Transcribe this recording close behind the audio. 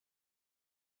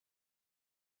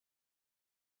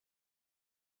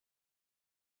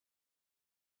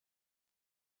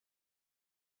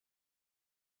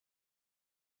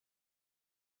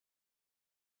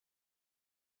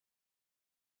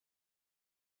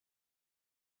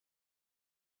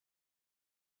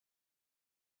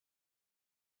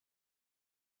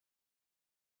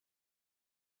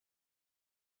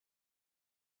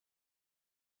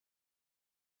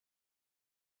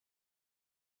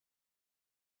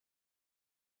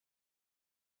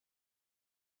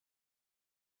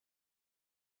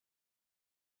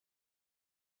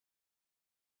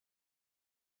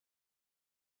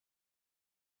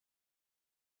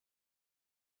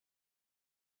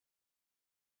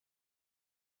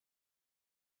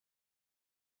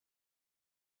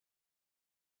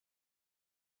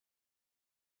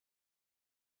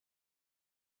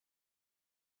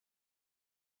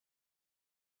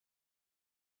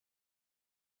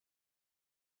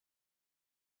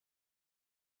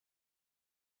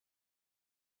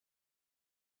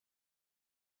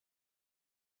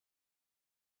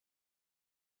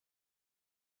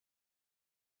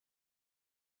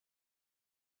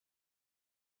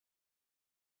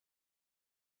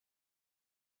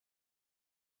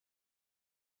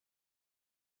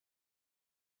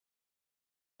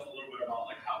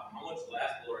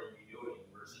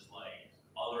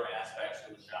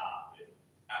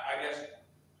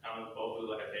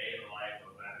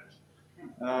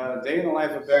Day in the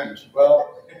life of bench.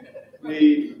 Well, I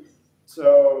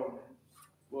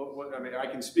mean, I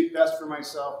can speak best for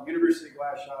myself. University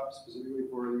Glass Shop, specifically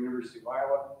for the University of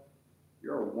Iowa,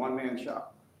 you're a one-man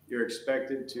shop. You're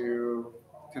expected to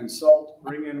consult,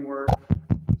 bring in work,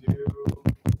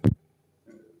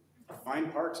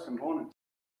 find parts, components.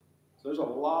 So there's a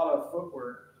lot of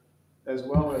footwork as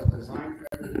well as design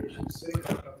fabrication.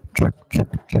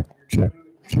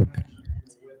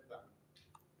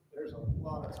 There's a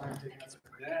lot of time taken.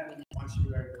 Then once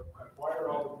you acquire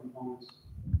all the components,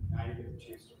 now you get the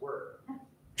chance to work.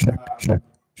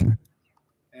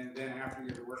 And then after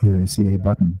you work, here I see a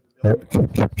button. Who's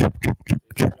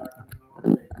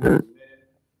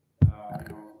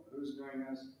doing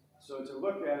this? So to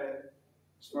look at it,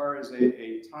 as far as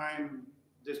a time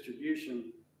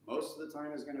distribution, most of the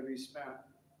time is going to be spent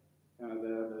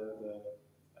the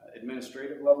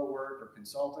administrative level work or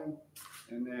consulting,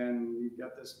 and then you've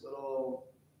got this little.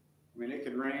 I mean, it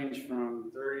could range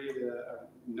from 30 to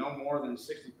no more than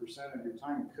 60% of your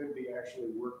time could be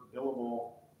actually work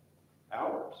billable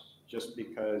hours, just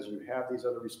because you have these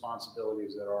other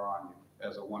responsibilities that are on you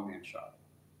as a one-man shop.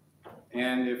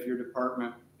 And if your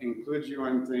department includes you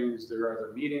on things, there are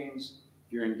other meetings.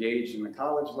 If you're engaged in the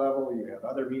college level, you have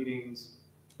other meetings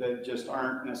that just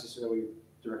aren't necessarily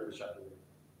directly shut down.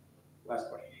 Last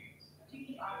question. Do you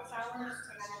keep office hours to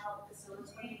kind of help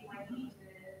facilitate when you need to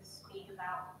speak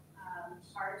about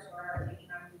parts or taking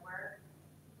on new work?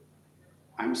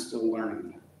 I'm still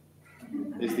learning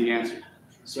that, is the answer.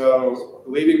 So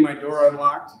leaving my door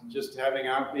unlocked, just having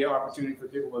the opportunity for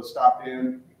people to stop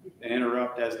in and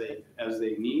interrupt as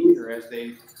they need or as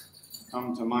they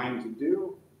come to mind to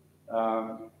do.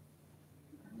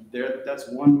 That's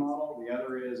one model. The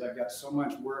other is I've got so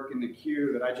much work in the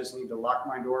queue that I just need to lock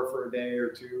my door for a day or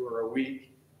two or a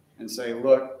week and say,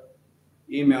 look,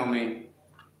 email me,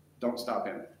 don't stop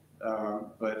in.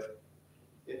 But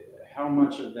how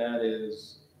much of that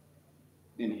is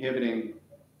inhibiting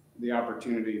the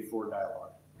opportunity for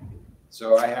dialogue?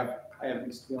 So I have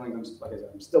these feelings, like I said,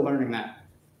 I'm still learning that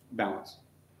balance.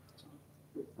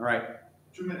 All right.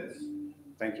 2 minutes.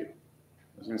 Thank you.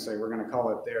 I was going to say, we're going to call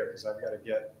it there because I've got to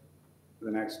get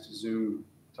the next Zoom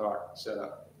talk set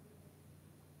up.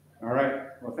 All right.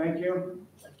 Well, thank you.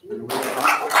 Thank you.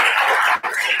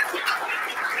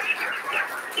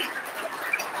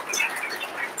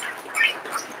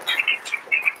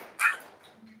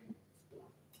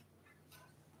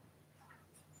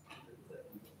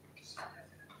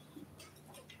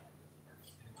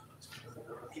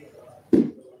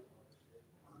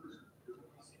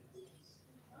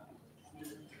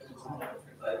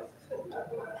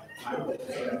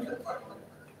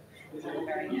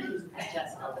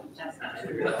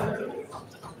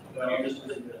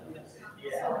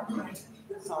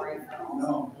 Sorry.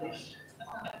 No.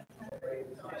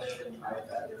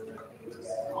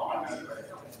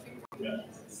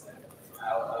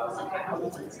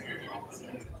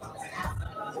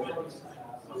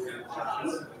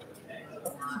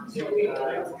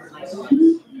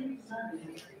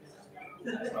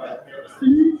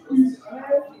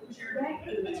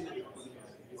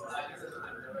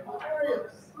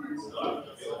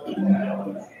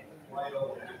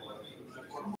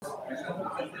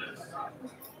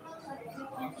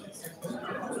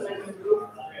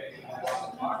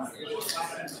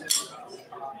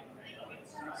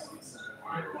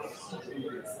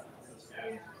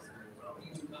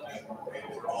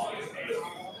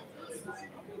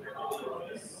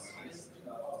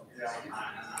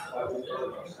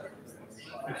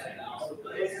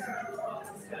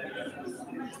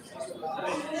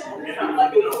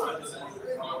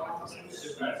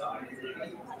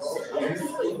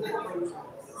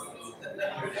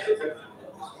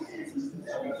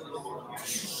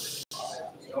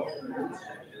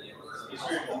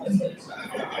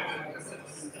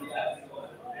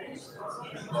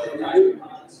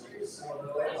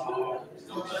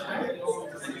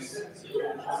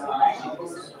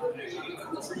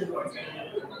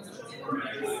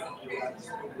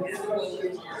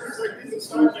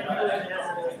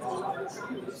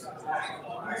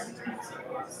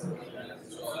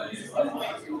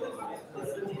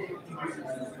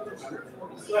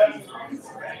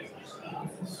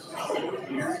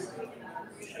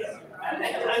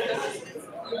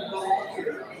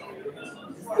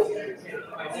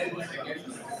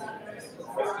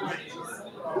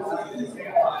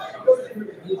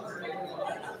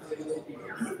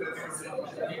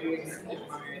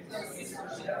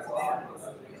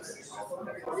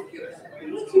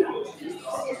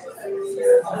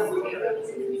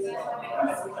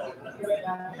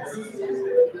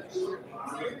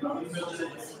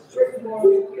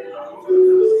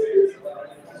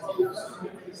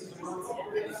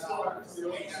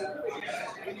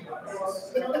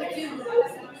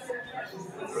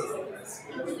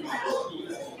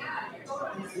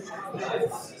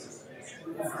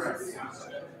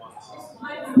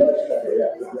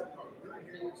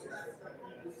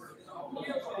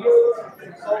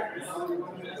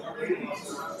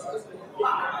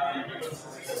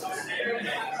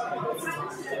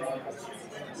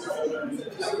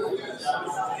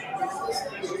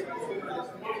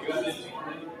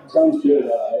 Sounds good.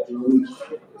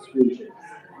 Screen share.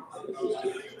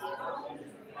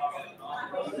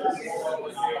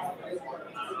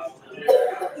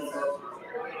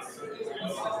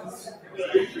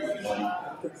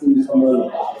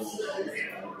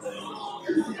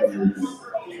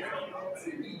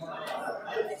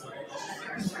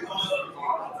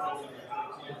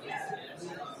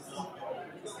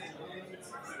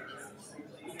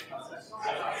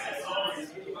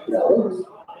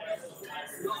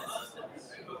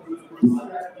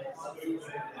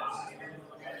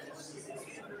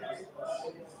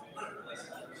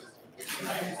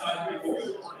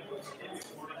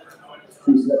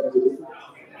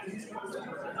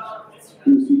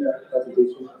 Do you see that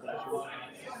presentation?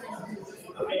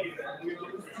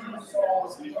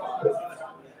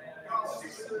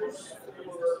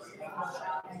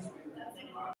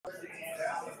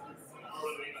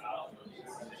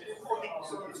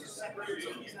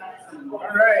 All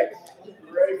right,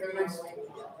 you ready for the next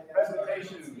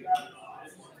presentation?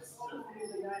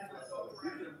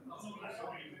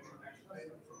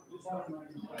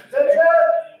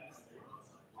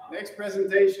 Next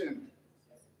presentation.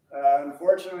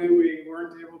 Unfortunately, we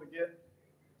weren't able to get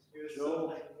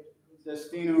Joel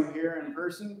Destino here in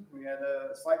person. We had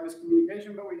a slight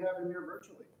miscommunication, but we have him here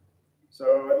virtually.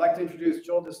 So I'd like to introduce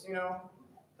Joel Destino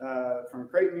from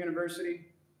Creighton University,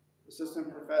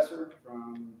 assistant professor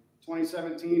from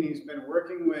 2017. He's been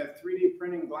working with 3D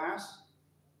printing glass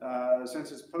since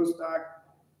his postdoc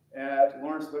at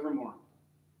Lawrence Livermore.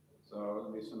 So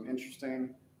it'll be some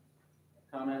interesting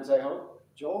comments, I hope.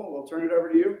 Joel, we'll turn it over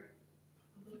to you.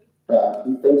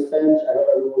 Thanks, Benj. I hope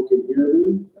everyone can hear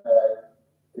me.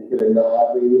 Can get a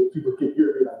nod, maybe if people can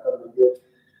hear me, I'm coming good.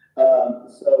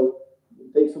 So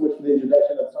thanks so much for the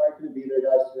introduction. I'm sorry I couldn't be there,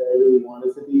 guys, today. I really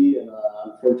wanted to be, and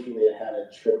unfortunately I had a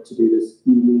trip to do this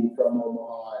evening from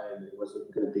Omaha, and it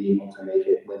wasn't going to be able to make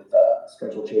it with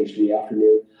schedule change to the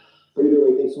afternoon. But either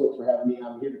way, thanks so much for having me.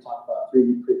 I'm here to talk about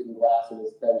 3D printing glass, and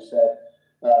as Benj said,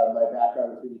 my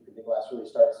background in 3D printing glass really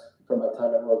starts from my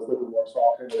time at Lawrence Livermore, so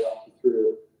I'll kind of walk you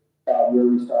through where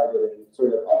we started and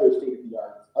sort of other states of the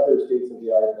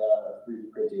art of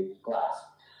 3D printing glass.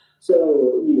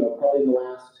 So, you know, probably in the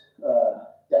last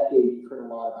decade, you've heard a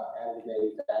lot about additive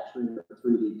manufacturing or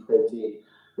 3D printing.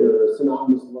 There are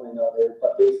synonymous with one another,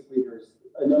 but basically there's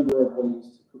a number of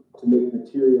ways to make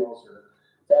materials or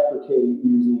fabricate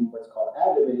using what's called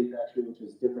additive manufacturing, which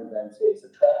is different than, say,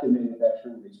 subtractive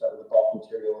manufacturing, where you start with a bulk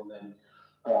material and then,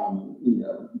 you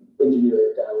know, engineer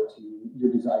it down to your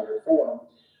desired form,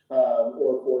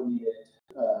 or formulate it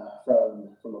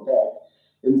from a bulk.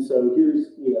 And so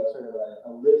here's, you know, sort of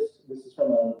a list. This is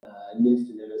from a NIST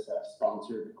and NSF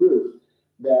sponsored group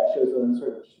that shows a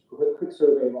sort of quick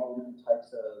survey of all different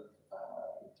types of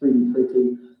 3D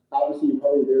printing. Obviously, you're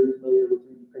probably very familiar with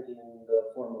 3D printing in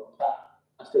the form of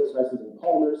plastics, resins, and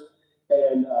polymers.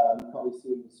 And you've probably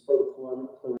seen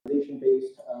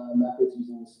photopolymerization-based methods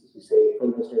using, as you say,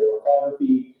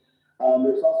 photostereolithography.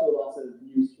 There's also lots of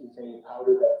use in, say,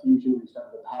 powder bed fusion, where you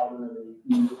start with a powder and then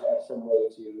you have some way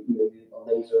to, you know, use a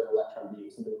laser, an electron beam,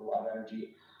 something with a lot of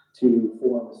energy to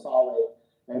form a solid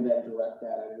and then direct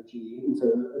that energy. And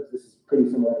so this is pretty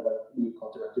similar to what we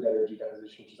call directed energy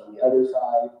deposition, which is on the other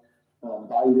side.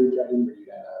 Binder jetting,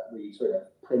 where you sort of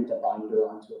print a binder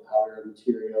onto a powder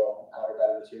material, powder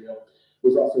bed material.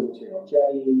 There's also material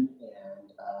jetting,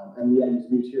 and we use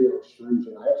material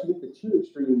extrusion. I actually think the two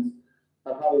extremes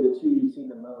are probably the two you've seen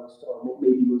the most, or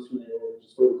maybe most familiar with,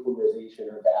 just photopolymerization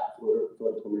or that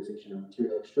photopolymerization or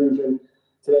material extrusion.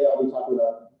 Today I'll be talking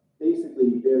about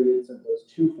basically variants of those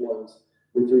two forms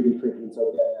with 3D printing. So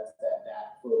again, that's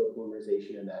that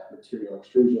photopolymerization and that material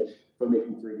extrusion for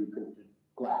making 3D printed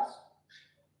glass.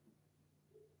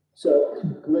 So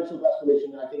conventional glass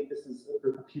formation, I think this is a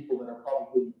group of people that are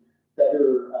probably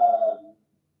better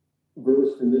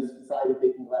versed in this side of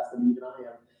making glass than even I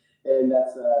am. And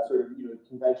that's sort of, you know,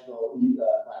 conventional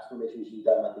glass formation usually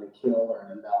done like in a kiln or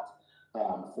in a melt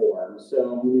form.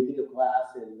 So when we think of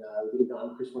glass and we think of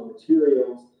non-crystalline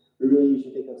materials, we really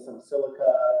usually think of some silica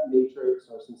matrix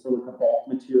or some silica bulk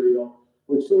material,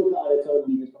 which silica on its own,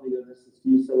 you just probably know this is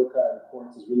fused silica and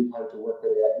optics is really hard to work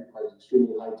with. It requires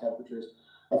extremely high temperatures.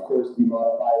 Of course, we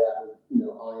modify that with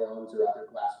ions or other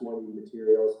glass-forming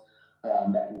materials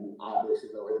that can obviously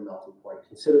lower the melting point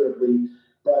considerably.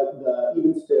 But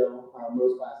even still,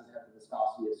 most glasses have the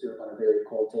viscosity of syrup on a very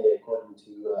cold day, according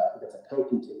to I think that's a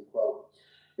Pilkington quote.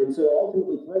 And so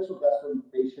ultimately, conventional glass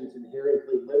formation is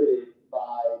inherently limited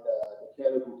by the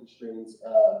mechanical constraints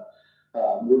of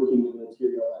working with a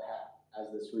material that has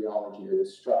this rheology or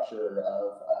this structure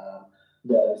of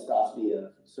the viscosity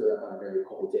of syrup on a very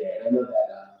cold day. And I know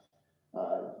that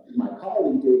my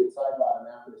colleague David Sidebottom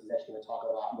after this is actually going to talk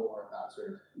a lot more about sort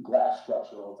of glass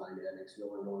structural dynamics.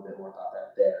 You'll learn a little bit more about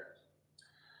that there.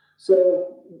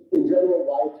 So in general,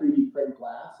 why 3D print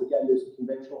glass? Again, there's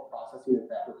conventional processing and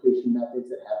fabrication methods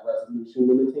that have resolution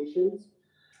limitations.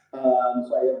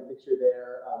 So I have a picture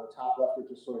there on the top left, which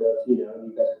is sort of, you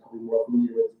guys are probably more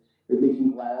familiar with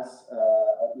making glass,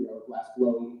 glass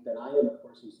blowing than I am, of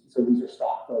course. So these are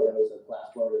stock photos of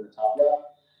glass blowing in the top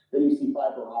left. Then you see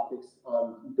fiber optics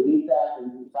beneath that,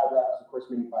 and fiber optics, of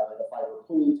course, made by like a fiber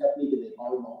pulling technique, and they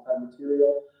are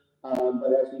multi-material.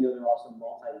 But as we know, there are also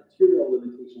multi-material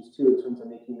limitations too in terms of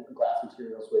making glass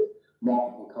materials with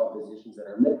multiple compositions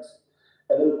that are mixed.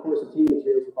 And then, of course, obtaining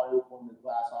materials for final form of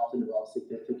glass often involves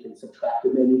significant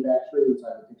subtractive manufacturing. So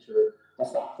I have a picture, a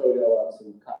stock photo of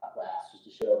some cut glass just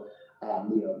to show,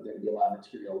 there can be a lot of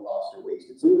material lost or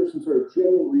wasted. So those are some sort of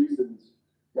general reasons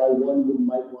why one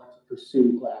might want to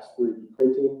pursue glass 3D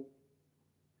printing.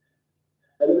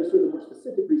 And then there's sort of more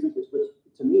specific reasons, which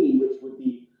to me, which would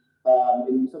be,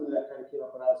 and something that kind of came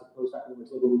up when I was a postdoc in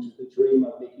which is the dream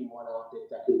of making one optic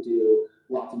that can do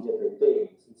lots of different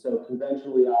things. And so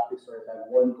conventionally, optics sort of have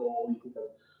one goal. You think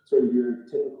of sort of your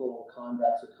typical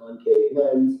convex or concave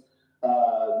lens, or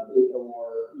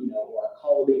a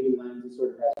collimating lens. It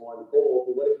sort of has one goal.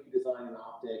 But what if you design an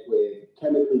optic with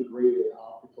chemically graded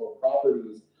optical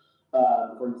properties?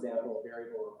 For example, a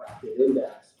variable refractive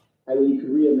index. I mean, you could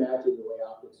reimagine the way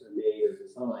optics are made or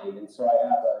designed. And so I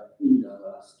have a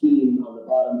scheme on the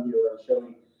bottom here where I'm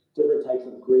showing different types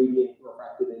of gradient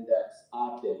refractive index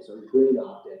optics or grid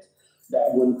optics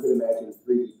that one could imagine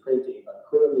 3D printing, but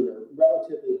currently are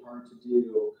relatively hard to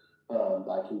do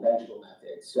by conventional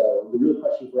methods. So the real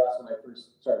question for us when I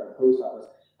first started my postdoc was,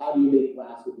 how do you make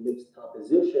glass with mixed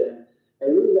composition?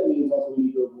 And really that means also we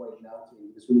need to avoid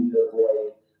melting, because we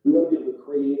want to be able to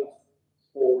create a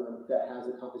form that has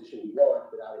the composition we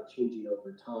want without it changing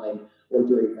over time or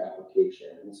during fabrication.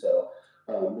 And so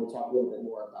we'll talk a little bit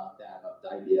more about that, about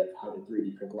the idea of how to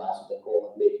 3D print glass with the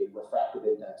goal of making refractive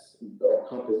index or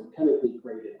chemically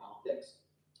graded optics.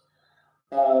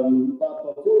 But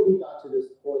before we got to this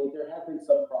point, there has been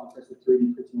some progress with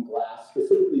 3D printing glass,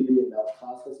 specifically via melt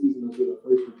processes, and those were the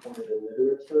first reported in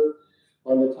literature.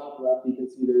 On the top left, you can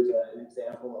see there's an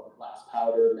example of a glass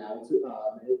powder mounted,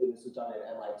 and this was done at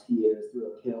MIT, and it's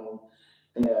through a kiln.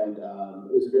 And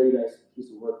it was a very nice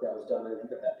piece of work that was done. I think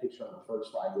that picture on the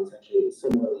first slide was actually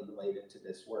similarly related to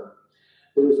this work.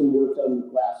 There was some work done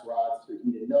with glass rods through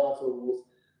heated nozzles,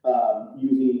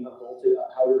 using a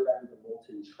powder bed with a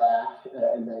molten track,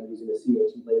 and then using a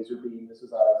CO2 laser beam. This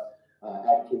was out of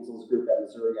Adkinson's group at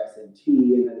Missouri S&T,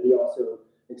 and then he also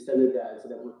extended that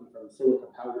instead of working from silica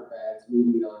powder beds,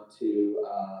 moving on to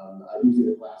using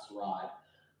a glass rod.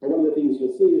 But one of the things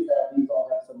you'll see is that these all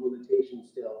have some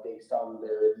limitations still based on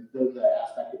the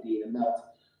aspect of being a melt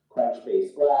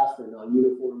quench-based glass. They're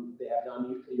non-uniform. They have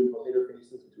non-uniform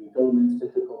interfaces between filaments,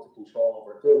 difficult to control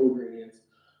over thermal gradients,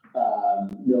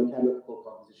 no chemical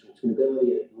compositional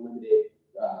tunability, and limited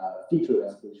feature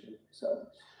resolution. So,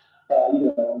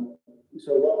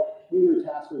 so what we were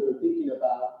tasked with thinking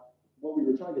about, what we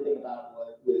were trying to think about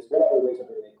was what other ways are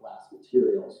we going to make glass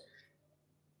materials?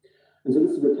 And so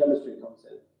this is where chemistry comes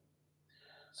in.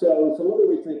 So some other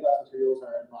ways to make glass materials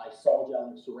are by sol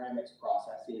gel and ceramics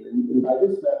processing. And by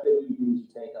this method, you usually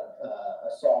take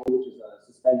a sol, which is a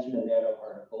suspension of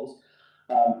nanoparticles.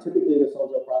 Typically in a sol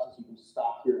gel process, you can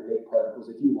stop here and make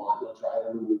particles if you want. You'll dry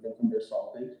them, remove them from their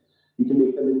solvent. You can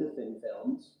make them into thin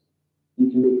films. You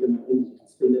can make them, you can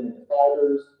spin them into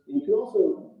fibers. And you can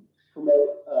also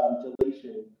promote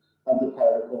gelation of the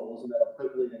particles, and that'll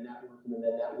percolate a network, and then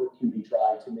that network can be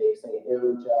dried to make, say, an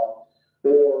aerogel,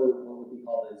 or what would be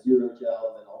called a zero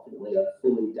gel, and then ultimately a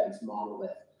fully dense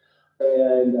monolith.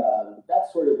 And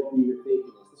that's sort of what we were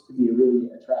thinking is this could be a really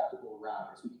attractable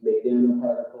route. So we can make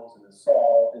nanoparticles in a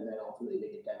sol, and then ultimately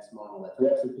make a dense monolith. And I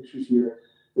have some pictures here.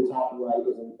 The top right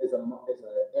is an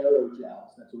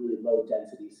aerogel, so that's a really low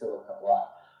density silica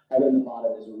block. And then the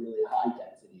bottom is a really high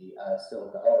density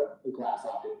silica or glass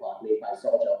optic block made by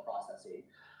sol gel processing.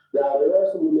 Now, there are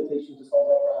some limitations to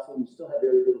solid processing. You still have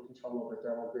very little control over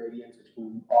thermal gradients, which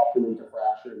can often lead to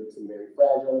fracture and makes them very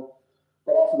fragile.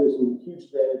 But also there's some huge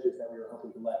advantages that we were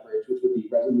hoping to leverage, which would be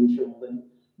resolution.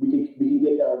 We can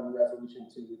get down resolution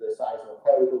to the size of a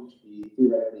particle, which would be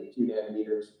theoretically a few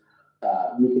nanometers.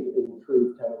 We could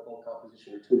improve chemical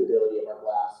composition or tunability of our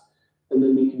glass. And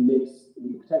then we can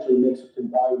potentially mix or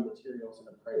combine materials in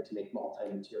a print to make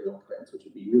multi-material prints, which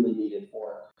would be really needed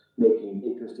for making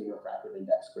interesting refractive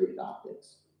index graded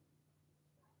optics.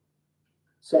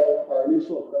 So our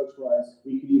initial approach was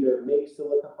we could either make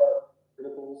silica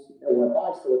particles or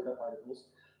buy silica particles,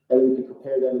 and we could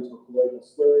prepare them into a colloidal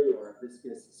slurry or a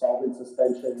viscous solvent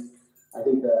suspension. I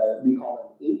think we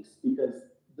call them inks because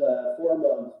the form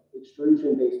of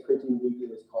extrusion-based printing we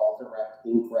do is called direct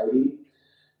ink writing.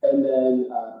 And then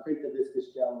print the viscous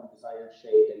gel in the desired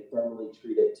shape and thermally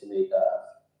treat it to make a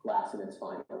glass in its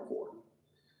final form.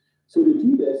 So to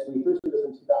do this, we first did this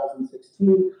in 2016.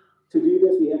 To do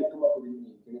this, we had to come up with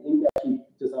an ink. And ink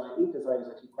design is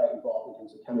actually quite involved in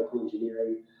terms of chemical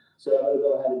engineering. So I'm going to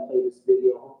go ahead and play this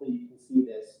video. Hopefully you can see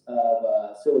this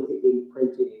of silica ink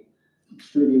printing,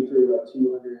 extruding through a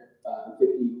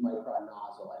 250 micron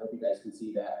nozzle. I hope you guys can see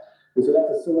that. And so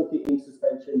that's a silica ink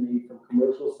suspension made from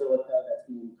commercial silica that's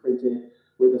being printed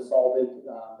with a solvent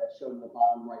that's shown in the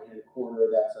bottom right-hand corner.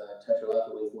 That's a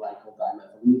tetraethylene glycol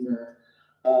dimethyl ether.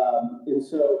 And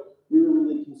so we were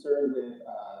really concerned with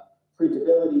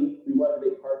printability. We wanted to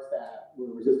make parts that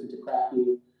were resistant to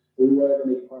cracking. And we wanted to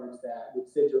make parts that would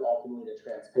center ultimately to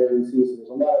transparency. So there's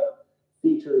a lot of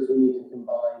features we need to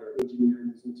combine or engineer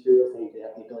in these materials. They need to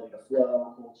have the ability to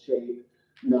flow, hold shape,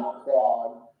 not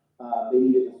clog. They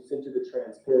needed to center the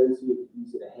transparency, it was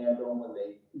easy to handle, and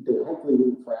they hopefully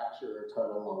wouldn't fracture or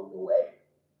tunnel along the way.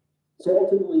 So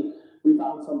ultimately, we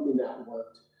found something that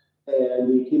worked, and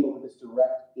we came up with this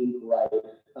direct ink writing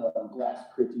glass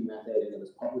printing method, and it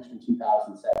was published in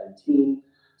 2017.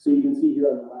 So you can see here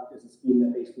on the left is a scheme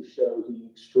that basically shows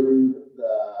we extrude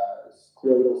the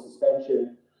colloidal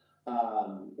suspension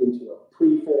into a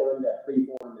preform. That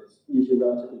preform is usually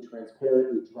relatively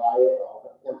transparent. We dry it,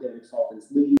 all the organic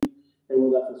solvents leave, and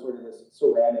we're left with sort of this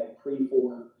ceramic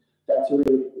preform. That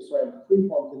ceramic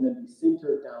preform can then be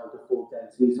sintered down to full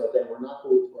density. So then we're not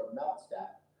going through a melt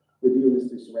step. We're doing this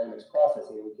through ceramics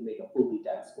processing, and we can make a fully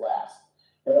dense glass.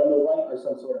 And on the right are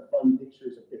some sort of fun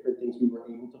pictures of different things we were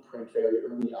able to print very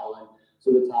early on.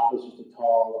 So the top is just a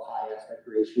tall, high aspect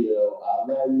ratio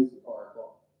lens or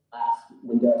glass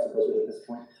window, I suppose, at this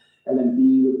point. And then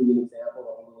B would be an example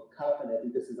of a little cup, and I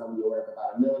think this is on the order of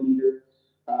about 1 millimeter.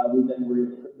 We then were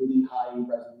able to put really high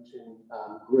resolution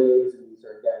grids, and these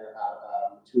are again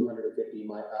about 250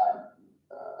 micron,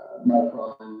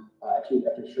 actually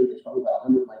after shrinkage, probably about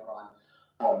 100 micron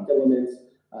filaments.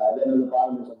 Then on the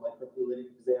bottom there's a microfluidic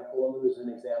example, and there's an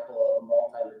example of a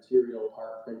multi-material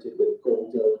part printed with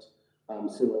gold-doped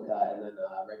silica and then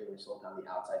regular silica on the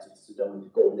outside, so this is done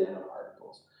with gold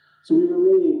nanoparticles. So we were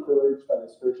really encouraged by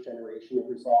this first generation of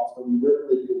results, but we weren't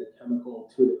really getting the chemical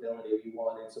tunability we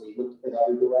wanted, so we looked at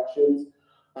other directions.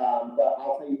 But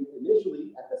I'll tell you,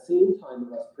 initially, at the same time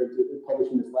of us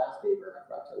publishing this last paper, I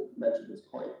forgot to mention this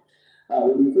point.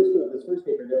 When we first put up this first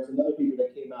paper, there was another paper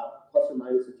that came out plus or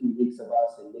minus a few weeks of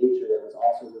us in Nature that was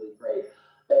also really great.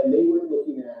 And they weren't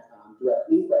looking at direct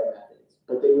ink write methods,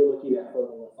 but they were looking at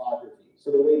photolithography.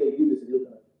 So the way they do this, if you look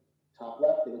on the top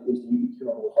left, they use UV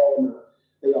curable polymer.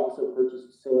 They also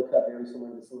purchased silica, very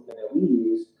similar to the silica that we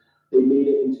use. They made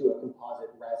it into a composite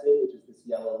resin, which is this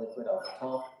yellow liquid on the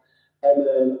top. And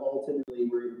then ultimately,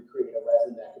 we're able to create a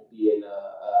resin that could be in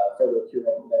a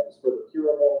photocurable,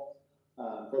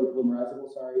 photopolymerizable,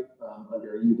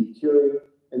 under UV curing.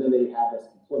 And then they have this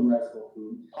polymerizable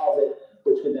composite,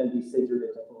 which can then be sintered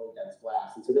into fully dense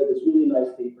glass. And so they have this really nice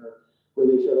paper where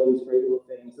they showed all these great little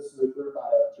things. This is a group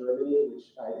out of Germany,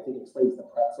 which I think explains the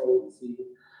pretzel and see.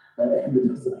 And it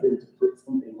was to put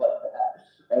something like that.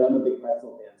 And I'm a big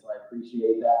pretzel fan, so I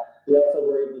appreciate that. They also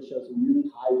were able to show some really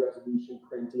high resolution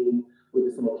printing with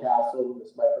this little capsule,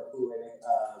 this microfluidic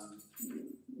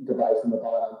device on the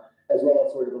bottom, as well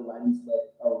as sort of a lens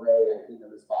lit array, I think,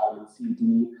 on this bottom in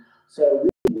CD. So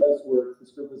it really does work.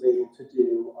 This group was able to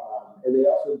do, and they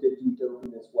also did do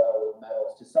doping as well with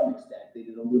metals to some extent. They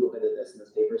did a little bit of this in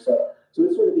this paper. So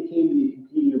it sort of became the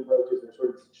competing approaches. There's sort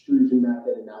of this extrusion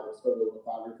method and now this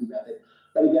photolithography method.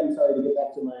 But again, sorry to get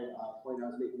back to my point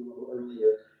I was making a little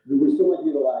earlier. We're still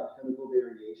looking at a lot of chemical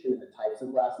variation in the types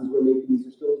of glasses we're making. These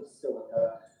are still just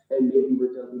silica, and maybe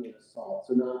we're doping in a salt.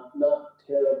 So not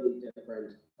terribly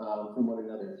different from one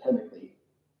another chemically.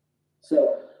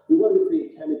 So we wanted to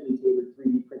create chemically tailored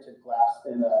 3D printed glass.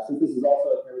 And since this is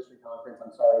also a chemistry conference,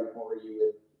 I'm sorry to bore you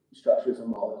with structures of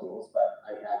molecules, but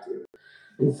I had to.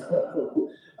 And so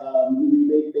we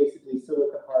made basically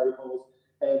silica particles,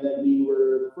 and then we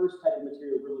were, the first type of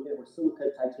material we were looking at were silica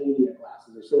titania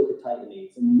glasses, or silica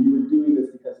titanates. And we were doing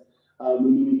this because we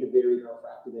knew we could vary the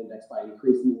refractive index by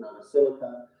increasing the amount of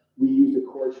silica. We used a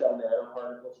core shell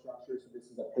nanoparticle structure, so this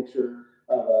is a picture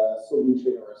of a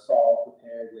solution or a solve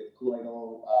prepared with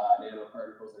colloidal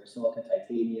nanoparticles that are silica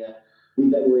titania. We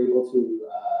then were able to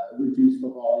reduce the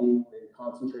volume and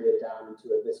concentrate it down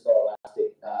into a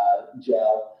viscoelastic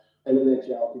gel, and then that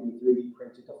gel can be 3D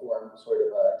printed to form sort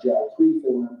of a gel-free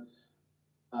form,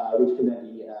 which can then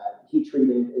be heat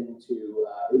treated into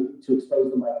to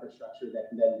expose the microstructure that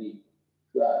can then be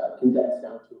condensed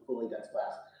down to a fully dense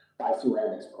glass by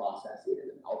ceramics processing,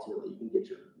 and then ultimately you can get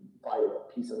your final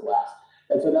piece of glass.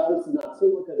 And so now this is not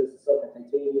silica, this is silica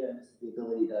titania, and this is the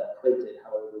ability to print it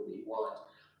however we want.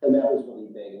 And that was really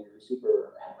big, and we were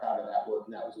super proud of that work,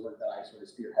 and that was work that I sort of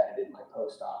spearheaded in my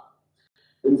postdoc.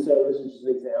 And so this is just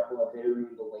an example of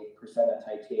varying the weight percent of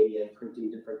titanium, printing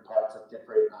different parts of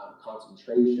different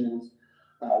concentrations.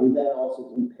 We then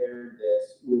also compared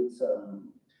this with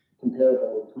some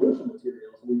comparable commercial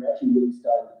materials, and we were actually really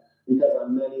stunned because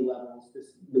on many levels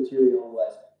this material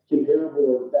was comparable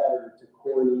or better to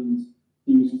Corning's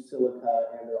fused silica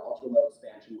and their ultra-low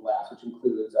expansion glass, which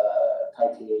includes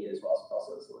titania as well as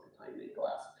also silica titanate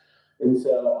glass. And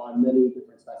so on many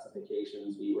different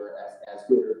specifications, we were as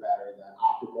good or better than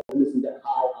optical, and this is a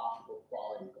high optical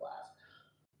quality glass.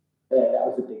 And that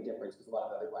was a big difference because a lot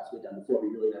of other glass we had done before,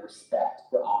 we really never spec'd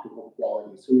for optical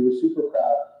quality. So we were super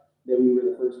proud that we were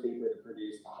the first paper to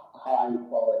produce high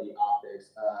quality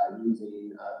optics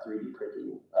using 3D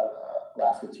printing of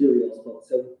glass materials, both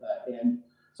silica and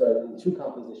in two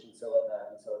composition silica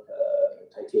and silica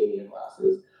titania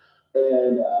glasses.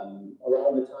 And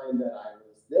around the time that I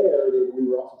was there, we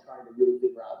were also trying to really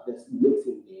figure out this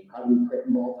mixing game. How do you print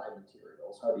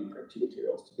multi-materials? How do you print two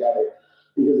materials together?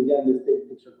 Because again, this big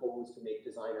picture goal is to make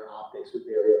designer optics with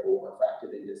variable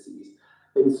refractive indices.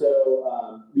 And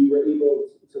so we were able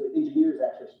to, so the engineers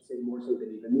actually, I should say more so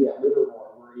than even me at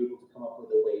Livermore, were able to come up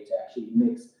with a way to actually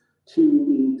mix two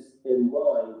inks in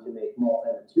line to make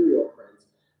multi-material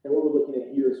prints. And what we're looking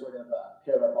at here is sort of a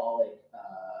parabolic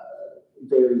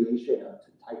variation of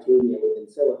titania within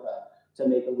silica to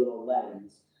make a little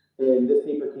lens. And this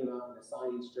paper came out in a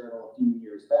science journal a few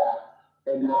years back,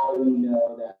 and now we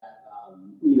know that,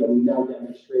 we now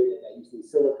demonstrated that using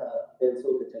silica and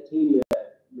silica titania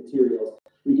materials,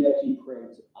 we can actually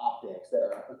print optics that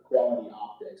are quality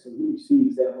optics. And we see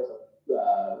examples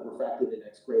of refractive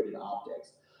index graded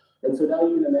optics. And so now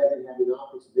you can imagine having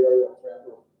optics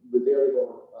with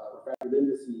variable refractive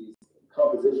indices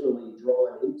compositionally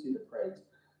drawn into the print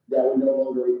that would no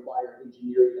longer require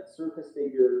engineering a surface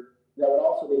figure, that would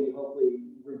also maybe hopefully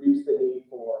reduce the need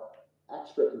for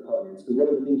extra components. Because one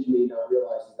of the things you may not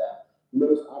realize is that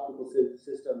most optical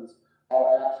systems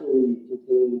are actually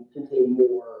contain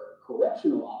more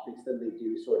correctional optics than they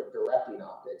do sort of directing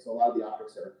optics. A lot of the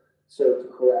optics are served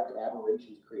to correct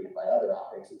aberrations created by other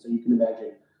optics. And so you can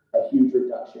imagine a huge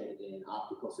reduction in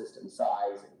optical system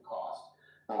size and cost,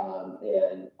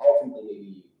 and ultimately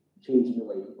maybe changing the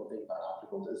way people think about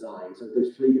optical design. So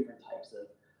there's three different types of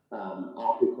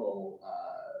optical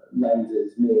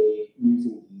lenses made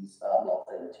using these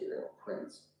multi-material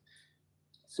prints.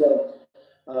 So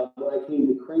when I came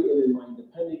to Creighton in my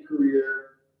independent career,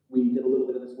 we did a little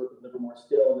bit of this work with Livermore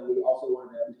still, and then we also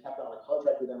we kept on a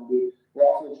contract with them. We were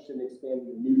also interested in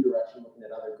expanding a new direction, looking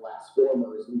at other glass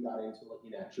formers. We got into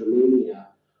looking at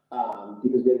germania,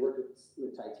 because we had worked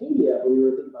with titania, but we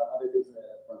were thinking about other things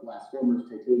for glass formers.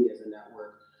 Titania is a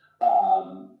network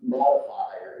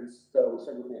modifier, and so we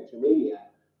started looking at germania.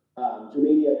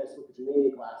 Germania and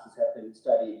germania glasses have been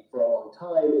studied for a long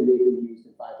time, and they've been used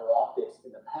in fiber optics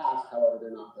in the past. However,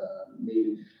 they're not the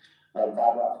main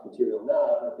fiber optic material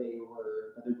now, but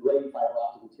they're great fiber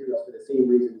optic materials for the same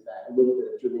reasons that a little bit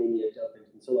of germania dumped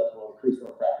into silica will increase the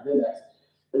refractive index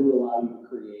and will allow you to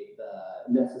create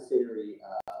the necessary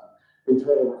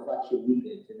internal reflection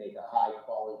needed to make a high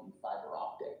quality fiber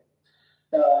optic.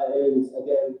 And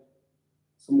again,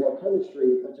 some more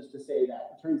chemistry, but just to say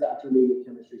that it turns out germanium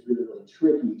chemistry is really, really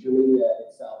tricky. Germania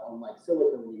itself, unlike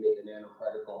silica when you make a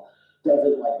nanoparticle,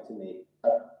 doesn't like to make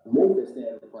amorphous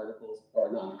nanoparticles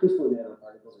or non-crystalline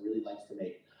nanoparticles. It really likes to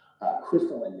make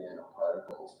crystalline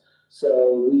nanoparticles.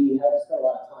 So we have spent a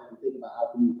lot of time thinking about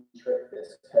how can we trick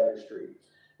this chemistry.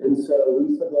 And so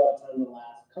we spent a lot of time in the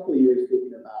last couple of years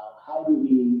thinking about how do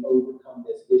we overcome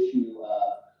this issue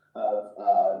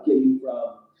of getting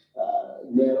from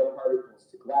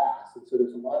nanoparticles to glass. And so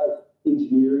there's a lot of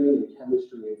engineering and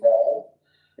chemistry involved.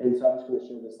 And so I'm just going to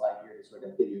show this slide here to sort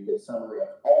of give you a good summary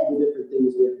of all the different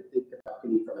things we have to think about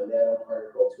getting from a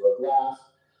nanoparticle to a glass,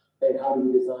 and how do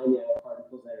we design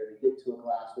nanoparticles that are going to get to a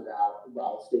glass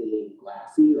while staying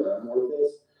glassy or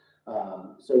amorphous.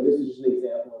 So this is just an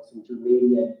example of some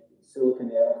germania silica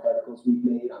nanoparticles we've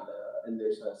made and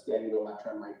there's a scanning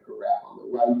electron micrograph on the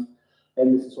right.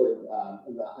 And this is sort of,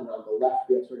 and on the left,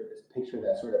 we have sort of this picture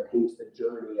that sort of paints the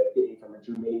journey of getting from a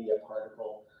germania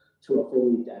particle to a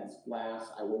fully dense glass.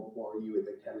 I won't bore you with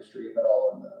the chemistry of it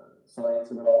all and the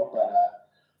science of it all,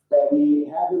 but we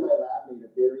have in my lab made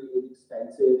a very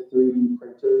inexpensive 3D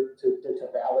printer to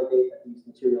validate that these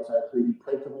materials are 3D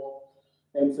printable.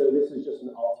 And so this is just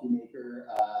an Altimaker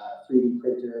 3D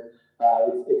printer.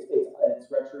 It's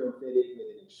retrofitted with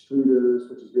an extruders,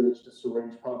 which is really just a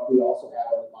syringe pump. We also have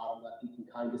on the bottom left, you can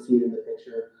kind of see it in the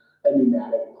picture, a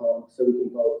pneumatic pump. So we can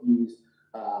both use,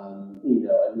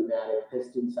 a pneumatic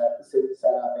piston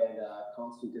setup and a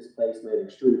constant displacement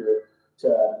extruder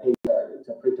to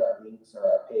print our inks or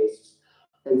our pastes.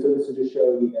 And so this is just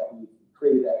showing you that we've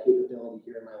created that capability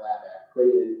here in my lab at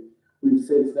Creighton. We've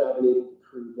since now been able to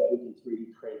prove that we can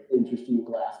 3D print interesting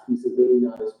glass pieces, maybe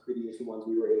not as pretty as the ones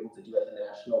we were able to do at the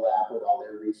National Lab with all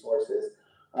their resources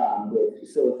with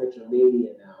silica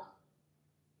germania now.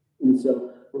 And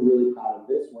so we're really proud of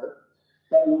this work.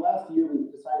 But in the last year, we've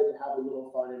decided to have a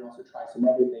little fun and also try some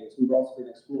other things. We've also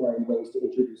been exploring ways to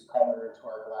introduce color into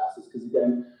our glasses, because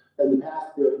again, in the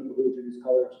past, there are people who introduce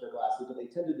color into their glasses, but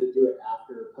they tended to do it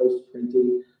after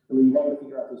post-printing. And we wanted to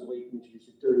figure out this way to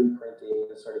introduce it during printing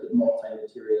to sort of get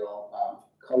multi-material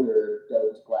color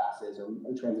doped glasses or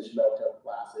transition doped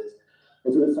glasses.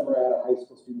 And so this summer I had a high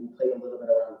school student who played a little bit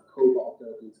around with cobalt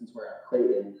doping. Since we're at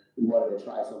Creighton, we wanted to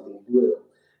try something blue.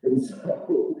 And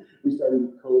so we started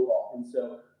with cobalt. And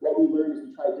so what we learned is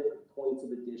we tried different points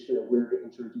of addition of where to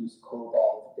introduce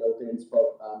cobalt dopants.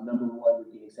 But number one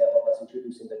would be an example of us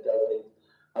introducing the dopant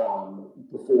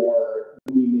before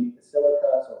we make the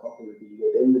silica, so hopefully it would be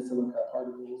within the silica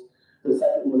particles. The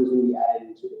second one is when we add it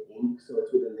into the ink, so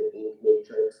it's within the ink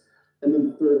matrix. And then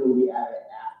the third one, we add it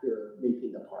after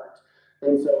making the part.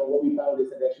 And so what we found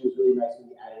is that actually was really nice when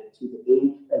we added it to the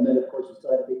ink. And then, of course, we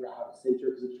still had to figure out how to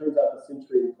sinter, because it turns out the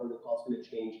sintering protocol is going to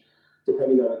change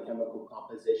depending on the chemical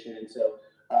composition. And so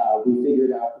we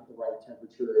figured out the right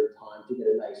temperature and time to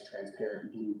get a nice transparent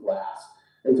blue glass.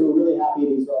 And so we're really happy.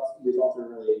 These results are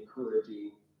really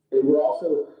encouraging. And we're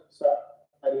also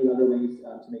finding other ways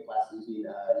to make glasses using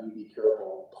UV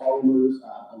curable polymers.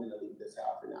 I'm going to leave this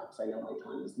out for now because I know my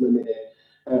time is limited.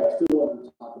 And I still want to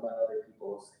talk about other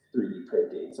people's 3D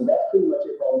printing. So that's pretty much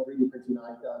it for all the 3D printing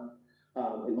I've done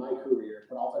in my career,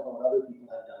 but I'll talk about what other people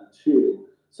have done too.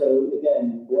 So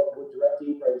again, what direct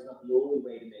ink write is not the only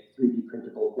way to make 3D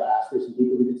printable glass. There's some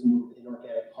people who did some work with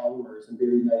inorganic polymers and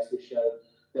very nicely showed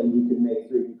that you can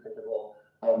make 3D printable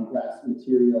glass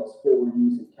materials for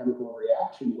use in chemical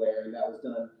reaction wear, and that was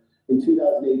done in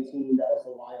 2018. That was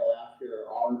a while after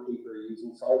our paper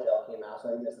using sol gel came out, so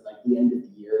I think that's at like the end of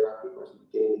the year. Our paper was at the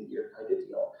beginning of the year kind of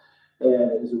deal,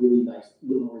 and it was a really nice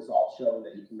little result showing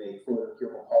that you can make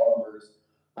photocurable polymers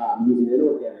using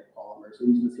inorganic polymers, so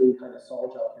using the same kind of sol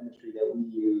gel chemistry that we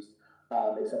used,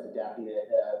 except adapting it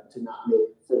to not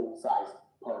make full-size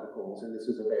particles. And this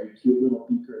was a very cute little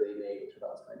beaker they made, which I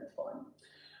thought was kind of fun.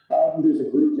 There's a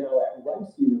group now at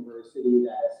Rice University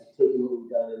that has taken what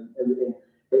we've done and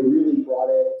really brought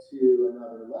it to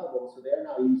another level. So they're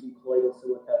now using colloidal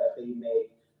silica that they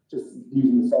make just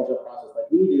using the sol gel process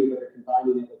like we do, but they're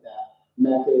combining it with that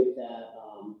method that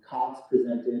Cox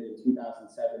presented in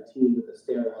 2017 with the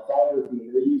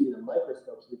stereolithography. They're using a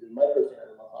microscope, so they do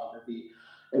microstereolithography.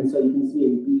 And so you can see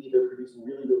in B, they're producing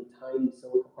really, really tiny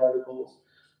silica particles.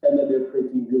 And then they're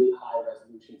printing really high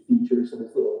resolution features. So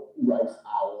this little rice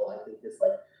owl, I think it's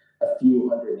like a few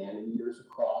hundred nanometers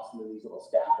across. And then these little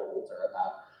scaffolds are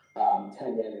about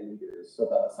 10 nanometers, so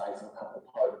about the size of a couple of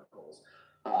particles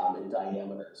in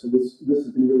diameter. So this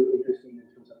has been really interesting in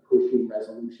terms of pushing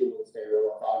resolution with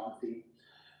stereolithography.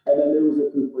 And then there was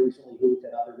a group recently who looked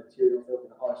at other materials. They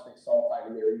looked at arsenic sulfide,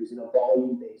 and they were using a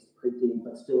volume-based printing,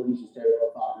 but still using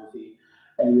stereolithography.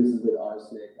 And this is with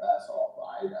arsenic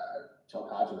sulfide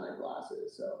chalcogenide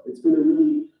glasses. So it's been a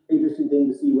really interesting thing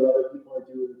to see what other people are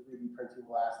doing with 3D printing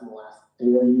glass in the last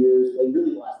 4 years, like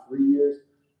really the last 3 years.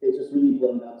 It's just really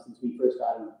blown up since we first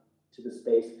got into the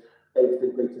space. And it's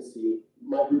been great to see.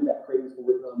 My group at Creighton's been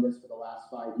working on this for the last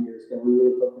 5 years, and we're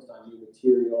really focused on new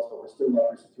materials, but we're still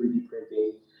lovers of 3D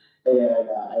printing.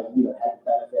 And I've had the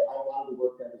benefit. A lot of the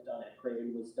work that was done at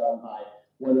Creighton was done by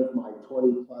one of my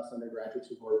 20+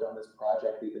 undergraduates who've worked on this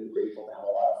project. We've been grateful to have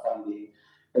a lot of funding.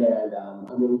 And I'm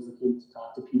always looking to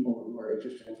talk to people who are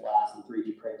interested in glass and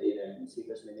 3D printing and see if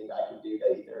there's anything I can do to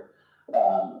either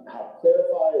help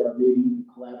clarify or maybe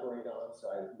collaborate on. So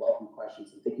I welcome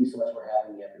questions, and thank you so much for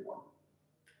having me, everyone.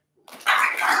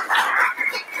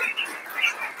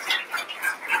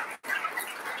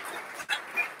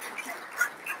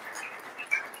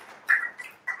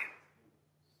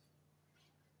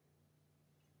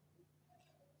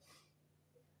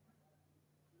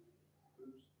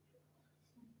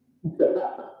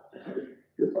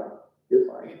 You're fine. You're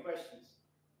fine. Any questions?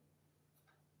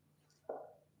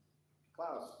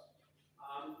 Klaus.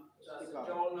 Just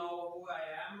don't know who I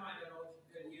am. I don't know if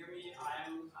you can hear me.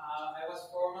 I was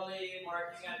formerly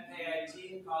working at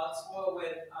KIT in Karlsruhe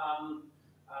with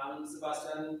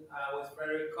Sebastian, with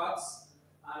Frederick Kotz.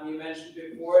 You mentioned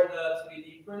before the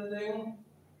 3D printing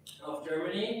of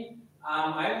Germany.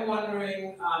 I'm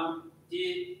wondering,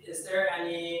 is there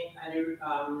any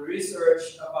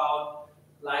research about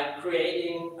like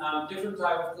creating different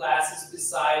type of glasses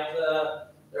beside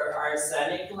there are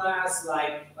arsenic glass,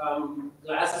 like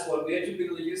glasses what we're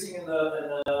typically using in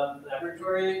the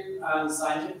laboratory,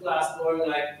 scientific glass blowing,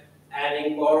 like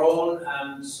adding boron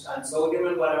and sodium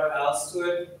and whatever else to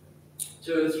it,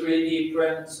 to 3D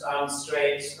print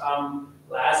straight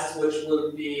glasses which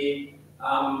will be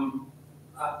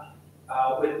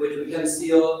which we can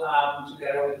seal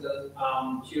together with the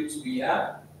tubes we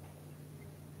have.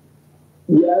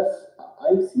 Yes,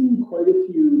 I've seen quite a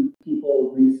few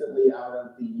people recently out of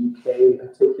the UK in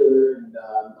particular, and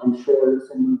I'm sure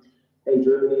some in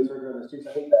Germany is working on this too. So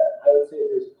I think that I would say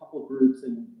there's a couple groups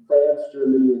in France,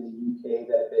 Germany, and the UK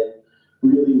that have been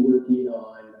really working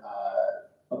on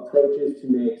approaches to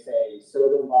make, say,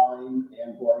 soda lime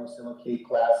and borosilicate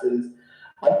glasses.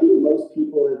 I think most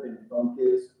people have been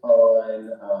focused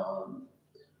on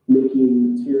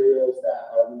making materials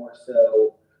that are more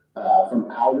so from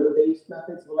powder-based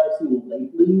methods, what I've seen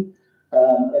lately.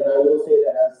 And I will say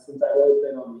that since I've always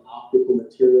been on the optical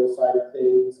material side of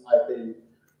things, I've been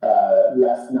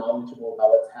less knowledgeable about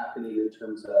what's happening in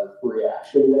terms of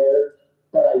reaction there.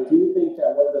 But I do think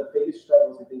that one of the biggest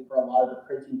struggles, I think, for a lot of the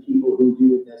printing people who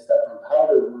do this stuff from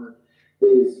powder work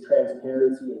is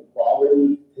transparency and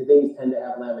quality. Things tend to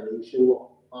have lamination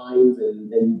lines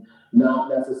and not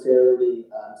necessarily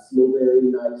seal very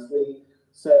nicely.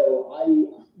 So I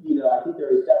think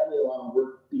there is definitely a lot of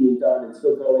work being done and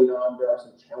still going on. There are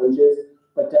some challenges,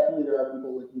 but definitely there are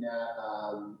people looking at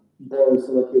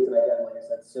borosilicates and again, like I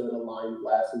said, soda lime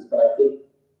glasses. But I think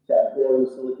that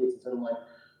borosilicates and soda lime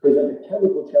present a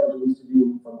chemical challenge we used to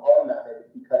do from our method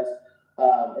because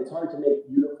it's hard to make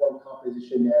uniform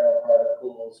composition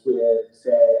nanoparticles with,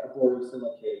 say, a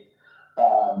borosilicate,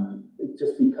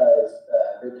 just because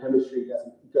their chemistry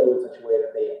doesn't go in such a way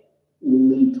that they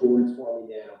lead towards forming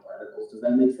nanoparticles. Does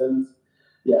that make sense?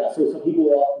 Yeah, so people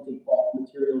will often take bulk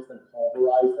materials and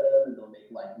pulverize them, and they'll make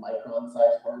like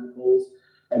micron-sized particles,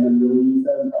 and then release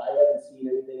them. But I haven't seen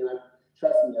anything, and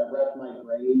trust me, I've wrecked my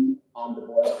brain on the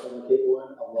borosilicate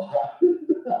one a lot.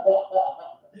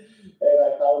 And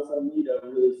I found some,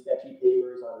 really sketchy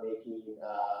papers on making,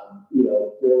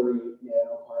 boring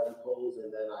nanoparticles,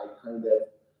 and then I kind of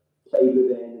played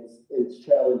with it, and it's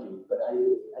challenging. But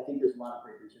I think there's a lot of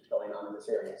great research going on in this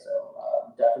area, so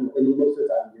definitely, and most of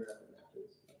the time, you're not in that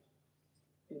case.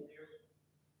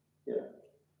 Yeah.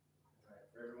 All right,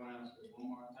 for everyone else, there's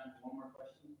time for one more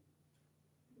question.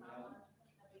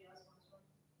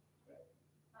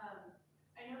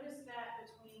 I noticed that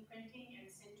between printing and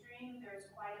sintering, there's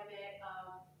quite a bit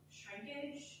of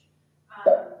shrinkage.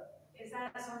 Is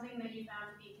that something that you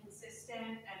found to be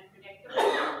consistent and predictable,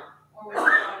 or was there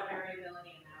a lot of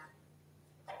variability in that?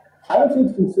 I would say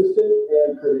it's consistent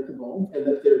and predictable, and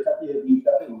that we've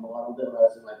definitely modeled it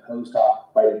as in my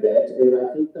postdoc quite a bit. And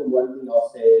I think the one thing I'll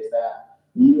say is that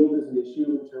yield is an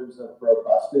issue in terms of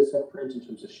robustness of print, in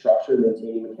terms of structure,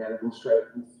 maintaining mechanical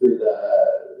strength through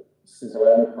the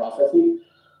ceramic processing.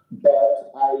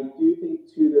 But I do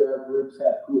think too there are groups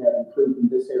who have improved in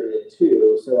this area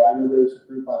too. So I know there's a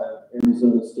group out of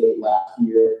Arizona State last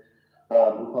year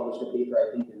who published a paper,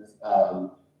 I think in this, I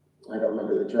don't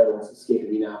remember the journal, it's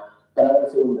escaping me now, but I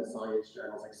would say one of the science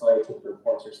journals, like Scientific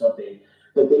Reports or something,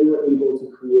 that they were able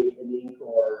to create an ink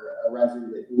or a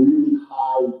resin with really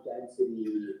high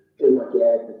density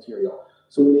inorganic material.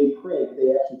 So when they print,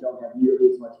 they actually don't have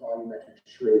nearly as much volumetric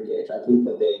shrinkage. I think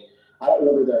that I don't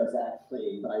remember their exact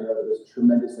claim, but I know that it was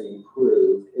tremendously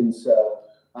improved. And so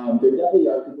there definitely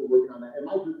are people working on that. And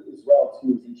my group as well,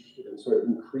 too, is interested in sort of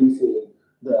increasing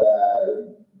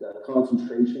the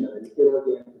concentration of an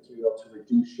inorganic material to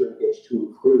reduce shrinkage to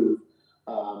improve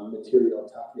material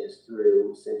toughness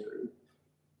through sintering.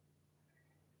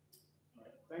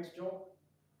 Thanks, Joel.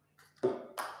 I'm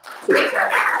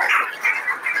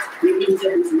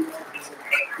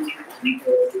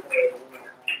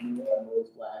always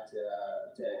glad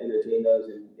to entertain those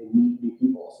and meet new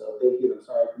people. So thank you. I'm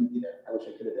sorry I couldn't be there. I wish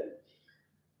I could have been.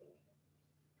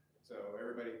 So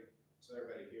everybody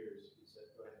hears, you said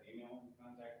go ahead and email them,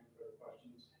 contact them for the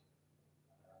questions.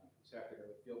 Just have to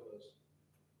go field those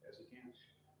as you can.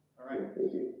 All right.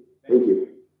 Thank you. Thank you.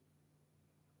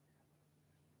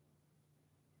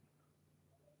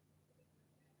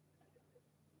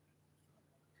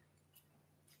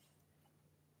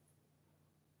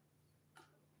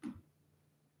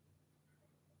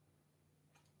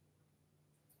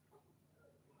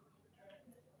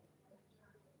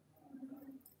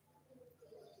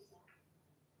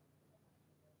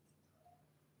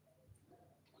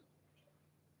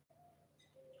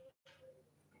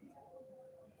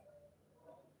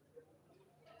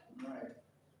 All right.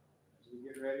 As we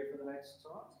get ready for the next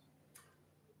talk,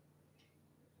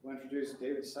 we'll introduce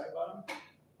David Sidebottom,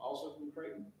 also from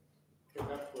Creighton. Pick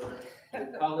up where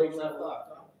Your colleagues left off.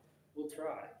 We'll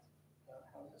try.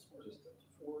 How does this work? Just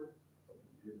forward.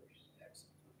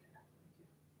 Excellent.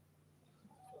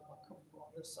 I'll come on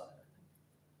this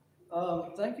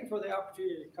side. Thank you for the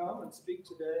opportunity to come and speak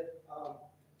today.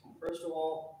 First of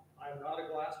all, I'm not a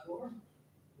glass blower.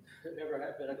 Never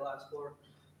have been a glass blower.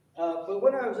 But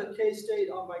when I was at K-State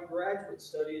on my graduate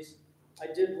studies, I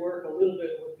did work a little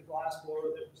bit with the glass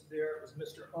blower that was there. It was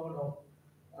Mr. Ono.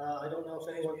 I don't know if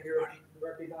anyone here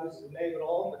recognizes the name at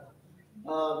all,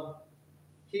 but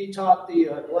he taught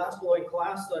the glass blowing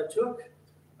class that I took.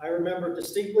 I remember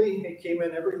distinctly, he came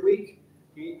in every week.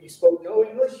 He spoke no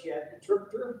English, he had an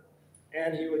interpreter,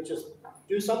 and he would just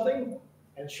do something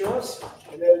and show us,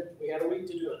 and then we had a week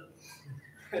to do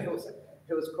it. It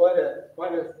was quite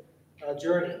a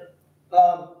journey.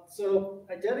 So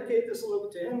I dedicate this a little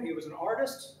bit to him. He was an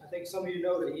artist. I think some of you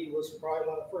know that he was probably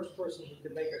one of the first persons who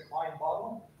could make a Klein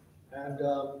bottle. And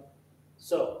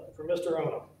so, for Mr.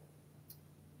 Ono.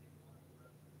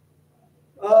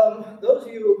 Those of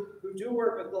you who do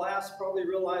work with glass probably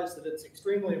realize that it's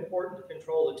extremely important to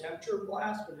control the temperature of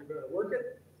glass when you're going to work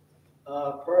it.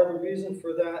 Part of the reason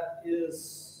for that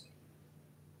is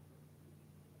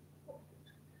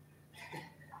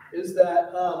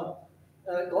that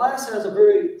glass has a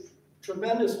very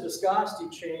tremendous viscosity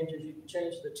change as you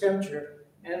change the temperature.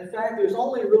 And in fact, there's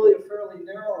only really a fairly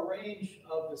narrow range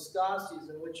of viscosities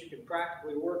in which you can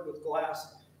practically work with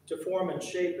glass to form and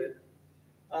shape it.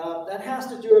 That has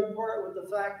to do in part with the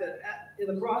fact that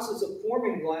in the process of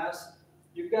forming glass,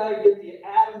 you've got to get the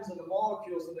atoms and the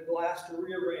molecules in the glass to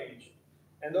rearrange.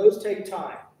 And those take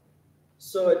time.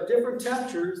 So at different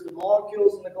temperatures, the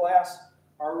molecules in the glass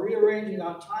are rearranging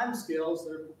on time scales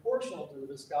that are proportional to the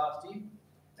viscosity.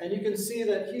 And you can see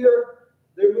that here,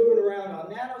 they're moving around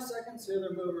on nanoseconds, here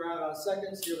they're moving around on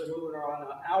seconds, here they're moving around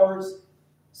on hours.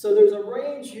 So there's a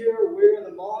range here where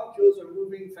the molecules are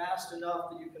moving fast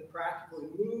enough that you can practically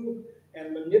move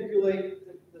and manipulate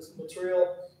this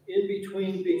material in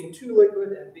between being too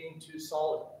liquid and being too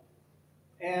solid.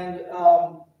 And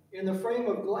in the frame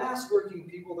of glass working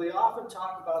people, they often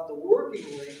talk about the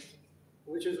working length,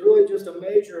 which is really just a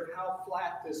measure of how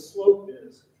flat this slope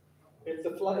is. If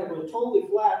it was totally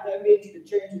flat, that means you can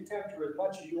change the temperature as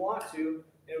much as you want to,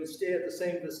 and it would stay at the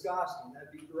same viscosity.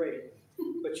 That'd be great.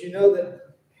 But you know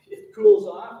that it cools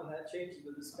off, and that changes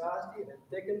the viscosity, and it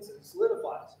thickens and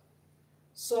solidifies.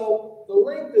 So the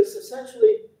length is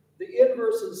essentially the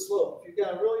inverse of the slope. If you've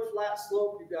got a really flat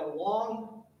slope, you've got a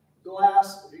long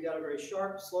glass. If you've got a very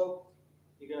sharp slope,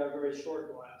 you've got a very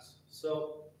short glass.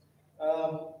 So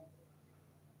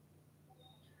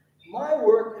my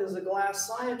work as a glass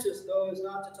scientist, though, is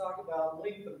not to talk about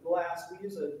length of glass. We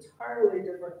use an entirely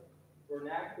different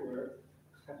vernacular.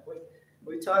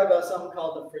 We talk about something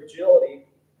called the fragility.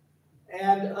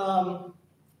 And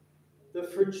the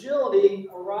fragility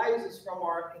arises from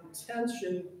our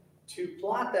intention to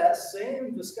plot that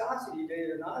same viscosity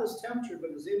data, not as temperature,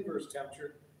 but as inverse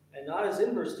temperature, and not as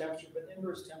inverse temperature, but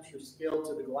inverse temperature scaled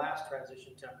to the glass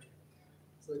transition temperature.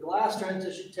 So the glass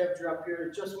transition temperature up here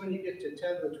is just when you get to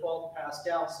 10 to the 12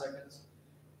 Pascal seconds.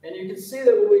 And you can see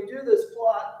that when we do this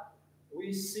plot,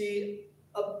 we see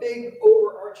a big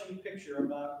overarching picture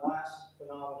about glass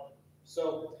phenomena.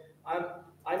 So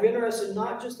I'm interested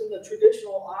not just in the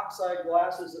traditional oxide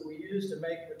glasses that we use to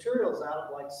make materials out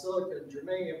of, like silica and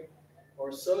germanium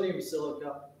or sodium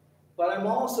silica, but I'm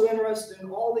also interested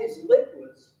in all these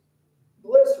liquids,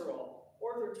 glycerol,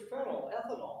 orthophenol,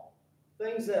 ethanol,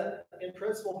 things that in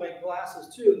principle make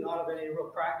glasses too, not of any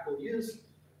real practical use.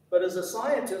 But as a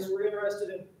scientist, we're interested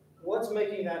in what's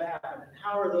making that happen and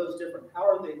how are those different, how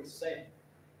are they the same?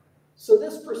 So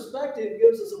this perspective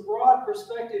gives us a broad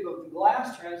perspective of the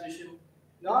glass transition,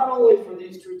 not only for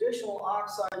these traditional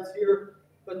oxides here,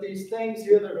 but these things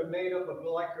here that are made up of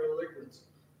molecular liquids.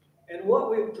 And what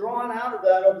we've drawn out of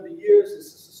that over the years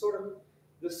is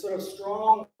this sort of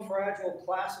strong, fragile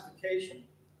classification.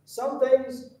 Some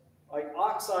things, like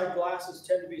oxide glasses,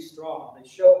 tend to be strong. They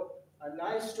show a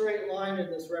nice straight line in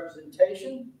this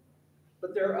representation,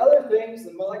 but there are other things,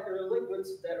 the molecular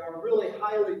liquids, that are really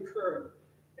highly curved.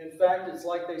 In fact, it's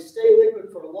like they stay liquid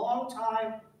for a long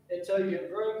time until you get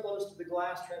very close to the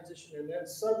glass transition, and then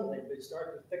suddenly they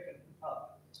start to thicken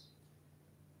up.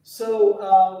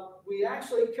 So we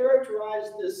actually characterize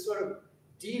this sort of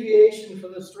deviation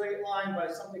from the straight line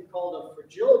by something called a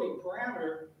fragility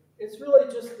parameter. It's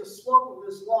really just the slope of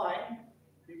this line.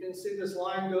 You can see this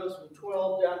line goes from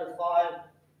 12 down to 5,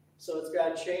 so it's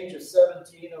got a change of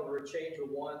 17 over a change of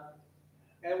 1.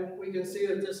 And we can see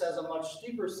that this has a much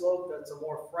steeper slope that's a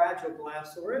more fragile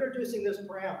glass. So we're introducing this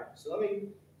parameter. So let me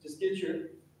just get your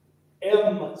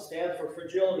M stands for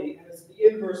fragility, and it's the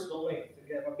inverse of the length. If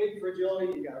you have a big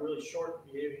fragility, you got a really short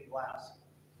behaving glass.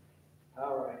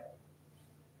 All right.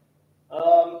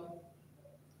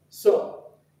 So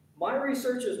my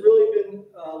research has really been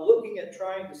looking at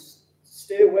trying to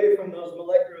stay away from those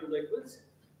molecular liquids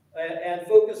and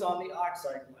focus on the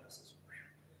oxide glasses.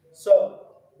 So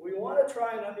we want to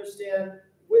try and understand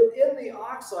within the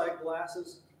oxide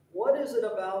glasses, what is it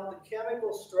about the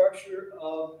chemical structure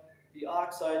of the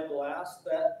oxide glass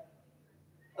that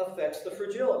affects the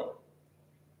fragility?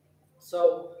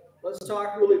 So let's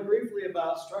talk really briefly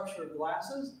about structure of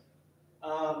glasses.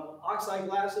 Oxide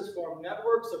glasses form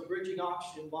networks of bridging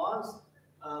oxygen bonds.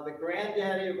 The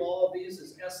granddaddy of all of these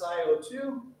is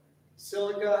SiO2,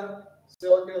 silica,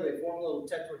 they form little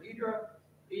tetrahedra.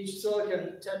 Each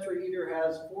silicon tetrahedra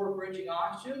has 4 bridging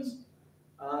oxygens.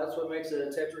 That's what makes it a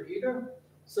tetrahedra.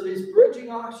 So these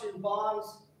bridging oxygen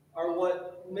bonds are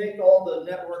what make all the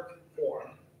network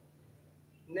form.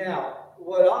 Now,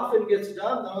 what often gets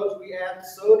done though is we add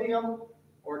sodium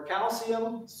or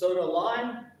calcium, soda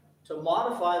lime, to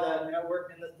modify that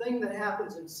network. And the thing that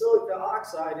happens in silica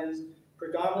oxide is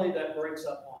predominantly that breaks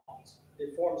up bonds.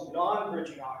 It forms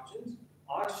non-bridging oxygens,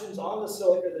 oxygens on the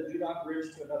silica that do not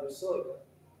bridge to another silica.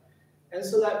 And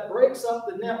so that breaks up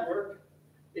the network.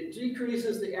 It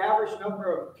decreases the average number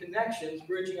of connections,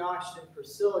 bridging oxygen per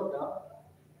silica.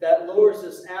 That lowers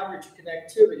this average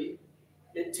connectivity.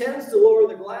 It tends to lower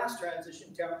the glass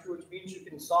transition temperature, which means you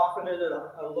can soften it at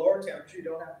a lower temperature. You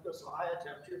don't have to go so high a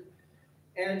temperature.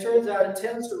 And it turns out it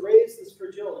tends to raise this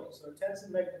fragility. So it tends to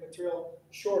make the material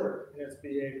shorter in its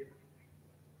behavior.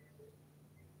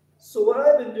 So what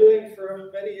I've been doing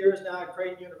for many years now at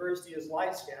Creighton University is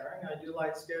light scattering. I do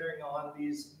light scattering on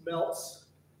these melts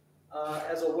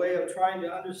as a way of trying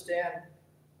to understand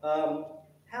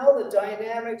how the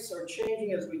dynamics are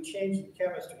changing as we change the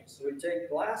chemistry. So we take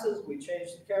glasses, we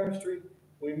change the chemistry,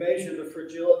 we measure the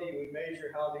fragility, we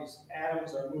measure how these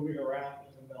atoms are moving around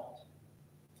in the melt.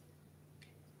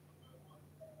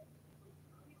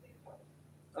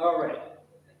 All right.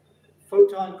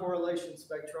 Photon correlation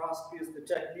spectroscopy is the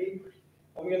technique.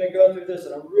 I'm going to go through this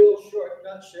in a real short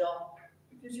nutshell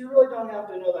because you really don't have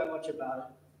to know that much about it.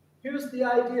 Here's the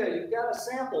idea. You've got a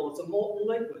sample. It's a molten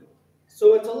liquid.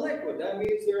 So it's a liquid. That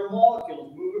means there are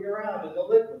molecules moving around in the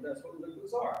liquid. That's what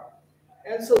liquids are.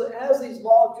 And so as these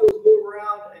molecules move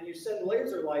around and you send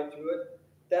laser light through it,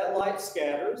 that light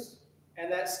scatters,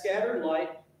 and that scattered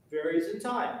light varies in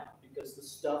time because the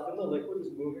stuff in the liquid is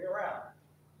moving around.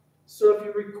 So if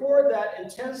you record that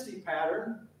intensity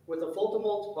pattern with a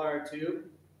photomultiplier tube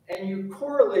and you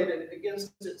correlate it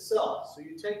against itself, so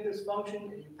you take this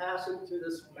function and you pass it through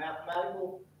this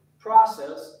mathematical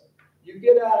process, you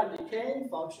get out a decaying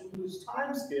function whose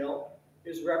time scale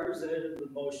is representative of the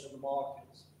motion of the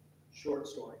molecules. Short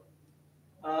story.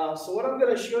 So what I'm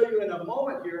going to show you in a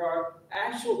moment here are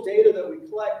actual data that we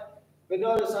collect. But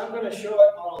notice I'm going to show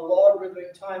it on a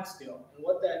logarithmic time scale. And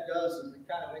what that does is it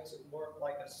kind of makes it more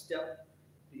like a step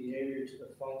behavior to the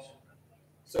function.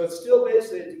 So it's still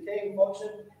basically a decaying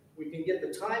function. We can get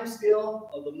the time scale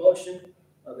of the motion,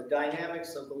 of the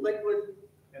dynamics of the liquid,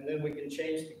 and then we can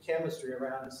change the chemistry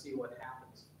around and see what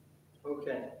happens.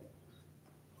 Okay.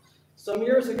 Some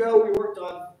years ago, we worked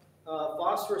on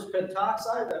phosphorus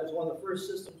pentoxide. That was one of the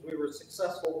first systems we were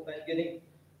successful at getting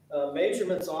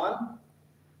measurements on.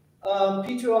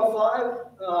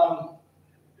 P2O5,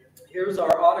 here's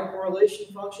our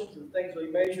autocorrelation functions and things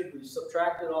we measured. We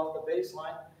subtracted off the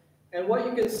baseline. And what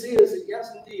you can see is that,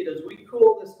 yes, indeed, as we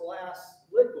cool this glass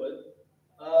liquid,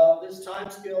 this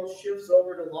time scale shifts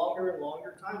over to longer and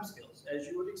longer time scales, as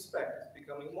you would expect. It's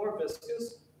becoming more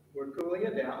viscous. We're cooling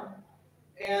it down.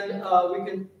 And we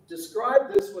can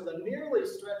describe this with a nearly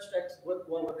stretched,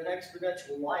 with an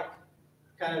exponential-like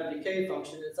kind of decay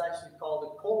function. It's actually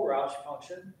called a Kohlrausch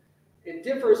function. It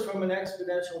differs from an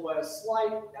exponential by a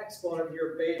slight exponent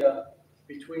here, beta,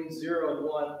 between 0 and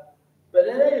 1. But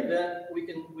in any event, we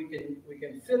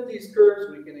can fit these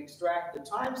curves. We can extract the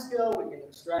time scale. We can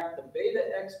extract the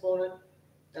beta exponent.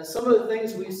 And some of the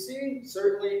things we see,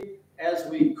 certainly as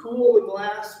we cool the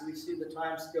glass, we see the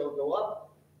time scale go up.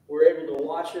 We're able to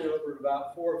watch it over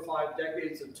about 4 or 5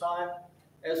 decades of time.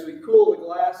 As we cool the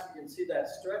glass, we can see that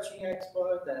stretching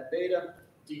exponent, that beta,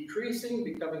 decreasing,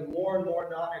 becoming more and more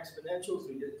non-exponential as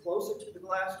we get closer to the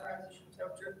glass transition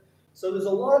temperature. So there's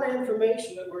a lot of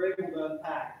information that we're able to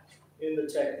unpack in the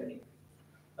technique.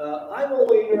 I'm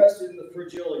only interested in the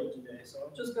fragility today, so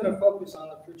I'm just going to focus on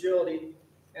the fragility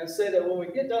and say that when we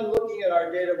get done looking at our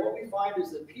data, what we find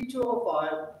is that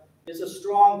P2O5 is a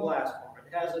strong glass form.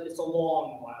 It's a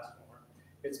long glass form.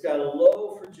 It's got a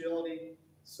low fragility,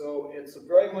 so it's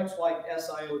very much like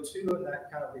SiO2 in that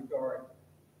kind of regard.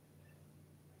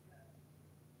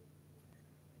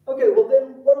 Okay, well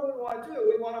then what do we want to do?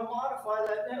 We want to modify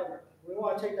that network. We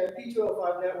want to take that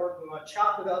P2O5 network, we want to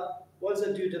chop it up. What does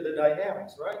it do to the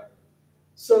dynamics, right?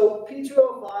 So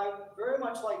P2O5, very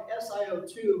much like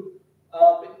SiO2,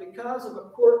 because of a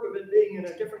quirk of it being in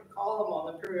a different column on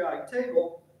the periodic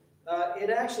table, it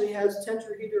actually has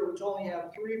tetrahedra which only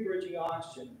have 3 bridging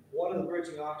oxygen. One of the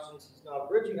bridging oxygens is not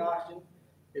bridging oxygen,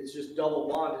 it's just double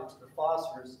bonded to the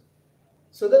phosphorus.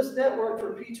 So this network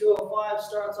for P2O5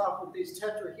 starts off with these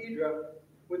tetrahedra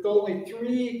with only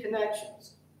 3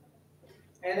 connections.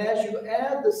 And as you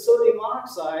add the sodium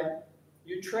oxide,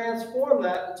 you transform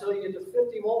that until you get to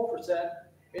 50 mole%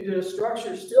 into a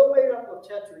structure still made up of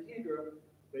tetrahedra,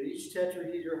 but each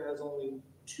tetrahedra has only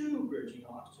 2 bridging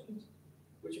oxygens,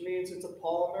 which means it's a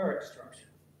polymeric structure,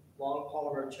 long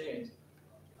polymer chains.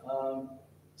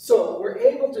 So we're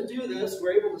able to do this,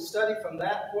 we're able to study from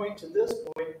that point to this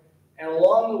point, and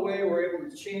along the way we're able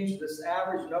to change this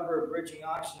average number of bridging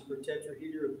oxygen per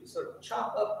tetrahedra. If we sort of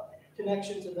chop up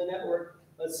connections in the network,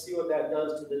 let's see what that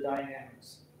does to the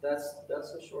dynamics. That's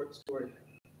a short story.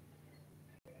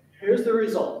 Here's the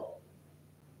result.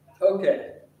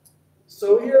 Okay,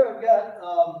 so here I've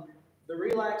got the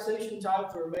relaxation times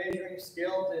we're measuring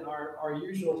scaled in our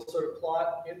usual sort of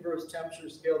plot, inverse temperature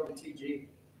scaled to TG.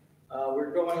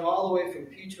 We're going all the way from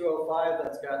P2O5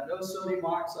 that's got no sodium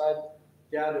oxide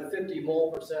down to 50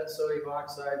 mole% sodium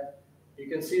oxide. You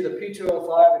can see the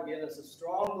P2O5 again is a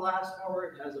strong glass cover.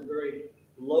 It has a very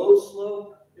low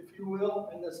slope, if you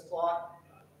will, in this plot.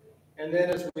 And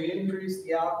then as we increase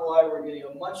the alkali, we're getting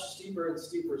a much steeper and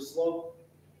steeper slope.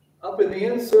 Up in the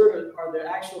insert are the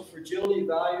actual fragility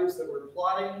values that we're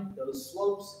plotting, those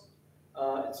slopes.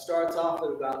 It starts off at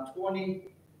about 20.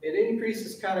 It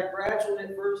increases kind of gradually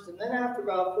at first, and then after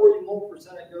about 40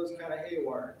 mole%, it goes kind of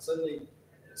haywire. It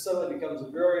suddenly becomes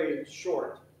very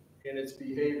short in its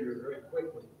behavior very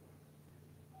quickly.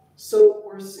 So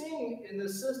we're seeing in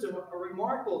this system a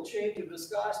remarkable change in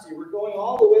viscosity. We're going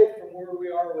all the way from where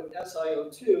we are with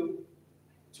SiO2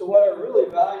 to what are really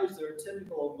values that are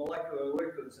typical of molecular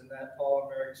liquids in that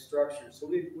polymeric structure.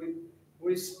 So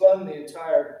we spun the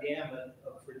entire gamut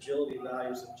of fragility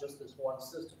values in just this one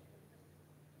system.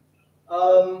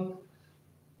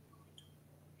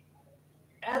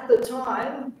 At the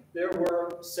time, there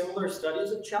were similar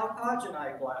studies of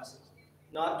chalcogenide glasses,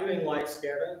 not doing light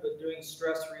scattering, but doing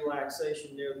stress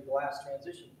relaxation near the glass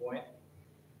transition point.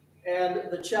 And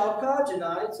the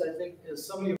chalcogenides, I think, as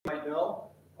some of you might know,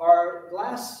 are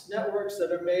glass networks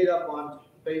that are made up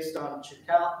based on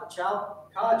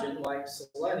chalcogen, like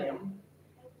selenium.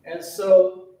 And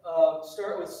so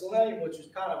start with selenium, which is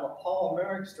kind of a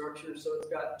polymeric structure, so it's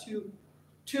got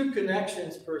two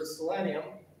connections per selenium.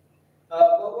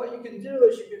 But what you can do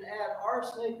is you can add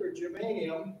arsenic or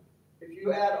germanium. If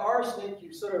you add arsenic,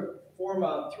 you sort of form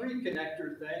a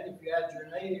 3-connector thing. If you add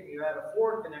germanium, you add a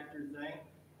 4-connector thing.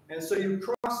 And so you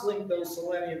cross-link those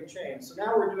selenium chains. So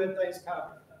now we're doing things kind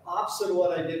of opposite of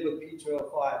what I did with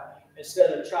P2O5.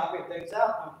 Instead of chopping things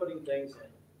out, I'm putting things in.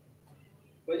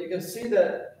 But you can see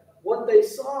that what they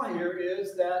saw here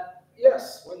is that,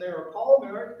 yes, when they were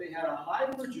polymeric, they had a high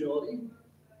fragility.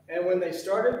 And when they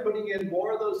started putting in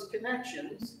more of those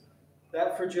connections,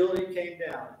 that fragility came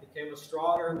down. It became a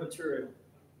stronger material.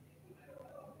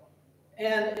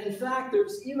 And in fact,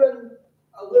 there's even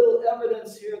a little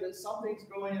evidence here that something's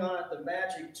going on at the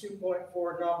magic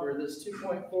 2.4 number. This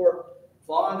 2.4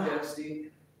 bond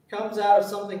density comes out of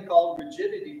something called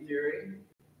rigidity theory,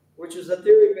 which is a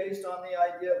theory based on the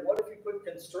idea of what if you put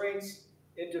constraints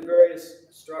into various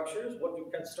structures? What do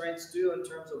constraints do in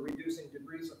terms of reducing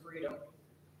degrees of freedom?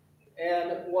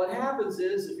 And what happens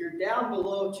is, if you're down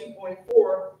below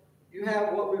 2.4, you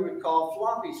have what we would call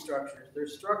floppy structures. They're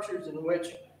structures in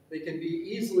which they can be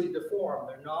easily deformed.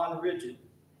 They're non-rigid.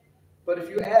 But if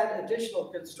you add additional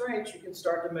constraints, you can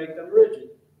start to make them rigid.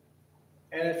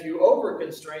 And if you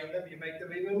over-constrain them, you make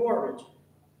them even more rigid.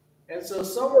 And so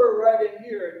somewhere right in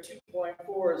here at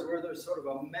 2.4 is where there's sort of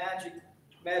a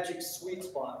magic sweet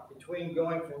spot between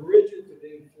going from rigid to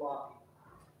being floppy.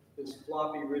 This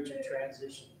floppy rigid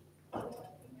transition.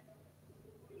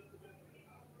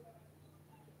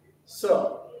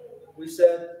 So we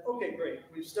said, okay, great.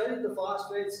 We've studied the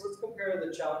phosphates. Let's compare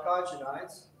the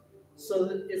chalcogenides. So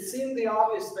it seemed the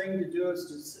obvious thing to do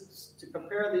is to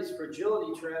compare these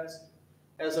fragility trends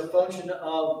as a function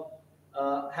of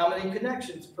how many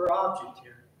connections per object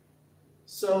here.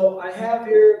 So I have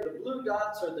here the blue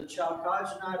dots are the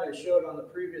chalcogenide I showed on the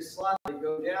previous slide. They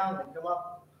go down, they come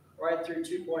up right through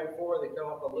 2.4, they come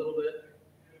up a little bit.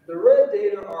 The red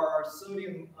data are our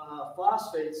sodium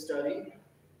phosphate study.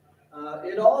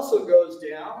 It also goes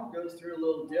down, goes through a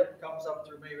little dip, comes up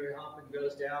through maybe a hump and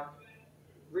goes down.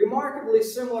 Remarkably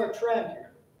similar trend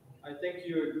here. I think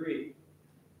you agree.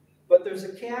 But there's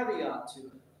a caveat to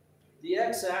it. The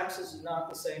x-axis is not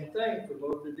the same thing for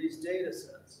both of these data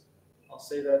sets. I'll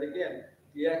say that again.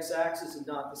 The x-axis is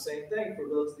not the same thing for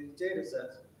both of these data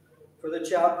sets. For the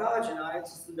chalcogenides,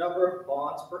 it's the number of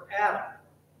bonds per atom.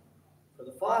 For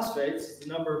the phosphates, it's the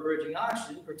number of bridging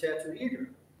oxygen per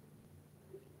tetrahedron.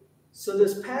 So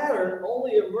this pattern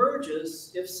only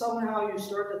emerges if somehow you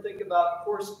start to think about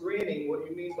coarse graining, what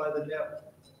you mean by the network.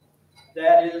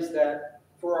 That is that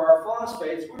for our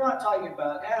phosphates, we're not talking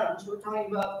about atoms, we're talking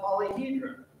about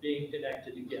polyhedra being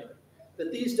connected together.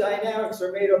 That these dynamics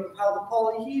are made up of how the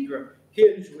polyhedra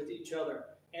hinge with each other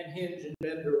and hinge and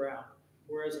bend around.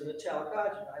 Whereas in the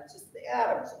chalcogenides, it's the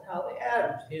atoms and how the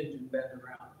atoms hinge and bend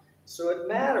around. So it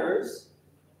matters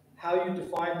how you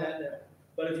define that network.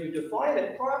 But if you define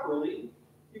it properly,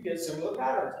 you get similar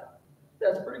patterns out.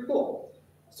 That's pretty cool.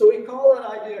 So we call that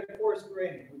idea coarse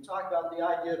graining. We talk about the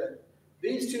idea that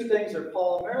these two things are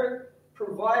polymeric,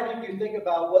 provided you think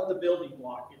about what the building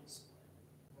block is.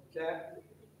 Okay?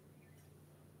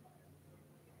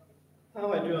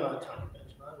 How am I doing on time,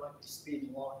 Benjamin? I'd like to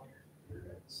speed along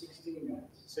here. 16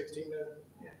 minutes. 16 minutes?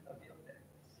 Yeah, I'll be okay.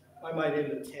 I might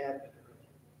end a tad bit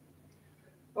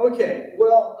early. Okay,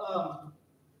 well,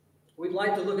 we'd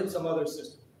like to look at some other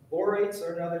systems. Borates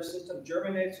are another system.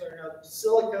 Germanates are another.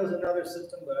 Silica is another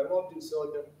system, but I won't do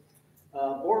silica.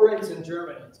 Borates and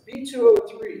germanates.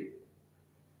 B2O3.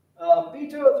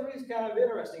 B2O3 is kind of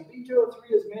interesting.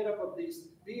 B2O3 is made up of these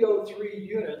BO3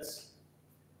 units.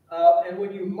 And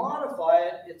when you modify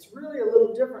it, it's really a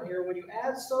little different here. When you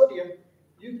add sodium,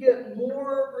 you get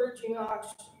more bridging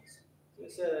oxygens. Let me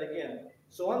say that again.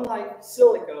 So unlike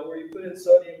silica, where you put in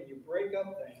sodium and you break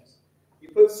up things, you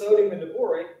put sodium into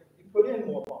borate, you put in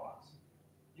more bonds.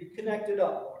 You connect it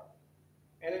up more.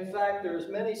 And in fact, there's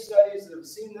many studies that have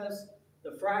seen this.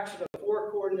 The fraction of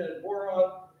 4-coordinated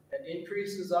boron that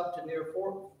increases up to near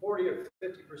 40 or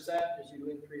 50% as you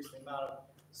increase the amount of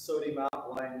sodium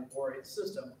alkali in the borate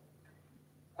system.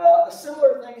 A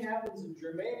similar thing happens in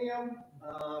germanium.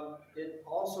 It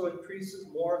also increases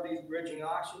more of these bridging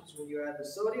oxygens when you add the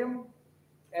sodium.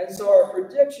 And so our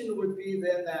prediction would be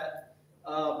then that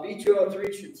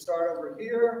B2O3 should start over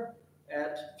here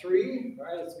at 3,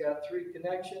 right? It's got 3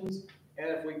 connections. And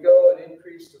if we go and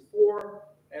increase to 4,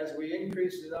 as we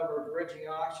increase the number of bridging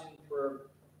oxygen per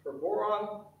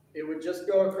boron, it would just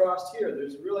go across here.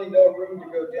 There's really no room to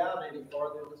go down any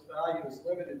farther. This value is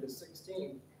limited to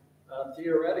 16,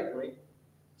 theoretically.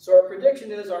 So our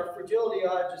prediction is our fragility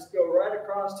ought to just go right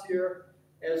across here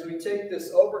as we take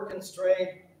this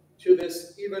over-constrained to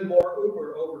this even more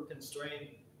over-constrained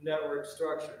network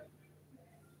structure.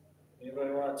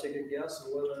 Anybody want to take a guess of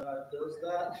whether or not it does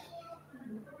that?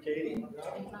 Katie?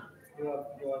 No? You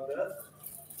want that?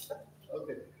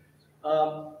 Okay.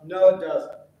 No, it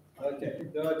doesn't. Okay.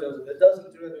 No, it doesn't. It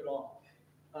doesn't do it at all.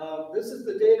 This is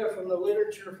the data from the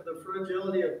literature for the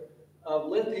fragility of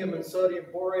lithium and sodium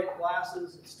borate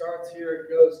classes. It starts here. It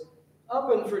goes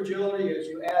up in fragility as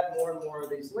you add more and more of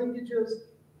these linkages.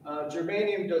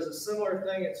 Germanium does a similar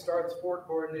thing. It starts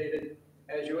 4-coordinated.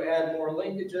 As you add more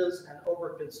linkages and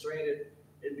over-constrain it,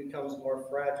 it becomes more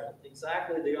fragile.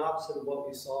 Exactly the opposite of what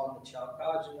we saw in the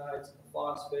chalcogenides, the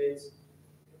phosphates.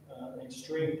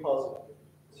 Extreme puzzle.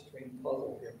 Extreme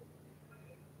puzzle here.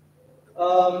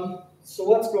 So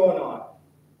what's going on?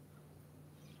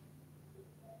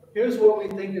 Here's what we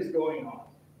think is going on.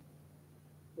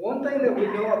 One thing that we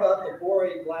know about the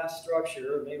borate glass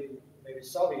structure, maybe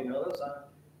some of you know this,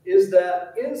 is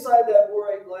that inside that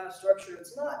borate glass structure,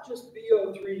 it's not just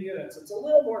BO3 units. It's a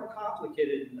little more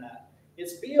complicated than that.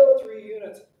 It's BO3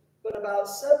 units, but about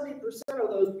 70% of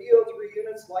those BO3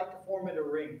 units like to form into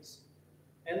rings.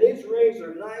 And these rings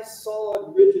are nice,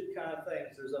 solid, rigid kind of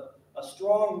things. There's a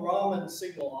strong Raman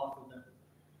signal off of them.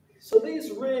 So these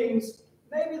rings,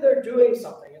 maybe they're doing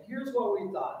something. And here's what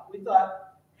we thought. We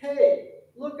thought, hey,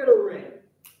 look at a ring.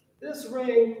 This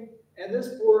ring and this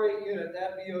borate unit,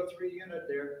 that BO3 unit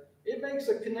there, it makes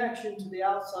a connection to the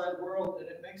outside world and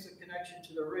it makes a connection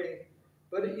to the ring.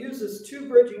 But it uses two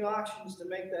bridging oxygens to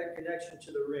make that connection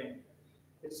to the ring.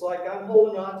 It's like I'm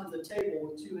holding onto the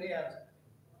table with two hands,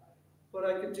 but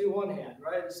I could do one hand,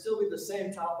 right? It'd still be the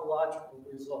same topological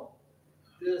result.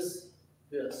 This.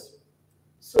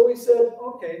 So we said,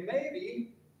 okay,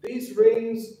 maybe these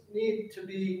rings need to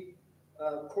be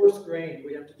coarse grained.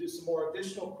 We have to do some more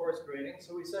additional coarse graining.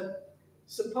 So we said,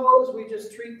 suppose we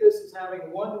just treat this as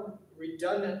having one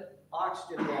redundant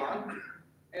oxygen bond.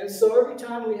 And so every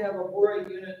time we have a borate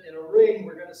unit in a ring,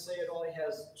 we're going to say it only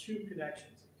has two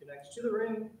connections. It connects to the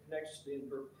ring, connects to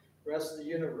the rest of the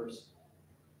universe.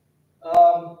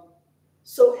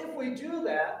 So if we do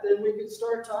that, then we can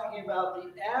start talking about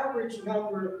the average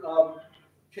number of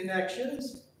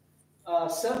connections.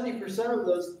 70% of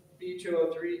those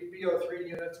BO3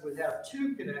 units would have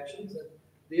two connections, and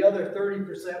the other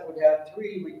 30% would have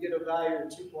three. We'd get a value of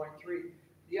 2.3.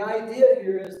 The idea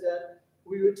here is that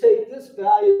we would take this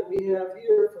value that we have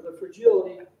here for the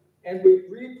fragility and we'd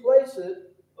replace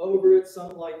it over at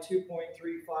something like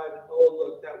 2.35, and oh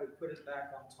look, that would put it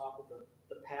back on top of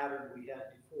the pattern we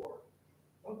had before.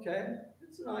 Okay,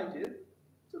 it's an idea.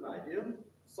 It's an idea.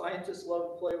 Scientists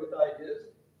love to play with ideas.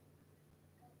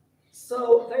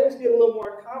 So things get a little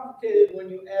more complicated when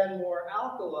you add more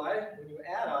alkali, in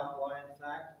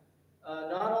fact.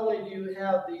 Not only do you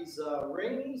have these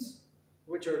rings,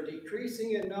 which are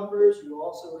decreasing in numbers, you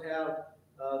also have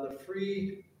the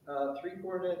free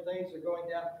three-coordinate things are going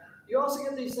down. You also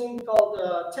get these things called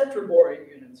tetraborate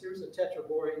units. Here's a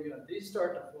tetraborate unit. These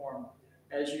start to form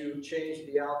as you change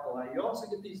the alkali. You also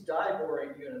get these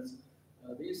diborate units.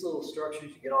 These little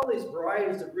structures, you get all these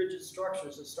varieties of rigid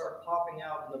structures that start popping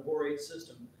out in the borate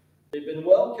system. They've been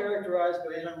well characterized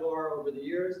by NMR over the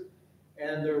years,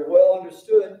 and they're well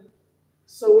understood.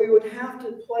 So we would have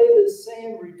to play the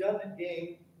same redundant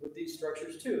game with these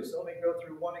structures too. So let me go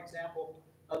through one example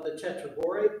of the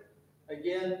tetraborate.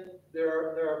 Again, there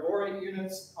are borate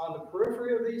units on the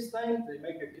periphery of these things. They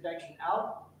make a connection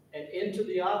out and into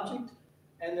the object.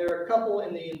 And there are a couple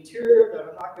in the interior that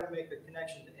are not going to make a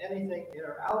connection to anything in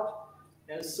or out.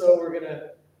 And so we're going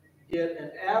to get an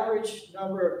average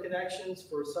number of connections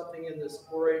for something in this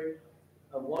borate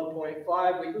of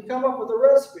 1.5. We can come up with a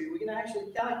recipe. We can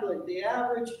actually calculate the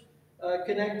average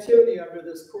connectivity under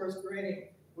this coarse graining.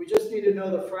 We just need to know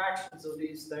the fractions of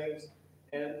these things,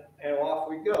 and off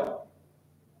we go.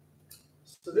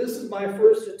 So this is my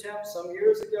first attempt some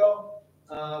years ago.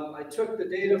 I took the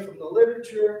data from the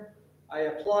literature, I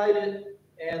applied it,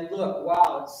 and look,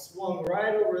 wow, it swung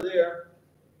right over there.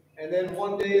 And then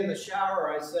one day in the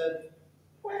shower, I said,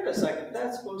 wait a second,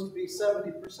 that's supposed to be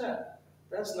 70%.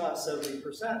 That's not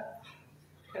 70%.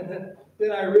 And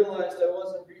then I realized I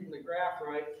wasn't reading the graph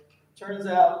right. Turns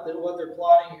out that what they're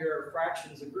plotting here are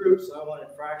fractions of groups, so I wanted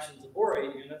fractions of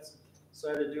borate units. So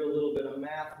I had to do a little bit of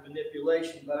math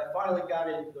manipulation, but I finally got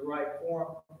it into the right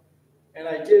form. And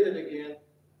I did it again,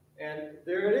 and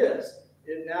there it is.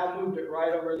 It now moved it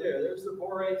right over there. There's the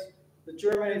borates. The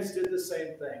germanites did the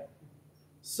same thing.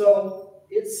 So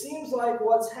it seems like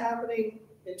what's happening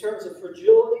in terms of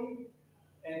fragility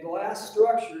and glass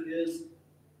structure is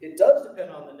it does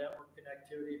depend on the network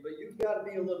connectivity, but you've got to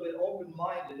be a little bit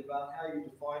open-minded about how you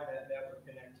define that network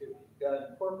connectivity. You've got to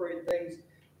incorporate things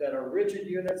that are rigid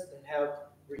units and have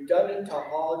redundant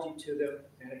topology to them,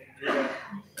 and if you do that,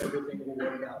 everything will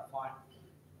work out fine.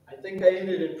 I think I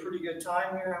ended in pretty good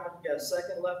time here. How much? Got a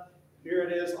second left. Here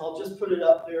it is. I'll just put it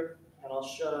up there, and I'll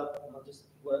shut up, and I'll just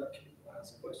let people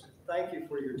ask questions. Thank you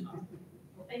for your time.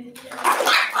 Thank you.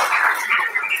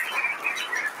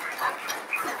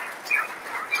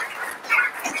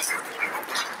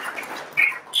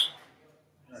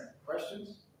 All right,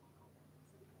 questions?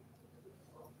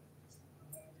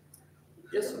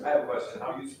 Yes, sir. I have a question.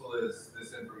 How useful is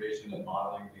this information in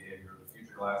modeling behavior of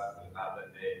future glasses that have not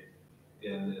been made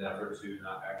in an effort to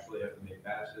not actually have to make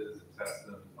batches and test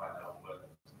them and find out what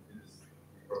is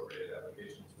the appropriate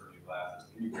applications for new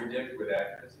glasses? Can you predict with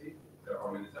accuracy? Is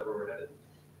that where we're headed?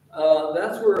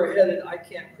 That's where we're headed. I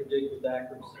can't predict with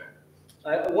accuracy.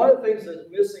 Okay. One of the things that's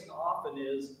missing often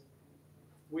is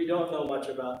we don't know much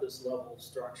about this level of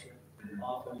structure,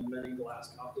 often in many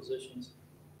glass compositions.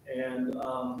 And,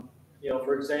 you know,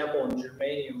 for example, in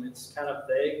germanium, it's kind of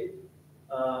vague.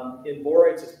 In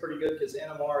borates, it's pretty good because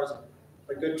NMR is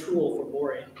a good tool for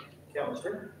borate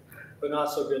chemistry, but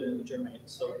not so good in the germanium.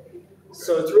 So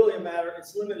it's really a matter,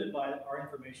 it's limited by our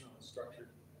information on the structure.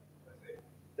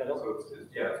 That helps? So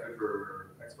it's good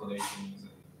for explanations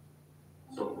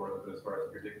and so forth, but as far as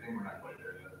predicting, we're not quite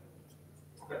there yet.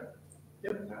 Okay.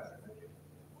 Yep. Fantastic. Thank you.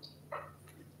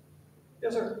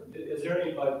 Yes, sir. Is there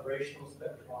any vibrational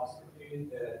spectroscopy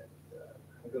that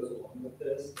goes along with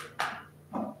this?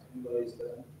 Anybody's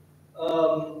done?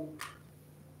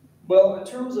 Well, in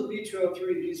terms of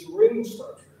B2O3, these ring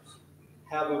structures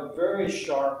have a very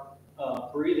sharp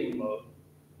breathing mode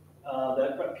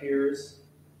that appears.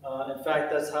 In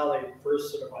fact, that's how they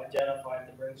first sort of identified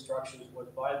the ring structures, was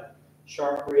by the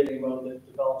sharp breathing mode that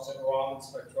develops in Raman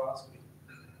spectroscopy.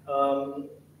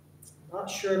 Not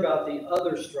sure about the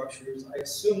other structures. I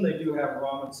assume they do have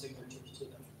Raman signatures to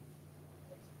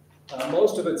them.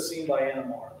 Most of it's seen by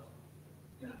NMR,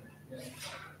 though. Yeah.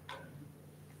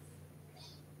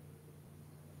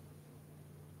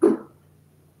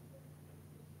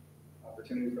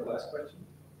 Opportunity for last question?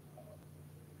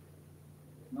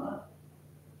 If not,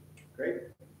 great.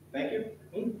 Thank you.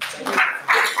 Thank you.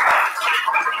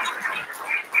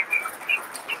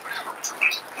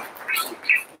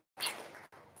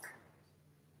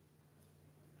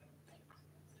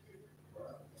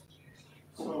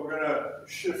 So we're going to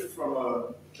shift from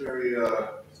a very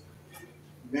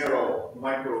narrow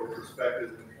micro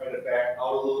perspective and try to back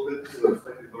out a little bit to a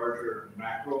slightly larger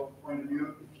macro point of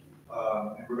view.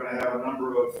 And we're going to have a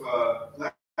number of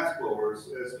glass blowers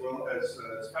as well as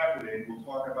faculty. We'll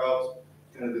talk about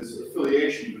kind of this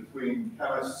affiliation between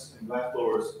chemists and glass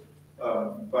blowers.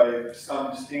 By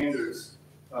some standards,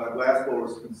 glass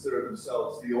blowers consider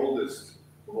themselves the oldest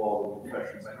of all the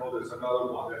professions. I know there's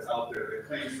another one that's out there that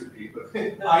claims to be, but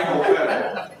I know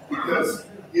better because,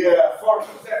 yeah, Forbes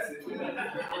says it.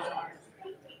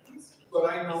 But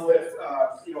I know that,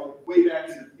 you know, way back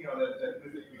in, you know, that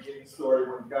beginning story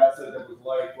when God said that was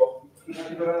light, well, you have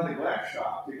to go down to the glass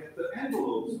shop to get the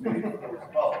envelopes made for those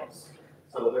bulbs.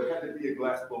 So there had to be a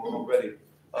glass blower already.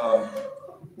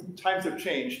 Times have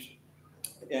changed,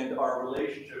 and our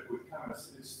relationship with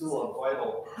chemists is still a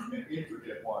vital and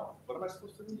intricate one. What am I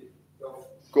supposed to do?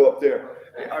 Go up there.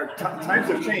 Our times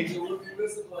have changed.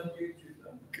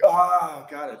 Ah,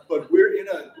 got it. But we're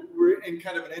in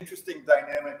kind of an interesting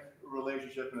dynamic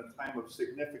relationship in a time of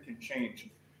significant change.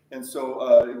 And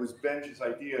so it was Ben's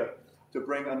idea to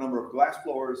bring a number of glass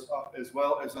blowers up as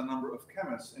well as a number of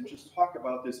chemists and just talk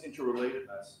about this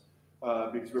interrelatedness.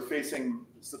 Because we're facing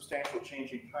substantial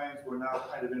changing times. We're now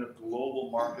kind of in a global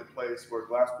marketplace where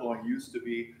glass blowing used to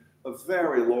be a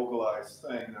very localized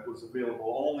thing that was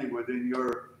available only within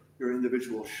your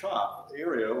individual shop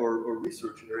area or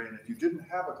research area. And if you didn't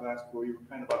have a glass blower, you were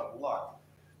kind of out of luck.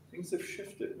 Things have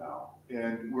shifted now.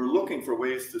 And we're looking for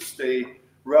ways to stay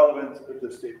relevant,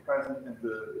 to stay present, and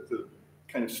to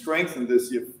kind of strengthen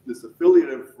this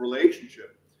affiliative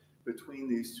relationship between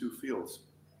these two fields.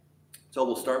 So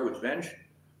we'll start with Benj,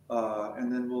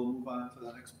 and then we'll move on to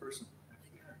the next person.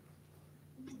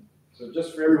 So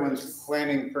just for everyone's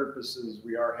planning purposes,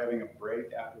 we are having a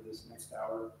break after this next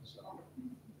hour, so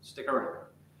stick around.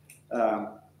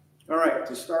 All right,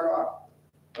 to start off,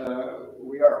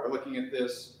 we're looking at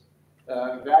this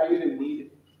valued and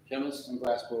needed chemists and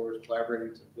glass blowers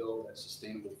collaborating to build a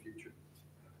sustainable future.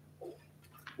 I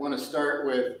want to start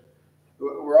with,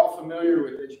 we're all familiar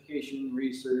with education,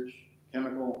 research,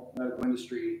 chemical, medical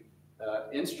industry,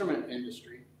 instrument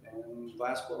industry, and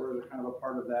glass blowers are kind of a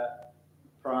part of that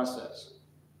process.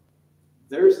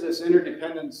 There's this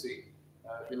interdependency.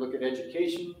 If you look at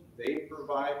education, they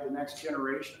provide the next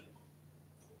generation.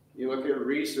 You look at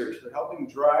research, they're helping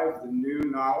drive the new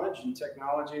knowledge and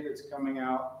technology that's coming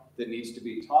out that needs to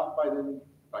be taught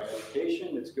by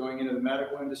education. It's going into the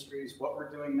medical industries, what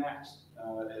we're doing next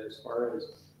as far as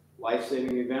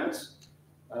life-saving events.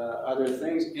 Other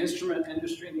things, instrument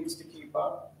industry needs to keep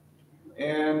up.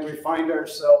 And we find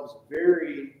ourselves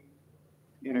very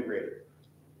integrated.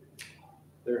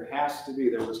 There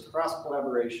was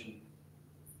cross-collaboration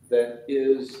that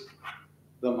is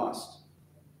the must.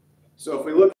 So if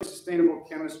we look at sustainable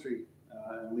chemistry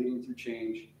leading through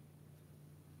change,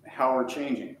 how we're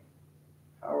changing,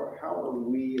 how are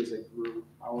we as a group,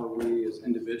 how are we as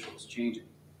individuals changing?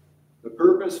 The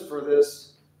purpose for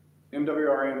this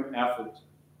MWRM effort,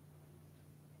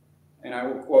 and I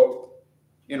will quote,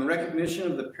 in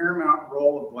recognition of the paramount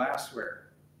role of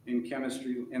glassware in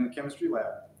chemistry, in the chemistry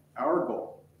lab, our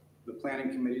goal, the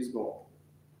planning committee's goal,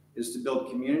 is to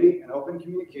build community and open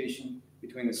communication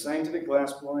between the scientific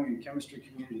glassblowing and chemistry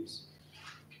communities.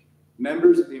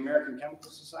 Members of the American Chemical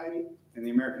Society and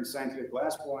the American Scientific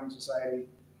Glassblowing Society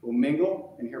will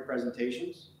mingle and hear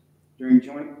presentations during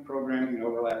joint programming and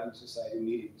overlapping society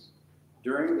meetings.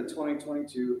 During the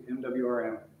 2022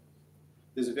 MWRM,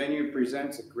 this venue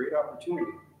presents a great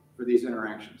opportunity for these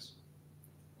interactions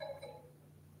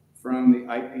from the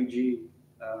IPG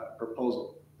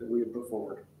proposal that we have put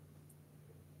forward.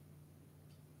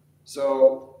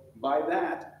 So by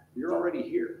that, you're already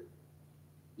here.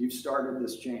 You've started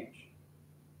this change.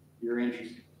 You're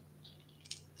interested.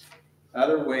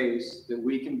 Other ways that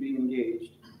we can be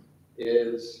engaged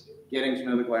is getting to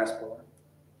know the glassblower.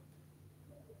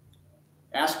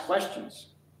 Ask questions.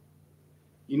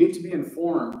 You need to be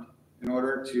informed in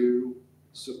order to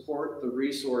support the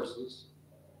resources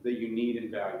that you need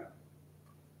and value.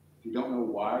 If you don't know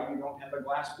why you don't have a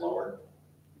glassblower,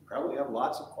 you probably have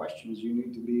lots of questions you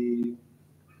need to be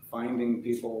finding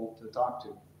people to talk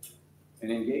to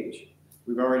and engage.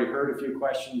 We've already heard a few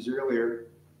questions earlier.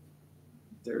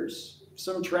 There's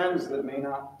some trends that may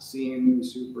not seem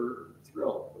super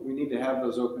thrilled, but we need to have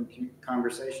those open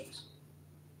conversations.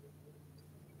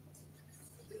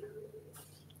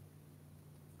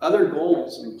 Other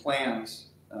goals and plans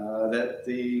that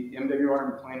the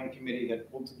MWRM Planning Committee had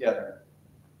pulled together,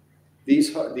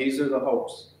 these are the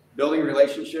hopes. Building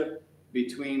relationship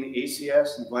between the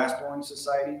ACS and the Glassblowing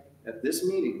Society. At this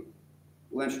meeting,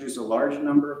 we'll introduce a large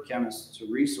number of chemists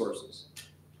to resources,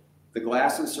 the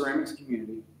glass and ceramics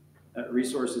community,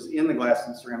 resources in the glass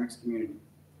and ceramics community.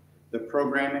 The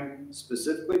programming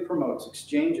specifically promotes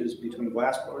exchanges between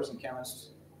glassblowers and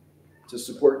chemists to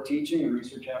support teaching and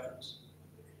research efforts.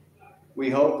 We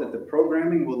hope that the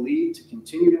programming will lead to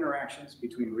continued interactions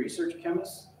between research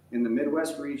chemists in the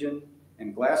Midwest region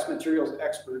and glass materials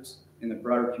experts in the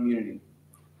broader community.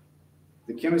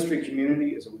 The chemistry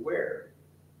community is aware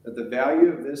that the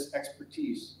value of this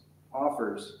expertise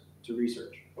offers to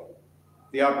research.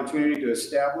 The opportunity to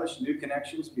establish new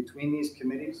connections between these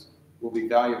committees will be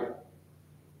valuable.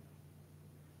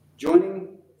 Joining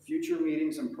future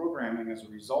meetings and programming as a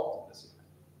result of this event.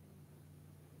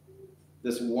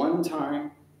 This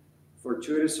one-time,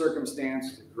 fortuitous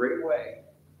circumstance is a great way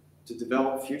to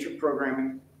develop future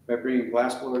programming by bringing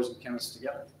glassblowers and chemists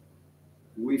together.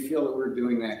 We feel that we're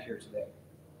doing that here today.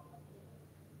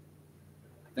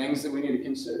 Things that we need to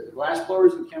consider.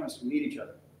 Glassblowers and chemists need each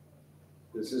other.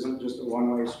 This isn't just a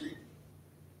one-way street.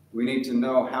 We need to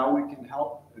know how we can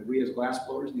help. We as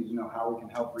glassblowers need to know how we can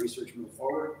help research move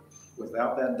forward.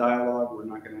 Without that dialogue, we're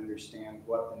not going to understand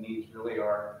what the needs really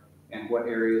are and what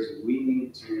areas we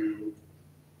need to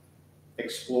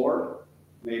explore,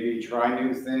 maybe try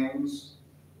new things,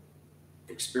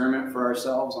 experiment for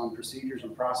ourselves on procedures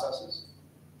and processes.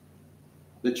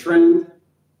 The trend,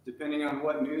 depending on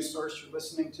what news source you're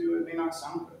listening to, it may not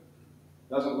sound good.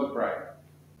 It doesn't look right.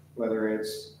 Whether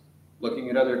it's looking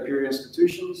at other peer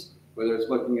institutions, whether it's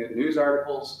looking at news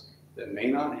articles that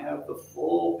may not have the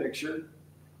full picture,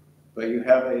 but you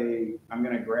have a "I'm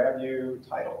going to grab you"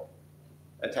 title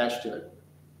attached to it.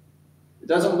 It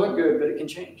doesn't look good, but it can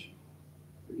change.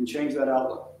 We can change that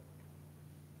outlook.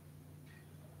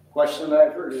 Question that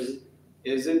I've heard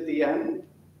is it the end?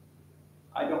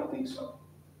 I don't think so.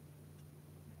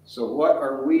 So what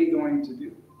are we going to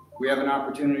do? We have an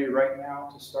opportunity right now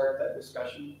to start that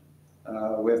discussion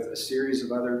with a series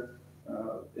of other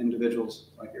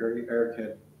individuals like Eric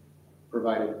had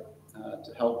provided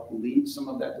to help lead some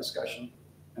of that discussion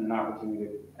and an opportunity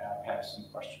to have some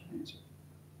question and answer.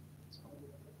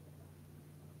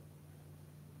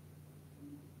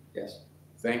 Yes,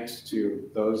 thanks to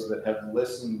those that have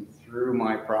listened through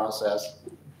my process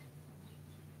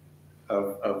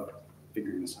of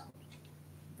figuring this out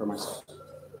for myself.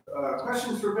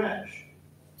 Questions for Bench.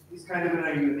 He's kind of in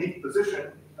a unique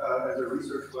position as a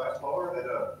research glassblower at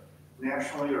a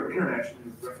nationally or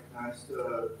internationally recognized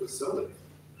facility.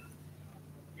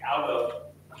 Yeah, I'll go.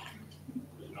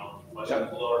 Much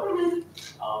blower.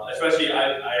 Especially,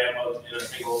 I am in a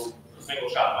single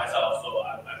shop myself, so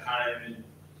I've kind of been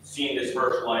seeing this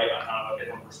first light on kind of a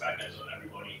different perspective of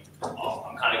everybody.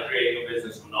 I'm kind of creating a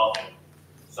business from nothing,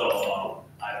 so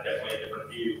I have definitely a different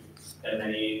view than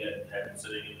many that have been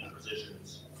sitting in their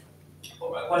positions.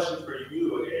 But my question for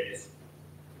you is,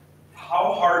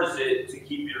 how hard is it to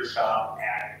keep your shop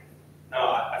active?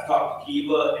 Now, I've talked to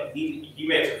Kiva, and he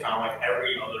makes it sound like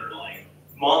every other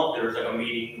month there's a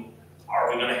meeting. Are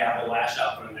we going to have a glass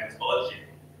shop for the next budget?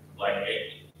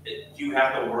 Do you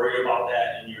have to worry about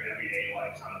that in your everyday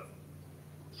kind of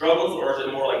struggles, or is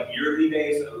it more like yearly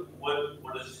based?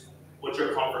 What's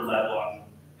your comfort level on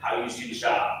how you see the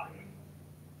shop?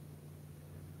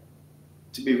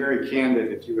 To be very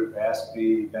candid, if you would have asked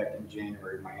me back in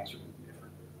January, my answer would be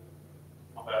different.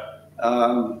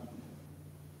 Okay.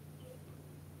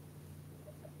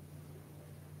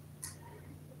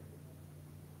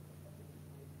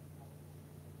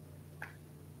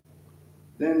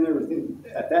 Then there were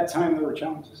at that time there were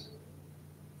challenges.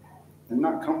 I'm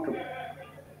not comfortable.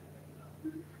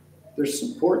 There's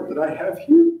support that I have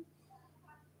here.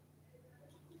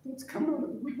 It's come out of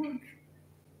the woodwork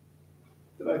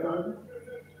that I thought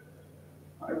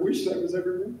I wish I was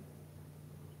everywhere.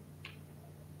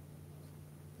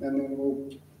 And then we'll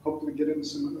hopefully get into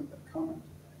some of that comment.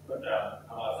 But yeah, I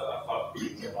thought about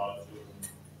it too.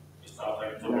 It sounds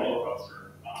like it's a roller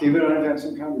coaster. David and I have had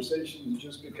some conversations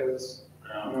just because,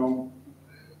 you know,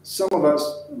 some of us,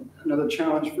 another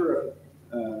challenge for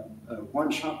a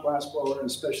one-shot glass blower, and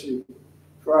especially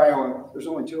for Iowa, there's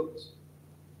only two of us.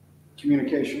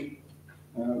 Communication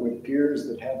with peers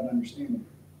that have an understanding.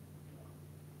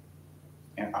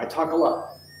 And I talk a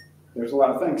lot. There's a lot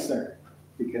of thanks there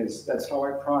because that's how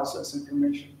I process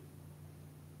information.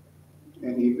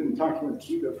 And even talking with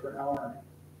Cuba for an hour,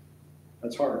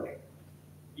 that's hard.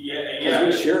 Yeah.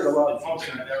 We shared a lot of it's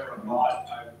something I never thought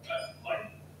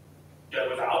like that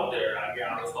was out there. I mean,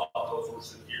 I always thought those were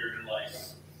secured, like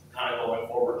kind of going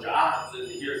forward jobs. And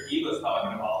here he was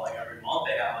talking about like every month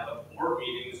they have like a board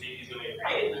meeting to see if he's going to get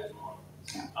paid next month.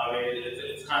 I mean,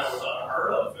 it's kind of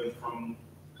unheard of from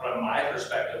kind of my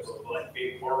perspective of like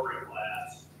big corporate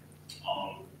glass.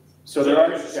 So there are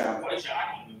quite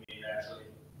shocking to me actually.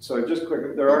 So just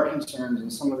quickly, there are concerns,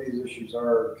 and some of these issues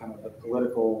are kind of the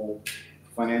political,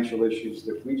 financial issues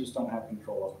that we just don't have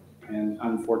control of. And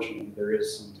unfortunately, there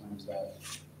is sometimes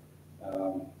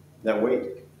that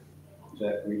weight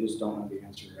that we just don't have the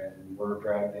answer, and we're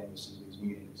dragged into some of these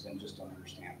meetings and just don't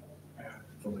understand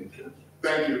fully.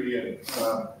 Thank you, Ian.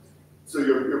 So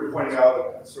you're pointing out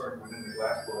a concern within the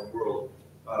glassblowing world.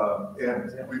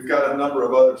 And we've got a number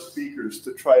of other speakers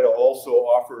to try to also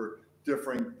offer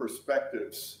differing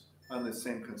perspectives on the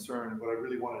same concern. And what I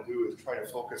really want to do is try to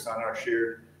focus on our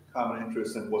shared common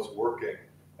interests and what's working,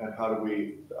 and how do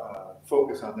we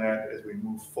focus on that as we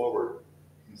move forward.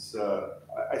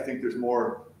 I think there's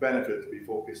more benefit to be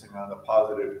focusing on the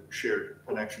positive shared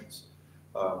connections.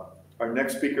 Our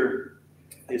next speaker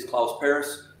is Klaus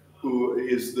Paris, who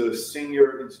is the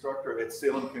senior instructor at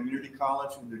Salem Community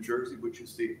College in New Jersey, which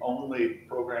is the only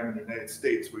program in the United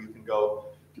States where you can go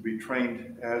to be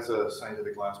trained as a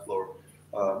scientific glassblower.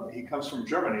 He comes from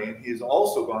Germany, and he's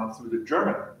also gone through the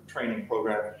German training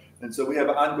program. And so we have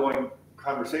ongoing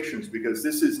conversations, because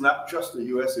this is not just a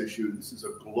US issue, this is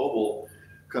a global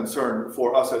concern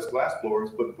for us as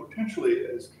glassblowers, but potentially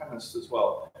as chemists as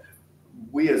well.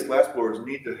 We as glassblowers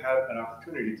need to have an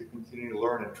opportunity to continue to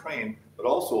learn and train, but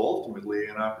also ultimately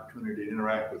an opportunity to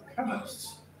interact with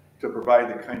chemists to provide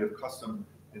the kind of custom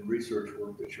and research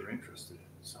work that you're interested in.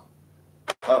 So,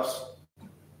 Klaus.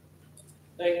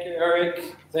 Thank you,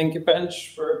 Eric. Thank you,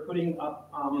 Bench, for putting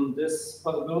up this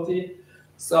possibility.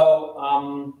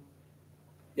 So,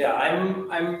 yeah,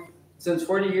 I'm since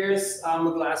 40 years, I'm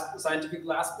a scientific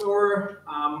glassblower.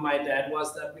 My dad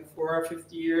was that before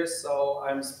 50 years, so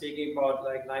I'm speaking about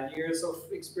like 9 years of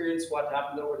experience, what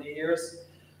happened over the years.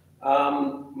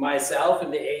 Myself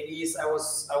in the 80s, I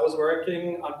was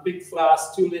working on big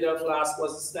flask, 2-liter flask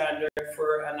was the standard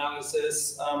for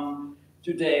analysis.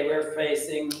 Today we're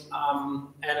facing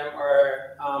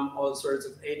NMR, all sorts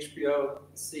of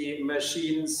HPLC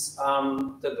machines.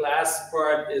 The glass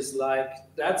part is like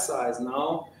that size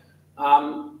now.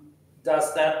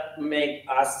 Does that make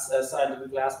us as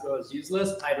scientific glassblowers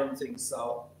useless? I don't think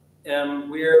so.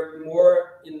 We're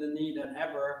more in the need than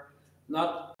ever,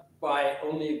 not by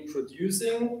only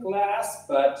producing glass,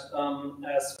 but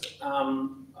as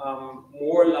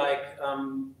more like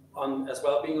as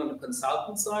well being on the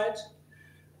consultant side.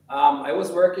 I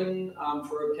was working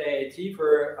for KIT,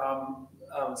 for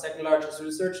second largest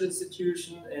research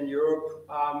institution in Europe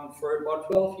for about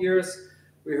 12 years.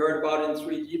 We heard about in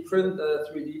 3D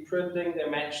printing. They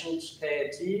mentioned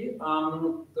KIT,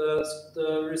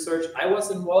 the research. I was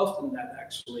involved in that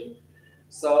actually.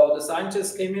 So the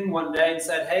scientists came in one day and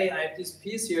said, "Hey, I have this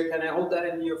piece here. Can I hold that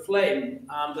in your flame?"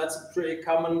 That's a pretty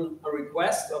common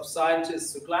request of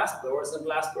scientists to glassblowers, and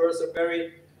glassblowers are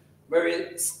very,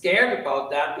 very scared about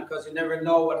that because you never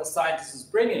know what a scientist is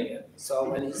bringing in. So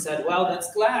when he said, "Well,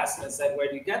 that's glass," I said, "Where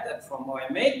do you get that from?" "Oh, I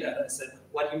made that." I said,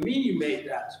 "What do you mean you made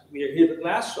that? We are here at the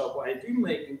glass shop. Why are you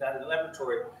making that in the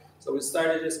laboratory?" So we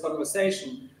started this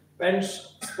conversation. Bench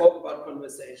spoke about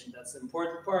conversation. That's the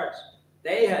important part.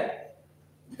 They have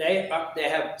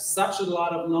such a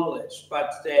lot of knowledge,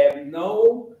 but they have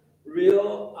no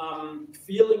real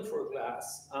feeling for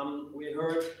glass. We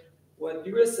heard what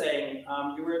you were saying,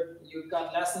 you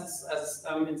got lessons as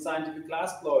in scientific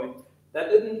glassblowing. That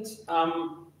didn't.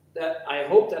 That I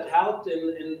hope that helped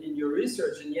in your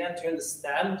research in the end to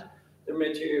understand the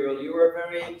material. You were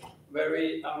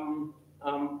very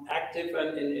active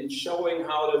in showing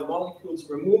how the molecules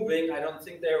were moving. I don't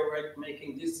think they were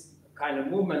making this kind of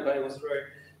movement, but it was very.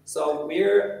 So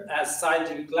we're as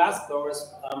scientific glassblowers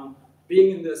being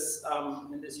in this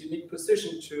unique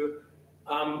position to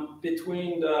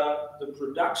between the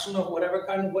production of whatever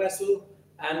kind of vessel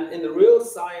and in the real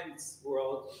science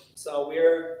world. So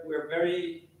we're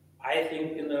very, I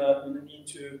think, in the need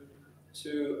to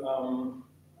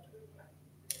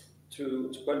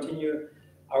continue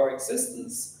our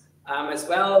existence. As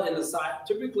well,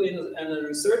 typically in a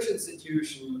research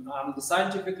institution, the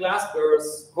scientific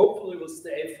glassblowers hopefully will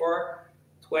stay for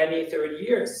 20, 30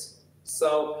 years.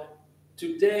 So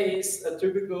today's a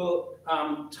typical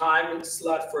time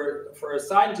slot for a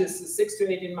scientist is 6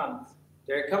 to 18 months.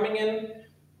 They're coming in,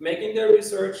 making their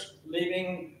research,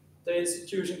 leaving the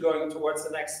institution, going towards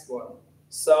the next one.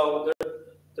 So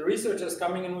the researcher is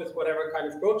coming in with whatever kind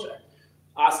of project,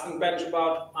 asking Bench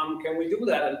about, can we do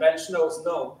that? And Bench knows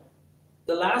no.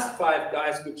 The last 5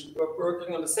 guys which were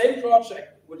working on the same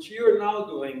project, which you are now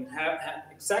doing, have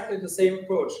exactly the same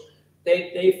approach.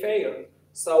 They failed.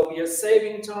 So we are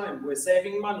saving time, we're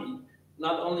saving money,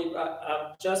 not only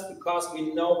just because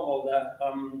we know all that,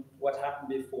 what happened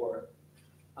before.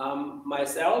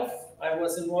 Myself, I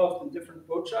was involved in different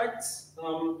projects.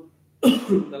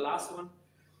 The last one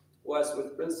was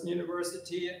with Creighton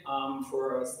University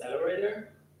for a stellarator.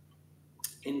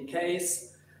 In case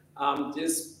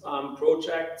this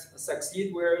project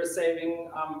succeed, we're saving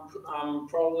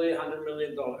probably $100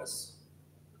 million.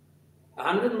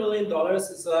 $100 million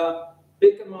is a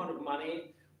big amount of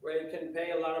money where you can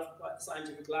pay a lot of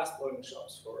scientific glassblowing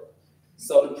shops for.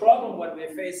 So the problem what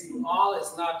we're facing all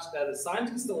is not that the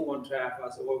scientists don't want to have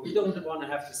us, or we don't want to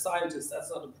have the scientists. That's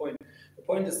not the point. The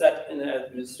point is that in the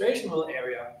administrational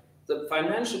area, the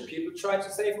financial people try to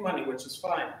save money, which is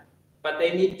fine. But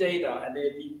they need data, and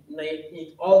they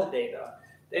need all the data.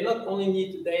 They not only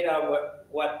need the data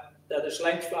what the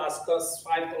Schlenk flask costs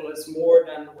 $5 more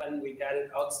than when we get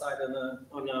it outside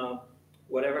on a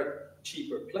whatever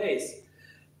cheaper place,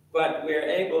 but we're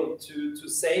able to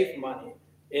save money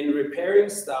in repairing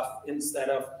stuff instead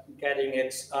of getting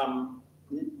it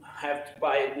have to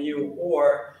buy it new,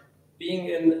 or being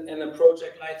in a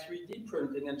project like 3D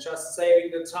printing and just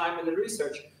saving the time in the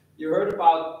research. You heard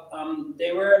about,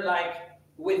 they were like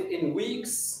within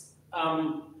weeks,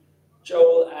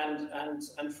 Joel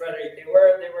and Frederick,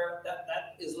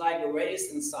 that is like a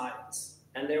race in science.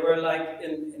 And they were like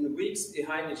in weeks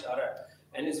behind each other.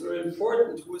 And it's very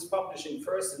important who is publishing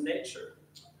first in Nature.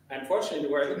 Unfortunately,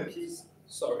 they were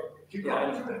sorry.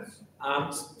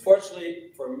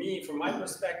 Fortunately for me, from my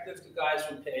perspective, the guys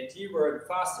from KIT were the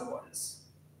faster ones.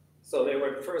 So they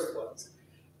were the first ones.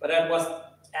 But that was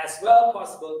as well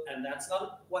possible, and that's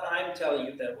not what I'm telling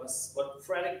you, that was what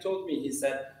Frederick told me. He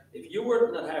said, if you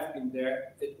would not have been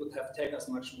there, it would have taken us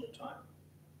much more time.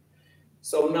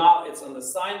 So now it's on the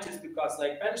scientists, because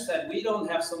like Bench said, we don't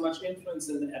have so much influence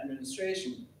in the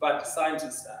administration, but the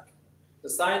scientists have. The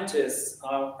scientists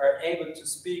are able to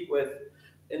speak with,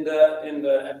 in the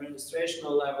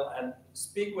administrational level, and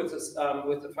speak with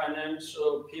the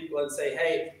financial people and say,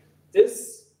 hey,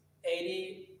 this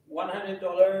 $80,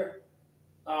 $100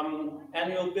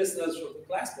 annual business with the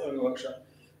glassblowing workshop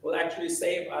will actually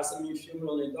save us a few $1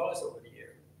 million over the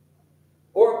year.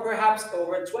 Or perhaps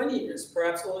over 20 years,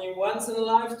 perhaps only once in a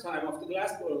lifetime of the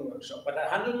glassblowing workshop. But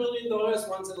 $100 million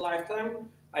once in a lifetime,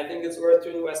 I think it's worth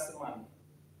to invest the money.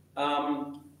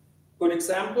 Good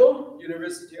example,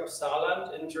 University of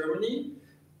Saarland in Germany,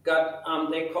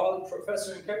 they called a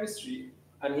professor in chemistry,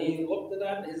 and he looked at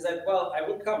that and he said, well, I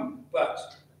will come, but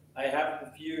I have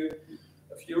a few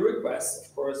requests.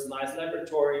 Of course, nice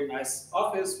laboratory, nice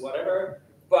office, whatever,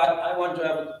 but I want to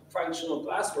have a functional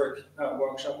glasswork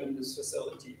workshop in this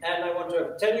facility. And I want to have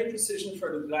a tenure position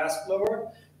for the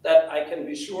glassblower that I can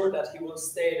be sure that he will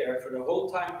stay there for the whole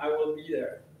time I will be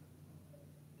there.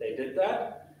 They did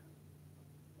that.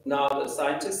 Now the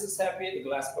scientist is happy, the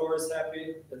glassblower is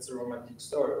happy. It's a romantic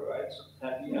story, right?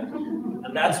 Happy ending.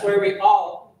 And that's where we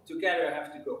all together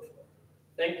have to go for.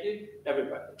 Thank you,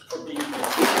 everybody, for being here.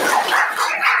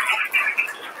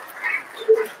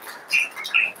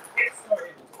 Sorry,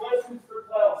 questions for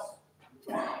Klaus?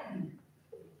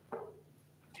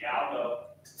 Yeah, I'll go.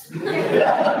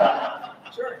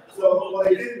 Sure. So what I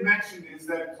didn't mention is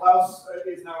that Klaus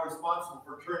is now responsible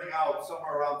for turning out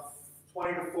somewhere around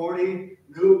 20 to 40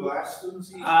 new glass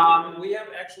students each year? We have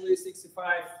actually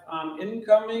 65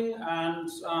 incoming, and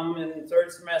in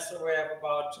third semester we have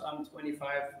about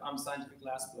 25 scientific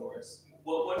glass blowers.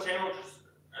 What challenges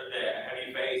have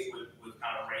you faced with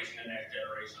kind of raising the next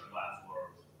generation of glass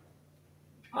blowers?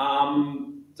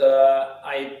 The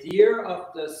idea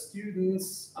of the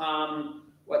students,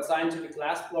 what scientific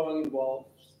glass blowing involves,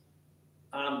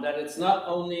 that it's not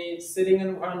only sitting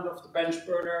in front of the bench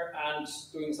burner and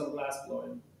doing some glass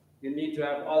blowing. You need to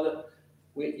have all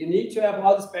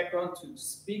this background to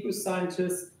speak with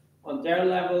scientists on their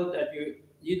level. That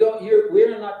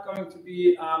we're not going to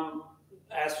be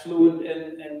as fluent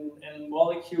in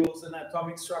molecules and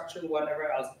atomic structure and whatever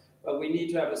else, but we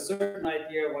need to have a certain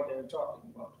idea of what they're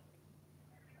talking about.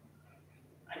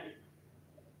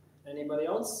 Anybody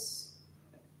else?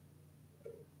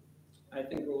 I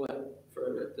think we'll have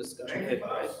further discussion.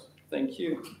 Thank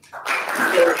you.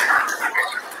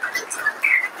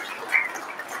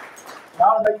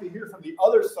 Now I'd like to hear from the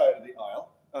other side of the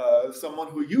aisle, someone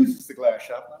who uses the glass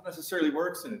shop, not necessarily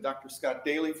works in it, Dr. Scott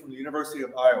Daly from the University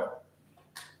of Iowa.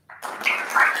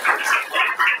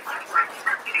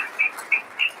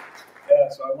 Yeah,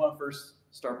 so I want to first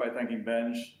start by thanking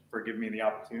Benj for giving me the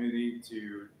opportunity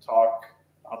to talk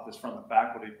about this from the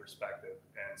faculty perspective.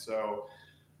 And so,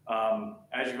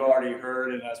 as you've already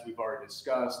heard and as we've already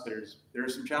discussed, there's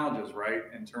some challenges, right,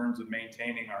 in terms of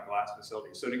maintaining our glass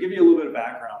facility. So to give you a little bit of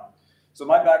background, so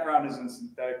my background is in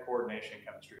synthetic coordination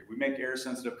chemistry. We make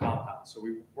air-sensitive compounds. So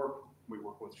we work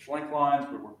with Schlenk lines,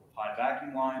 we work with high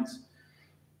vacuum lines.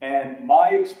 And my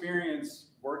experience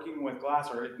working with glass,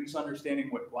 or at least understanding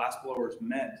what glass blowers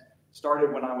meant,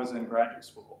 started when I was in graduate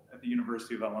school at the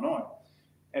University of Illinois.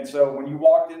 And so when you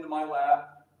walked into my lab,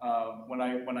 when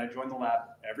I joined the lab,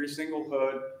 every single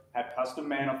hood had custom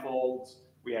manifolds.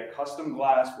 We had custom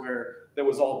glassware that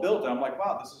was all built. And I'm like,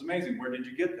 wow, this is amazing. Where did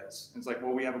you get this? And it's like,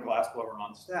 well, we have a glass blower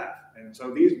on staff. And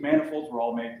so these manifolds were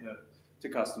all made to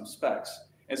custom specs.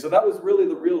 And so that was really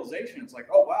the realization. It's like,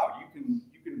 oh, wow, you can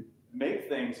make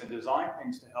things and design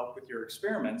things to help with your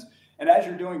experiments. And as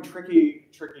you're doing tricky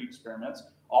experiments,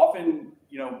 often,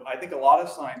 I think a lot of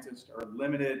scientists are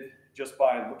limited just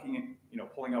by looking at,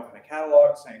 pulling open a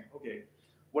catalog, saying, okay,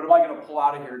 what am I going to pull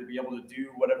out of here to be able to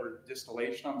do whatever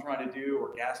distillation I'm trying to do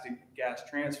or gas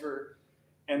transfer?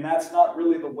 And that's not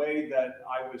really the way that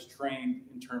I was trained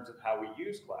in terms of how we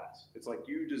use glass. It's like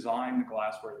you design the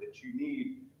glassware that you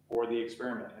need for the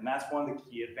experiment. And that's one of the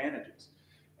key advantages.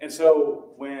 And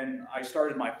so when I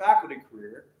started my faculty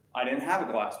career, I didn't have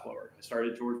a glass blower. I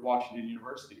started at George Washington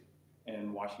University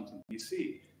in Washington,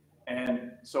 D.C.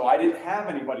 And so I didn't have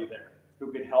anybody there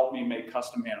who could help me make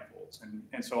custom manifolds.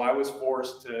 And so I was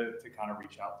forced to kind of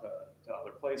reach out to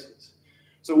other places.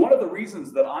 So one of the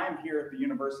reasons that I'm here at the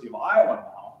University of Iowa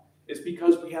now is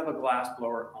because we have a glass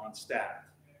blower on staff.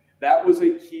 That was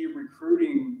a key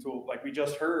recruiting tool, like we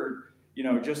just heard,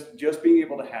 just being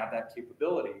able to have that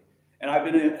capability. And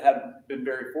have been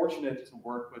very fortunate to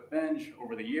work with Benj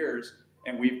over the years,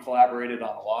 and we've collaborated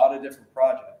on a lot of different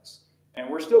projects. And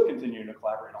we're still continuing to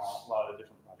collaborate on a lot of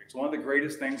different projects. One of the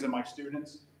greatest things that my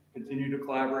students continue to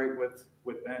collaborate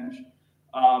with Benj.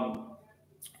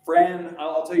 Fran,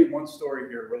 I'll tell you one story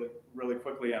here really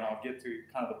quickly, and I'll get to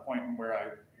kind of the point where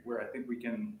I think we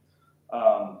can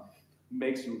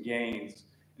make some gains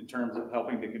in terms of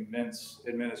helping to convince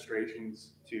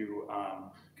administrations to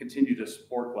continue to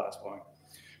support glass blowing.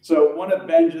 So one of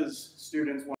Benj's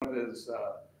students, one of his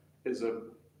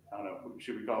I don't know,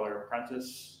 should we call her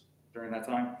apprentice during that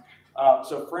time?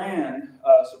 So Fran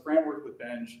worked with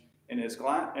Benj in his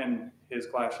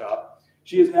glass shop.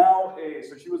 She is now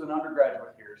so she was an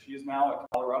undergraduate here. She is now at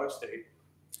Colorado State.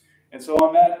 And so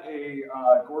I'm at a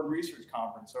Gordon Research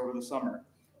Conference over the summer.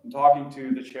 I'm talking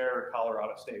to the chair of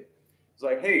Colorado State. He's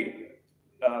like, hey,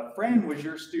 Fran was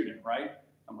your student, right?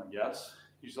 I'm like, yes.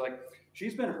 He's like,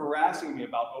 she's been harassing me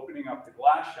about opening up the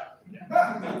glass shop again.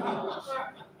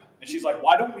 And she's like,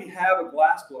 why don't we have a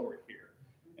glass blower here?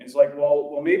 And it's like,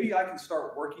 well, maybe I can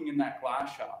start working in that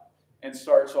glass shop and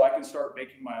so I can start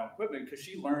making my own equipment, because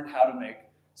she learned how to make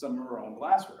some of her own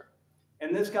glassware.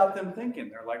 And this got them thinking.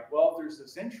 They're like, well, if there's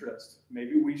this interest,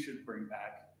 maybe we should bring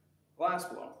back glass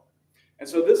blowing. And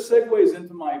so this segues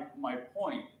into my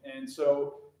point. And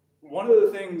so one of the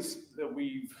things that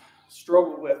we've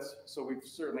struggled with, so we've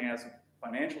certainly had some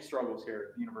financial struggles here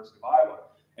at the University of Iowa,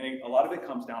 and a lot of it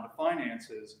comes down to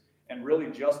finances and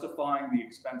really justifying the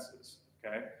expenses,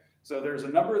 okay? So there's a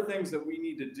number of things that we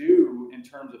need to do in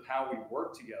terms of how we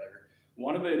work together.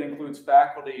 One of it includes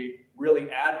faculty really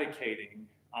advocating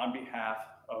on behalf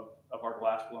of our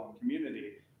glass blowing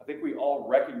community. I think we all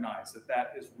recognize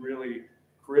that is really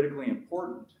critically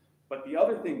important. But the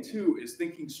other thing too is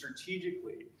thinking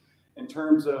strategically in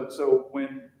terms of, so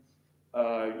when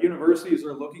universities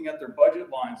are looking at their budget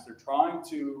lines, they're trying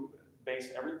to base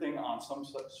everything on some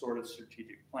sort of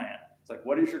strategic plan. It's like,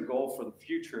 what is your goal for the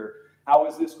future? How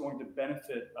is this going to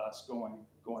benefit us going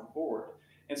forward?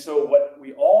 And so what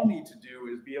we all need to do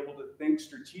is be able to think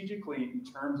strategically in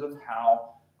terms of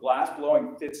how glass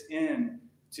blowing fits in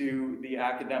to the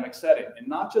academic setting, and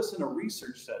not just in a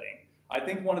research setting. I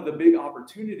think one of the big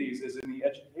opportunities is in the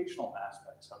educational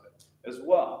aspects of it as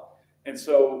well. And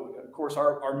so, of course,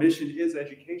 our mission is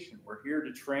education. We're here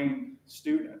to train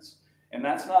students. And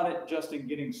that's not just in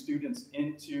getting students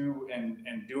into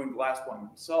and doing glass blowing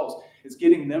themselves. It's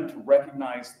getting them to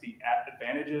recognize the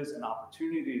advantages and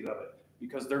opportunities of it,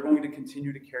 because they're going to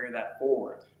continue to carry that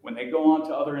forward. When they go on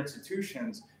to other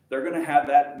institutions, they're going to have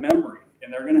that memory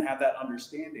and they're going to have that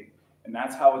understanding. And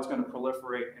that's how it's going to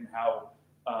proliferate, and how,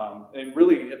 and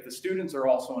really, if the students are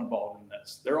also involved in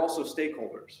this, they're also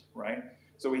stakeholders, right?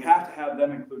 So we have to have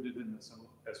them included in this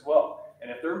as well. And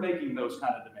if they're making those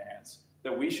kind of demands,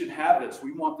 that we should have this,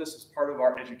 we want this as part of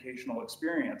our educational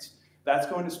experience, that's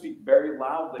going to speak very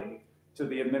loudly to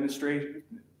the administration,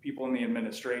 people in the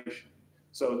administration.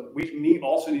 So we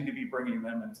also need to be bringing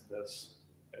them into this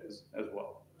as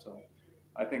well. So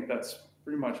I think that's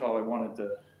pretty much all I wanted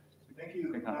to Thank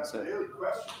you. kind of say. Daily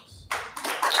questions.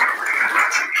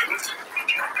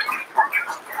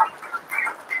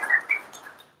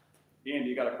 Ian,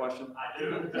 you got a question? I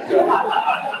do.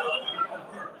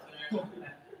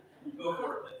 Go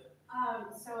for it.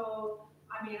 So,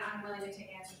 I mean, I'm willing to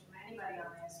take answers from anybody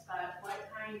on this, but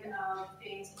what kind of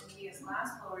things can we as glass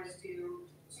blowers do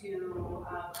to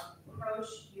approach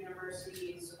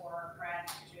universities or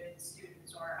graduate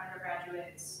students or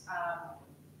undergraduates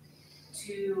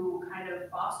to kind of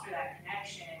foster that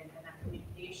connection and that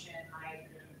communication? Like,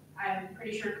 I'm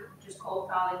pretty sure just cold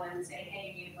calling them and saying,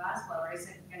 hey, you need a glass blower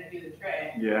isn't going to do the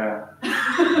trick. Yeah.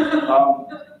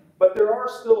 But there are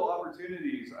still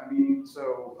opportunities. I mean,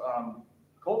 so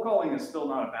cold calling is still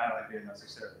not a bad idea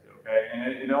necessarily, okay?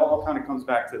 And it all kind of comes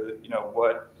back to, you know,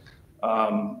 what,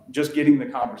 just getting the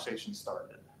conversation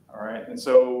started, all right? And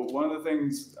so one of the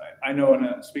things I know,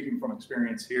 and speaking from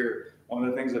experience here, one of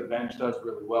the things that Benj does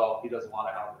really well, he does a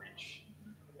lot of outreach.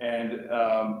 And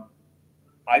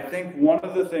I think one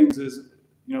of the things is,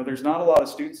 you know, there's not a lot of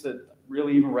students that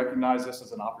really even recognize this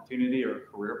as an opportunity or a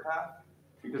career path,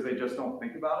 because they just don't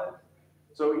think about it.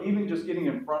 So even just getting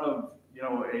in front of, you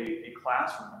know, a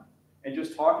classroom and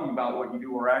just talking about what you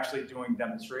do, or actually doing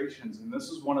demonstrations. And this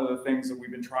is one of the things that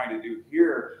we've been trying to do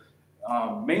here,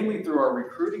 mainly through our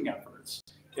recruiting efforts,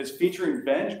 is featuring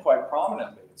Benj quite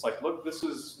prominently. It's like, look, this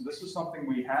is something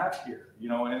we have here, you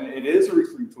know, and it is a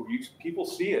recruiting tool. People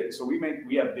see it. So we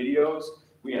have videos,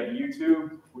 we have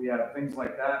YouTube, we have things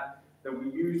like that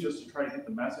we use just to try to get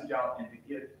the message out and to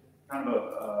get kind of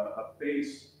a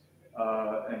face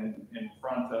in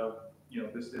front of, you know,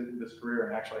 this career,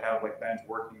 and actually have like Benj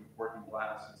working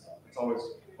glass and stuff. It's always,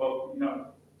 well, you know,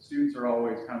 students are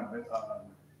always kind of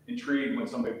intrigued when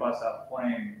somebody busts out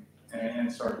playing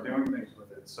and start doing things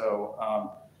with it. So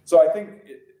so I think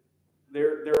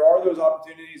there are those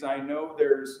opportunities. I know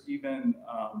there's even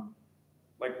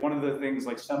like one of the things,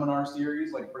 like seminar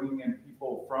series, like bringing in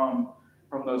people from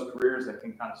those careers that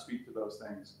can kind of speak to those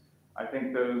things. I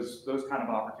think those kind of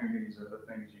opportunities are the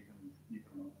things you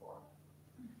can look for.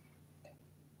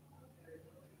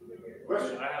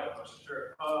 Question? I have a question,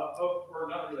 sure. Or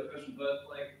not really a question, but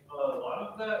like a lot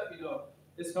of that, you know,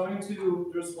 is going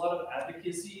to, there's a lot of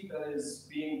advocacy that is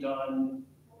being done,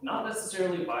 not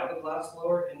necessarily by the glass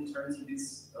blower in terms of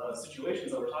these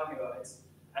situations that we're talking about. It's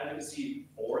advocacy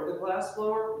for the glass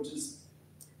blower, which is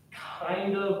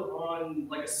kind of on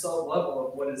like a sub level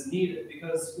of what is needed,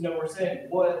 because, you know, we're saying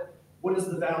what is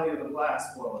the value of a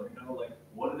glass blower? You know, like,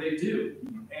 what do they do?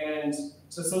 And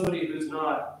to somebody who's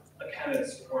not a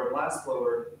chemist or a glass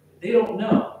blower, they don't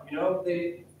know. You know,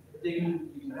 you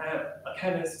can have a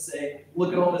chemist say,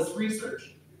 look at all this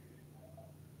research.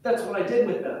 That's what I did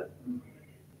with them.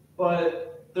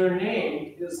 But their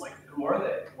name is like, who are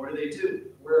they? What do they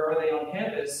do? Where are they on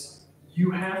campus?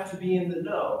 You have to be in the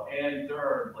know. And there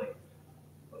are like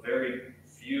a very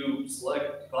few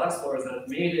select glass blowers that have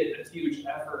made it a huge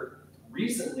effort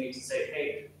recently to say,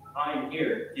 hey, I'm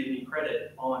here, give me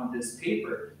credit on this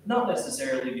paper. Not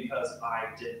necessarily because I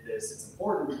did this, it's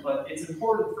important, but it's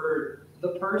important for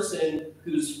the person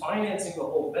who's financing the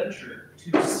whole venture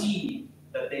to see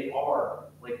that they are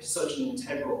like such an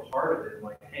integral part of it.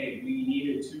 Like, hey, we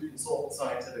needed to consult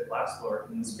scientific glass blower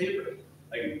in this paper.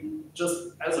 Like,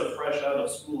 just as a fresh out of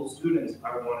school student,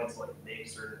 I wanted to like make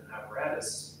certain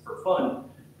apparatus for fun.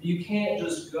 You can't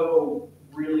just go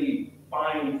really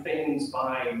things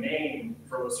by name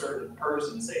from a certain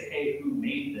person, say, hey, who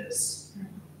made this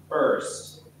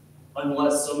first,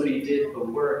 unless somebody did the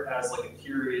work as like a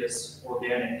curious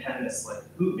organic chemist, like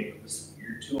who made this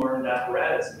weird two-armed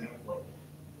apparatus, and you have to like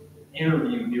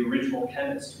interview the original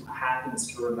chemist who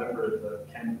happens to remember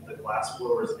the glass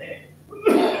blower's name.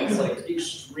 It's like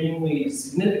extremely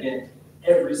significant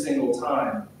every single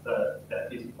time that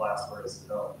piece of glass blower is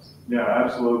developed. Yeah,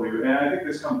 absolutely. And I think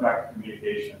this comes back to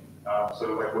communication.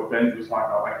 So like what Ben was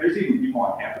talking about, like there's even people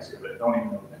on campus here that don't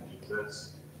even know Benji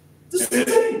exists.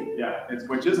 Yeah,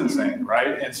 which is insane,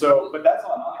 right? And so, but that's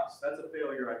on us. That's a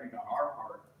failure, I think, on our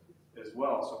part as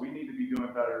well. So we need to be doing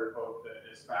better both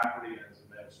as faculty and as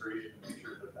administration to make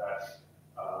sure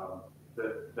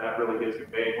that really gets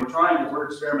conveyed. We're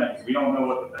experimenting. We don't know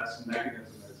what the best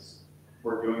mechanism is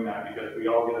for doing that because we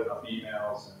all get enough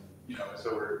emails, and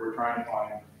so we're trying to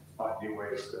find new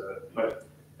ways to. But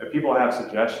if people have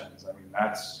suggestions, I mean,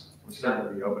 we're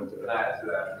certainly be open to it. Can I add to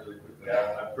that really quickly?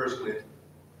 I personally.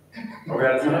 Are we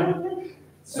out of time?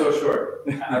 So short.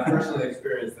 I personally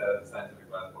experienced that at the scientific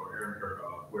lab here in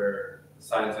Kirkhoff, where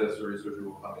scientists or researchers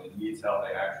will come in and needs help.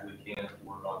 They actually can't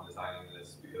work on designing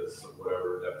this because of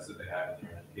whatever deficit they have in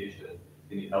their education.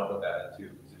 They need help with that to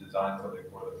design something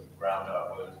for them ground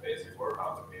up, whether it's basic or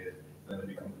complicated, and then to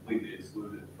be completely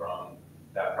excluded from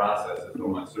that process as though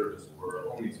my service were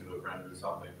only to render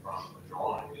something from a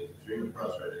drawing is extremely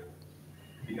frustrating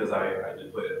because I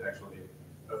did put it actually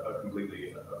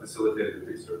completely facilitated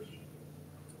research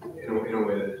in a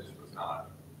way that just was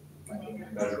not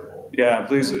measurable. Yeah,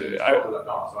 please. So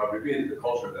I repeated the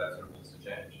culture of that sort of needs to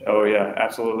change. Oh yeah,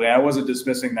 absolutely. I wasn't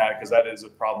dismissing that because that is a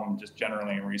problem just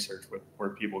generally in research where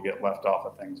people get left off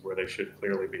of things where they should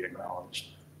clearly be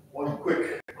acknowledged. One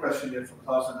quick question here from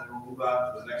Klaus, and then we'll move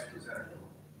on to the next presenter.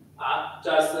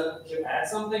 Just to add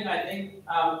something, I think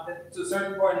to a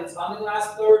certain point it's on the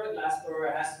glass blower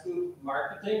has to do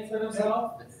marketing for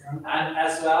themselves, and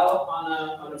as well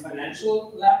on a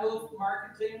financial level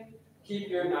marketing. Keep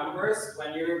your numbers.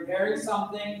 When you're repairing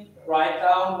something, write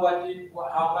down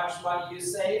how much money you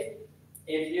save.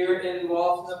 If you're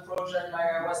involved in a project like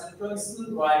I was in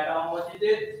Princeton, write down what you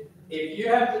did. If you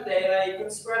have the data, you can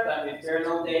spread them. If there's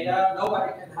no data,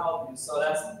 nobody can help you. So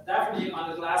that's definitely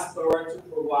on the glass blower to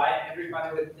provide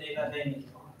everybody with data they need.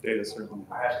 Data certainly.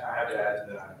 I have to add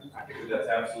to that. I think that's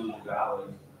absolutely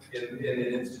valid. In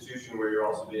an institution where you're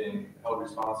also being held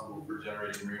responsible for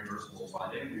generating reimbursable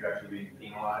funding, you're actually being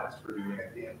penalized for doing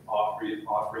off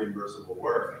reimbursable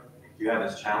work. You have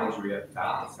this challenge where you have to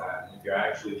balance that. And if you're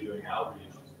actually doing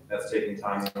outreach, that's taking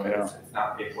time. It's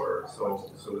not paid work.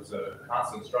 So it's a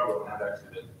constant struggle, and I've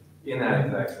actually been in that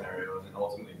exact scenario and then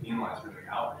ultimately penalized for doing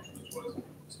outreach, which was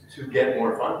to get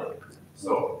more funding.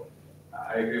 So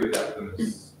I agree with that.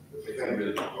 It's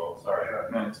really difficult.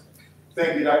 Sorry.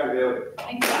 Thank you, Dr. Daly.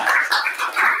 Thank you.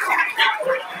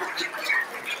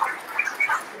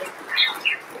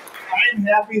 I'm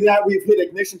happy that we've hit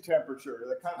ignition temperature.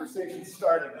 The conversation's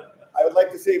starting. I would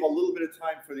like to save a little bit of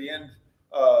time for the end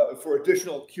for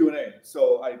additional Q&A.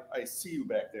 So I see you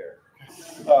back there.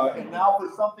 And now for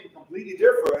something completely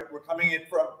different, we're coming in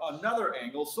from another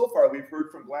angle. So far, we've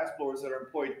heard from glassblowers that are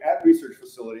employed at research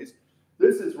facilities.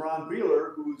 This is Ron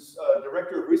Beeler, who's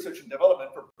Director of Research and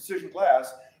Development for Precision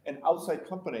Glass, an outside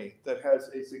company that has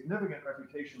a significant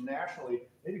reputation nationally,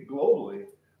 maybe globally,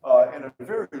 and a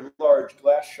very large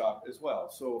glass shop as well.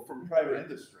 So from private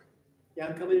industry. Yeah,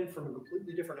 I'm coming in from a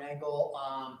completely different angle.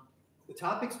 The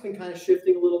topic's been kind of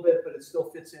shifting a little bit, but it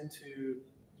still fits into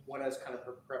what I was kind of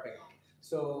prepping on.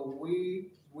 So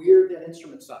we're the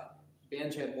instrument side.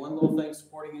 Benj had one little thing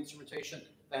supporting instrumentation.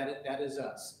 That is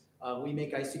us. We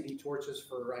make ICP torches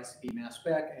for ICP mass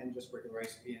spec and just regular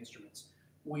ICP instruments.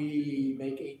 We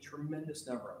make a tremendous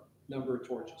number of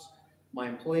torches. My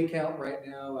employee count right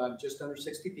now, just under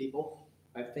 60 people.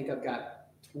 I think I've got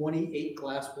 28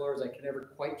 glass blowers. I can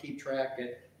never quite keep track.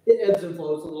 It ebbs and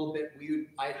flows a little bit.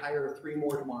 I'd hire 3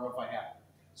 more tomorrow if I had.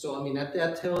 So I mean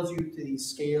that tells you the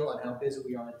scale and how busy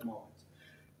we are at the moment.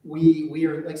 We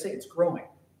are, like I say, it's growing,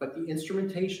 but the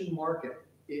instrumentation market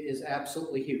is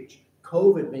absolutely huge.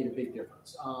 COVID made a big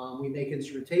difference. We make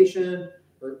instrumentation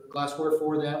or glassware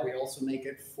for that. We also make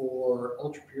it for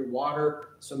ultra pure water,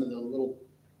 some of the little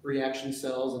reaction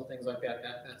cells and things like that.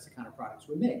 That's the kind of products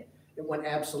we make. It went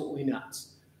absolutely nuts.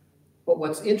 But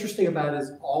what's interesting about it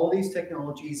is all of these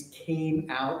technologies came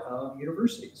out of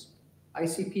universities.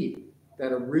 ICP,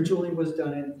 that originally was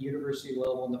done at university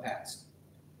level in the past.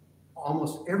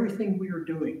 Almost everything we are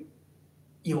doing,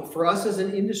 for us as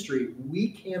an industry, we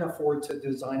can't afford to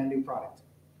design a new product.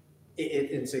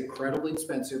 It's incredibly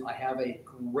expensive. I have a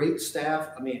great staff.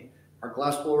 I mean, Our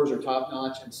glass blowers are top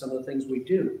notch and some of the things we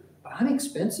do, but I'm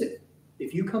expensive.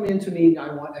 If you come into me,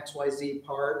 I want XYZ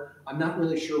part, I'm not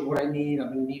really sure what I need, I'm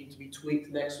gonna need it to be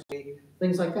tweaked next week,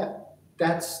 things like that.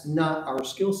 That's not our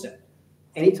skill set.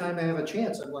 Anytime I have a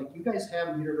chance, I'm like, you guys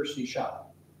have a university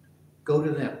shop, go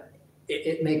to them.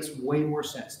 It makes way more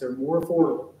sense. They're more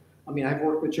affordable. I mean, I've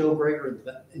worked with Joe Greger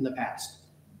in the past.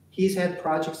 He's had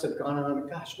projects that have gone on,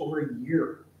 gosh, over a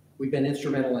year. We've been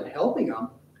instrumental in helping him.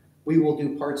 We will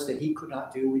do parts that he could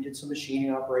not do. We did some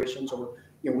machining operations, or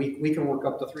we can work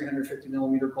up to 350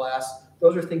 millimeter glass.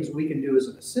 Those are things we can do as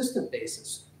an assistant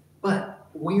basis. But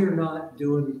we are not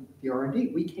doing the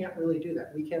R&D. We can't really do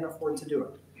that. We can't afford to do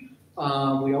it.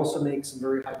 We also make some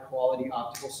very high quality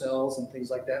optical cells and things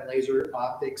like that, laser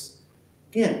optics.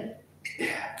 Again,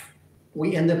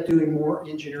 we end up doing more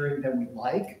engineering than we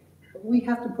like, but we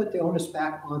have to put the onus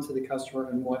back onto the customer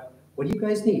and what do you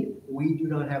guys need? We do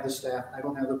not have the staff, I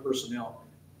don't have the personnel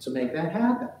to make that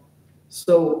happen.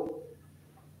 So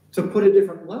to put a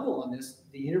different level on this,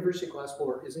 the university glass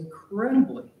blower is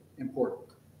incredibly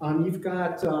important. You've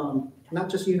got not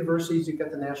just universities, you've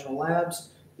got the national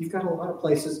labs, you've got a lot of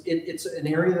places. It's an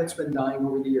area that's been dying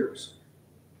over the years.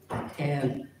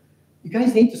 And you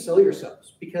guys need to sell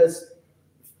yourselves, because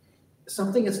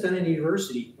something that's done in a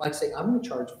university, like say, I'm going to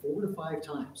charge 4 to 5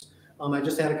 times. I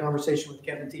just had a conversation with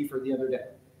Kevin T for the other day.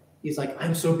 He's like,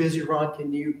 I'm so busy, Ron,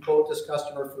 can you quote this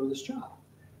customer for this job?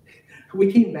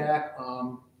 We came back,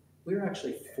 we were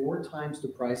actually 4 times the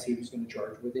price he was going to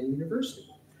charge within university.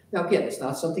 Now, again, it's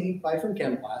not something you buy from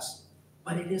ChemGlass,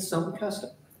 but it is something custom.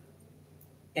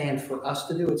 And for us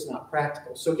to do, it's not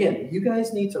practical. So again, you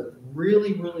guys need to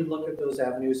really, really look at those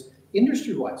avenues.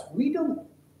 Industry-wise,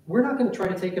 we're not going to try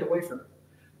to take it away from them.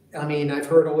 I mean, I've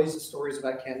heard always the stories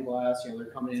about ChemGlass, they're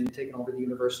coming in and taking over the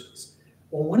universities.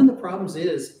 Well, one of the problems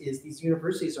is these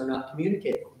universities are not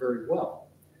communicating very well.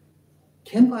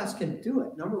 ChemGlass can do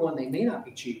it. Number one, they may not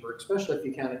be cheaper, especially if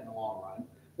you count it in the long run.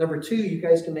 Number two, you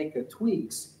guys can make the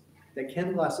tweaks that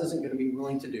ChemGlass isn't going to be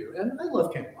willing to do. And I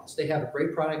love ChemGlass. They have a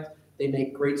great product. They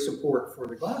make great support for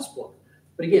the glass blower.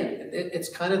 But again, it's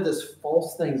kind of this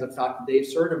false thing. I've talked to Dave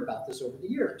Surdin about this over the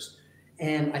years.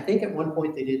 And I think at one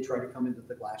point they did try to come into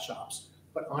the glass shops.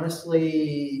 But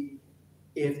honestly,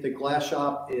 if the glass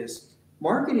shop is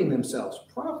marketing themselves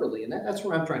properly, and that's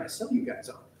where I'm trying to sell you guys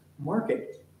on,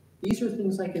 market. These are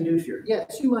things I can do for you.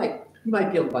 Yes, you might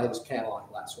be able to buy this catalog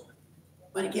glassware.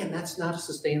 But again, that's not a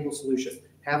sustainable solution.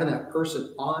 Having that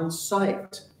person on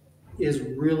site is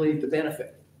really the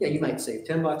benefit. Yeah, you might save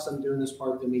 $10 on doing this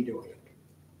part than me doing it.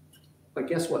 But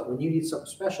guess what? When you need something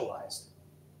specialized,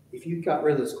 if you got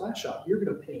rid of this glass shop, you're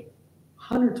going to pay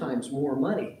 100 times more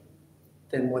money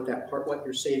than what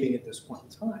you're saving at this point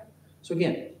in time. So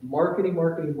again, marketing.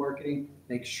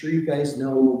 Make sure you guys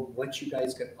know what you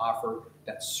guys can offer,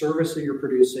 that service that you're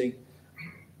producing.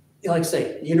 Like I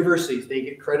say, universities, they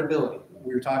get credibility.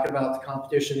 We were talking about the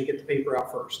competition to get the paper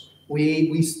out first.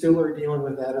 We still are dealing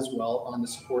with that as well on the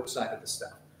support side of the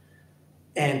stuff.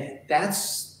 And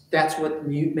that's what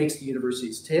makes the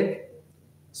universities tick.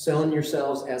 Selling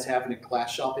yourselves as having a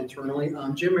glass shop internally.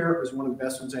 Jim Merritt was one of the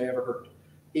best ones I ever heard.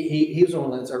 He was one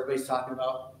of the ones everybody's talking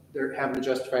about. They're having to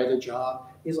justify their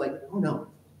job. He's like, oh no,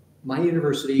 my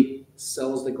university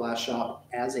sells the glass shop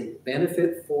as a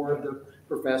benefit for the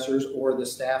professors or the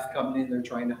staff coming in they're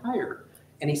trying to hire.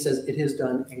 And he says it has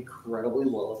done incredibly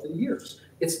well over the years.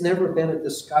 It's never been a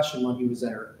discussion when he was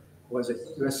there. Was it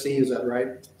USC? Is that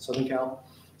right? Southern Cal?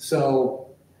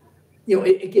 So,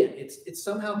 again, it's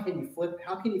somehow how can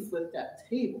you flip that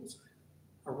tables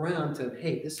around to,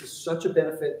 hey, this is such a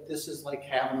benefit. This is like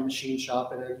having a machine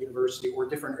shop at a university or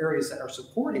different areas that are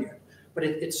supporting it. But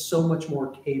it's so much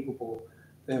more capable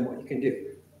than what you can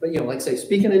do. But, like I say,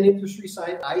 speaking on the industry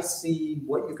side, I see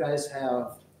what you guys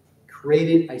have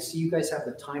created. I see you guys have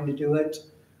the time to do it.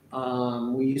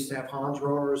 We used to have Hans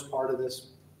Rohner as part of this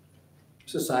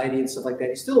society and stuff like that.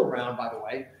 He's still around, by the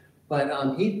way.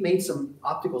 But he made some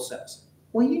optical sets.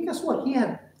 Well, guess what? He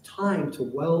had time to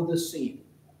weld this seam.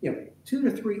 2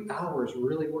 to 3 hours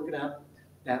really working out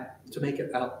that to make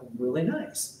it out really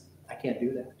nice. I can't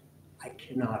do that. I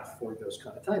cannot afford those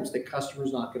kind of times. The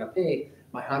customer's not going to pay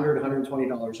my $100,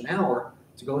 $120 an hour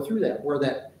to go through that. Where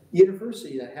that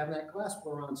university that having that glass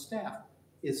blower on staff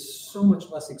is so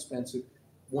much less expensive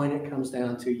when it comes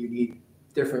down to you need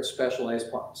different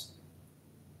specialized parts.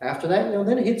 After that,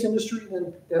 then it hits industry,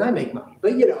 then I make money.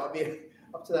 But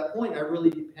up to that point, I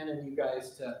really depend on you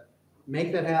guys to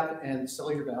make that happen and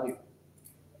sell your value.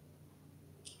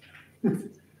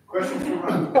 Question from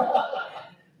Ron.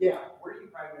 Yeah. Where do you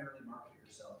primarily market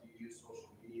yourself? Do you use social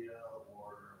media,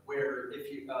 or where,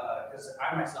 if you, because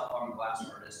I myself, I'm a glass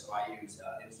artist, so I use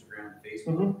Instagram and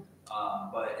Facebook.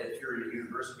 But if you're in a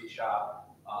university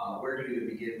shop, where do you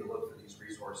begin to look for these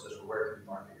resources, or where can you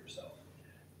market yourself?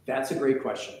 That's a great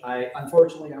question.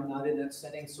 Unfortunately, I'm not in that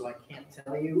setting, so I can't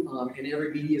tell you. And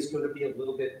every media is going to be a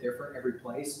little bit different every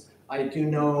place. I do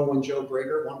know when Joe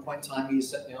Brager, at one point in time, he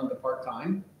sat down to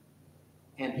part-time,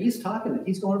 and he's going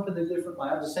up to the different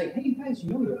labs and saying, hey, you guys,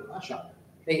 you know you're a glass shop.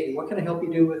 Hey, what can I help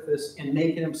you do with this? And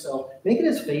making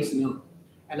his face known.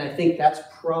 And I think that's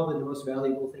probably the most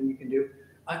valuable thing you can do.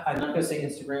 I'm not going to say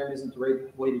Instagram isn't the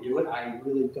right way to do it. I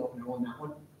really don't know on that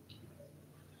one.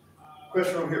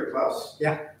 Question over here, Klaus.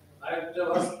 Yeah. I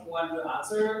just want to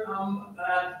answer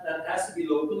that has to be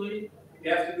locally. You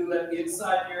have to do that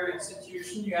inside your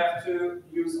institution. You have to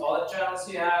use all the channels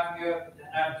you have. You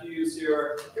have to use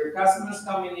your customers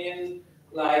coming in,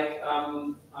 like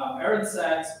Aaron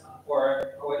said,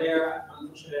 or over there.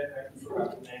 Unfortunately, I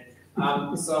forgot the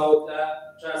name. So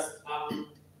just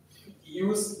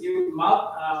use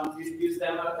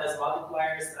them as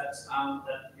multipliers that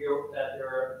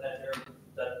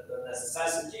the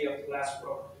necessity of glass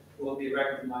flow will be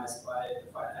recognized by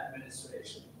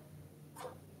administration.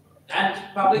 And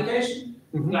publication.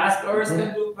 Glass blowers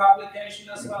can do publication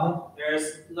as well.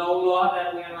 There's no law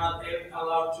that we are not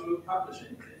allowed to publish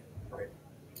anything. Right.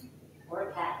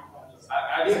 Or patent.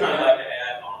 I just kind of like to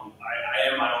add,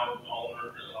 I am my own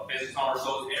owner, a business owner,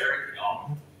 so is Eric,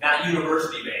 not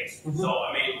university based. So,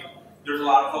 I mean, there's a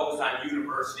lot of focus on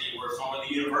university where some of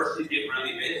the universities get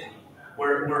really busy.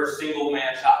 We're single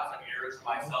man shops like Eric's and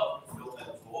myself built in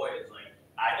voids. Like,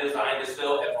 I designed this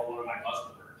filter for one of my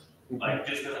customers. Like,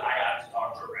 just because I got to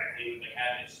talk directly with the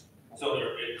chemist. So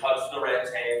it cuts the red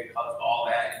tape, it cuts all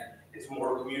that. It's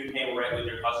more communicating right with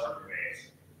your customer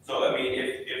base. So, I mean,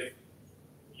 if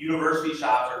university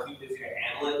shops are too busy to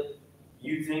handle it,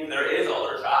 you think there is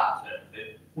other shops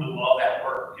that would love that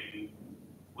work and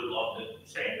would love to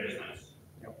stay in business.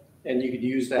 And you could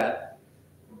use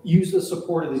the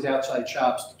support of these outside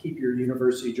shops to keep your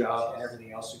university job and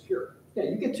everything else secure. Yeah,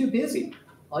 you get too busy.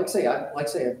 Like I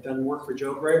say, I've done work for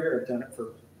Joe Brager, I've done it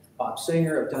for Bob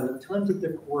Singer, I've done tons of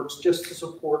different works just to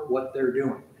support what they're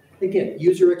doing. Again,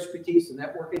 use your expertise in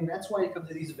networking. That's why I come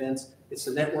to these events. It's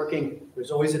the networking. There's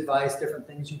always advice, different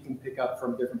things you can pick up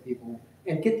from different people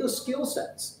and get those skill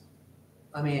sets.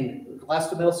 I mean, glass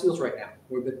to metal seals right now.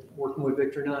 We've been working with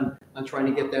Victor Nunn on trying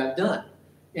to get that done.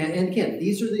 And again,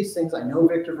 these are these things. I know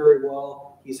Victor very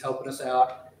well. He's helping us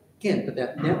out. Again, but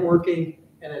that networking,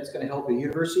 and it's going to help a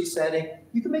university setting.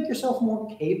 You can make yourself more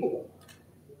capable.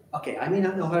 Okay, I may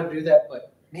not know how to do that,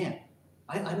 but man,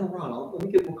 I know Ron. Let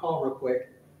me give him a call real quick.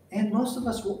 And most of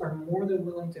us are more than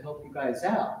willing to help you guys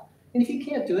out. And if you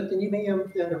can't do it, then you may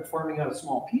end up farming out a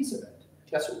small piece of it.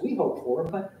 That's what we hope for.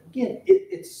 But again,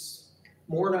 it's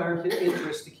more in our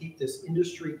interest to keep this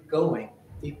industry going,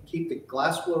 to keep the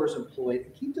glass blowers employed,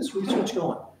 and keep this research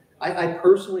going. I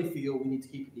personally feel we need to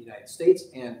keep it in the United States,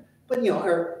 but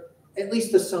at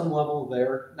least to some level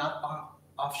there, not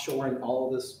offshoring all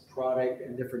of this product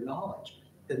and different knowledge.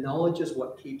 The knowledge is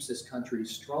what keeps this country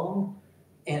strong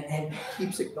and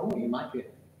keeps it going, in my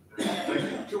opinion. Thank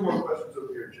you. Two more questions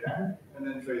over here, Jack, and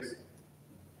then Tracy.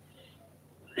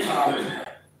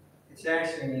 It's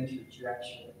actually an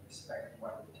interjection with respect to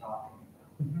what you're talking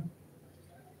about.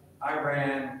 I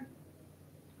ran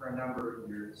for a number of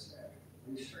years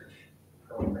research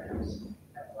programs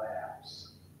at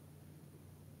labs.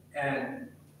 And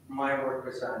my work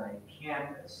was on a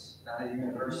campus, not a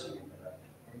university, but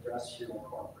an industrial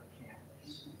corporate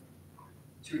campus.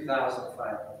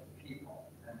 2,500 people.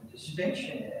 And the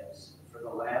distinction is, for the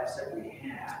labs that we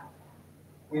had,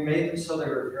 we made them so they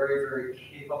were very, very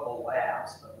capable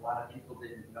labs, but a lot of people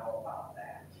didn't know about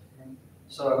that.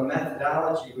 So the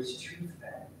methodology was two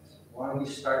things. One, we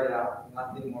started out with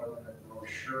nothing more than a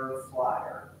brochure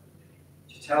flyer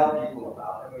to tell people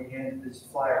about it. We handed these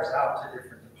flyers out to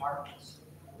different departments.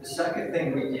 The second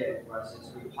thing we did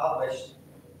was we published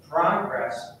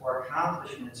progress or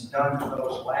accomplishments done for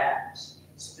those labs,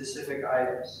 specific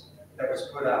items that was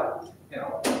put out,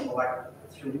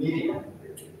 like through media.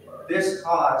 This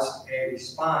caused a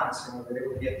response, and we were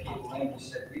able to get people in who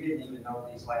said, we didn't even know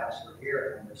these labs were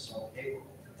here and they're so capable.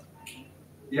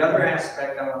 The other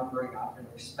aspect I want to bring up in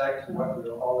respect to what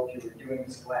all of you were doing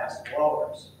as glass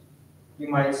blowers, you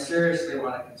might seriously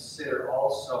want to consider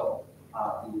also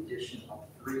the addition of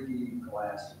 3D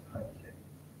glass printing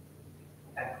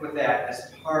and put that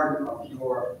as part of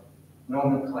your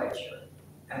nomenclature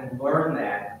and learn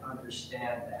that and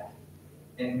understand that.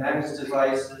 In MEMS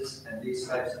devices and these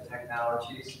types of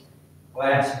technologies,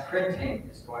 glass printing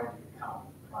is going to become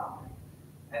prominent,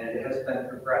 and it has been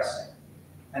progressing.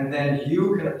 And then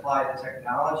you can apply the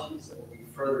technologies that will be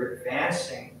further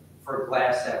advancing for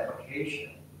glass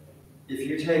application. If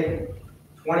you take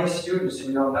 20 students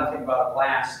who know nothing about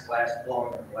glass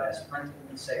blowing, or glass printing,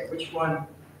 and say, which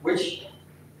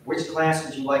class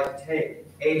would you like to take?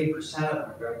 80% of them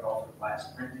are going to go for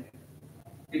glass printing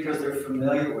because they're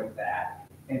familiar with that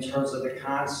in terms of the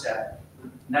concept,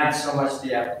 not so much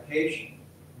the application.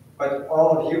 But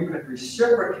all of you could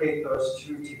reciprocate those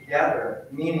two together,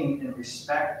 meaning in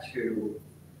respect to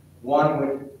one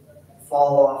would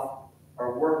fall off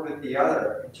or work with the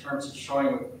other in terms of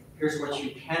showing here's what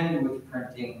you can do with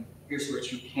printing, here's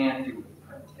what you can't do with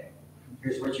printing,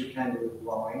 here's what you can do with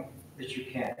blowing, that you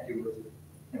can't do with,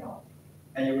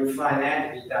 and you would find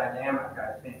that to be dynamic,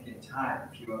 I think, in time,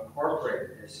 if you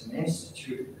incorporated this and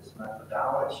instituted this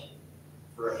methodology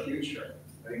for a future.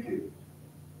 Thank you.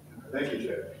 Thank you,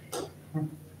 Chad.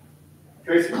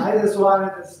 Tracy? I just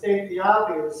wanted to state the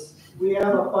obvious. We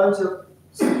have a bunch of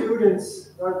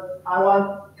students, I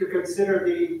want to consider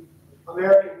the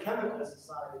American Chemical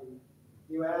Society.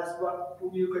 You asked what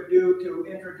you could do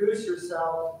to introduce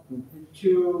yourself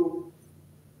to,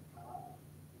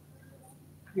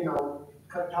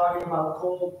 talking about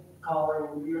cold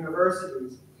calling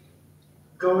universities.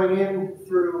 Going in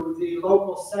through the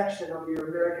local section of your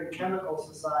American Chemical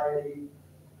Society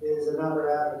is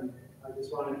another avenue. I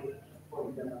just wanted to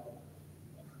point that out.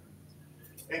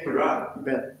 Thank you, Ron. You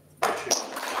bet.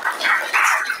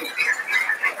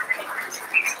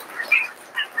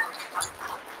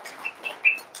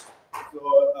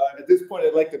 So at this point,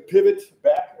 I'd like to pivot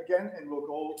back again, and we'll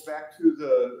go back to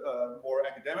the more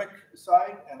academic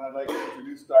side, and I'd like to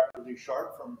introduce Dr. Lee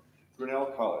Sharp from Grinnell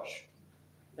College.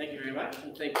 Thank you very much,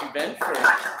 and thank you, Ben, for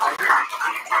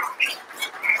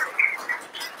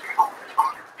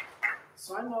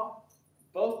So I'm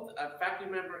both a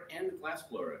faculty member and a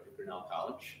glassblower at Grinnell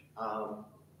College.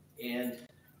 And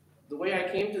the way I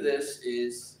came to this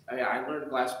is I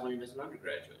learned glassblowing as an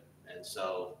undergraduate. And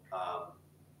so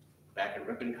back at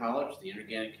Ripon College, the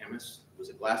inorganic chemist was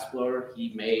a glassblower.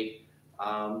 He made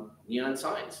neon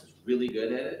signs. He was really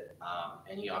good at it,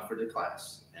 and he offered a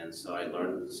class. And so I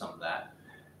learned some of that.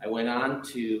 I went on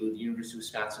to the University of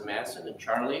Wisconsin-Madison, and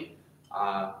Charlie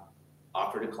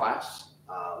offered a class.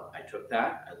 I took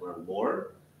that, I learned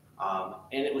more,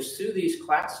 and it was through these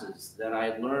classes that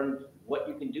I learned what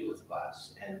you can do with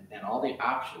glass and all the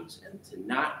options, and to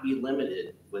not be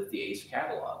limited with the ACE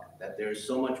catalog, that there's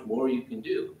so much more you can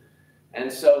do.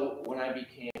 And so when I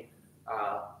became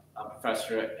a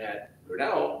professor at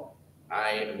Grinnell,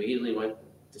 I immediately went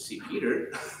to see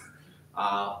Peter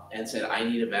and said, I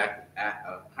need a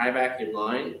high vacuum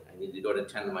line, I need to go to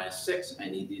 10 to the -6, I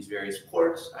need these various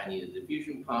ports, I need a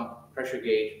diffusion pump, pressure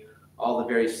gauge, all the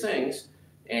various things.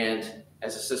 And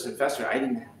as assistant professor, I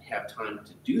didn't have time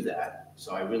to do that.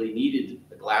 So I really needed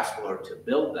a glassblower to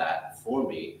build that for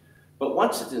me. But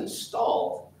once it's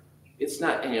installed, it's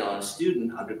not, a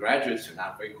student, undergraduates are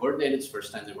not very coordinated. It's the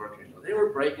first time they're working. They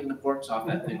were breaking the ports off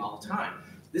that thing all the time.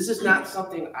 This is not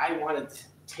something I wanted to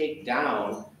take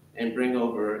down and bring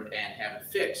over and have it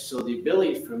fixed. So the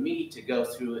ability for me to go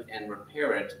through and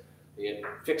repair it,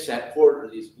 fix that port, or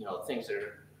these things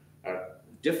that are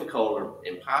difficult or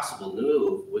impossible to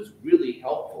move, was really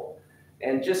helpful.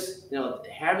 And just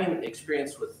having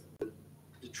experience with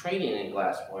the training in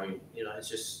glassblowing, it's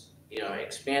just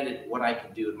expanded what I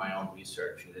can do in my own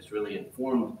research, and it's really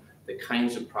informed the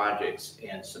kinds of projects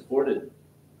and supported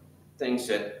things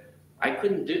that I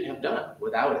couldn't have done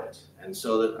without it. And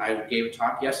so that I gave a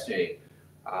talk yesterday,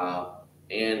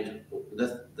 and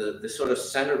the sort of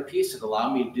centerpiece that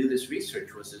allowed me to do this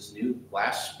research was this new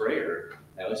glass sprayer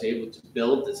that I was able to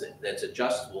build that's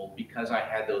adjustable because I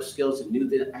had those skills and knew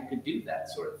that I could do that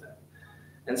sort of thing.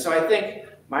 And so I think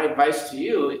my advice to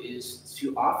you is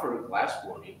to offer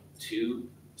glassblowing to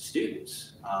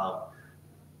students.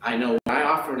 I know when I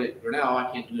offered it at Grinnell,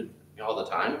 I can't do it all the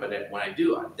time, but when I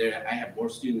do, I have more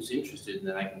students interested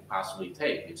than I can possibly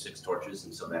take. It's 6 torches,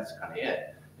 and so that's kind of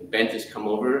it. And Ben just come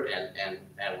over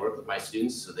and work with my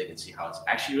students so they can see how it's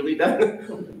actually really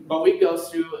done. But we go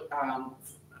through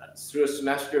a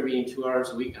semester, reading 2 hours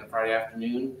a week on a Friday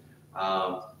afternoon.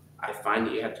 I find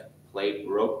that you have to play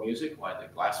Baroque music while they're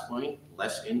glassblowing,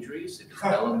 less injuries. If it's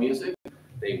mellow music,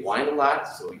 they whine a lot.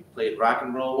 So we played rock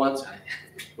and roll once.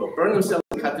 People burn themselves,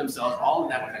 cut themselves, all of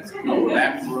that kind of stuff. No,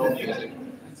 back to Baroque music.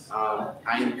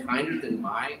 I'm kinder than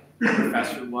my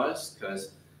professor was,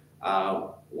 because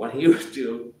what he would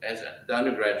do as the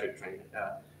undergraduate training,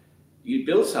 you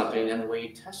build something, and the way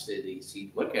you test it is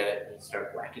he'd look at it and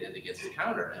start whacking it against the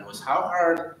counter. And it was how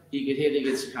hard he could hit it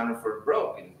against the counter before it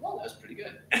broke. And well, that was pretty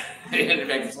good. And in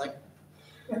fact, it's like,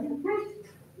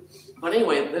 But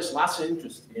anyway, there's lots of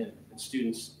interest in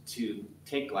students to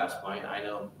take glass blowing. I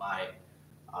know my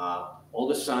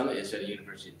oldest son is at a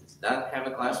university that does not have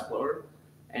a glass blower,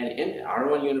 and in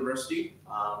R1 University,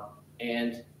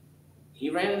 and he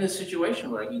ran into a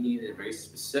situation where he needed a very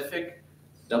specific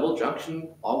double junction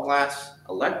all glass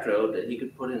electrode that he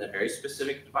could put in a very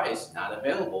specific device, not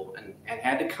available, and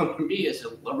had to come to me as a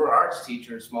liberal arts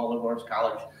teacher at a small liberal arts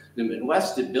college in the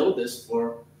Midwest to build this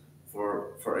for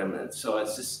him. And so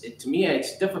it's just, to me,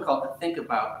 it's difficult to think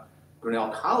about Grinnell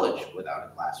College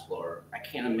without a glass blower. I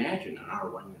can't imagine an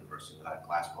R1 university without a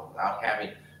glass blower, without having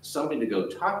somebody to go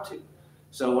talk to.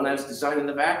 So when I was designing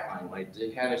the backline, I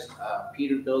had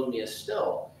Peter build me a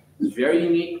still. It was very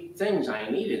unique things I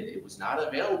needed. It was not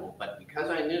available, but because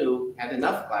I had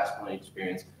enough glass blowing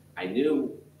experience, I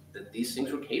knew that these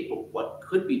things were capable. What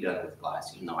could be done with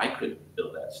glass, even though I couldn't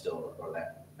build that still or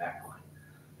that backline.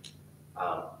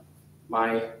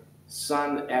 My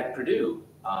son at Purdue,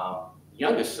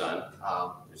 youngest son,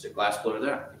 there's a glass blower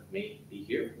there. May be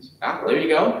here. Ah, there you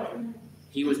go.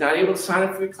 He was not able to sign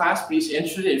up for the class, but he's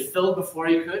interested. It filled before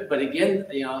he could. But again,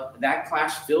 that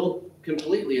class filled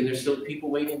completely, and there's still people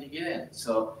waiting to get in.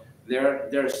 So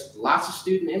there's lots of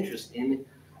student interest in,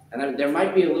 and there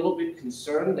might be a little bit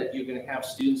concerned that you're going to have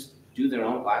students do their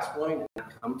own glass blowing and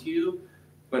not come to you.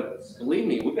 But believe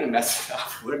me, we're going to mess it up.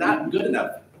 We're not good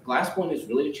enough. Glass blowing is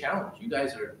really a challenge. You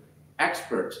guys are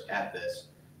experts at this,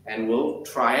 and we'll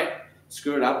try it,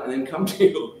 screw it up, and then come to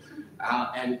you.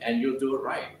 And you'll do it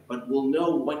right, but we'll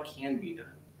know what can be done.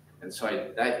 And so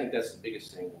I think that's the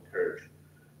biggest thing to encourage.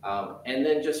 And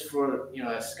then just for,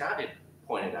 as Scott had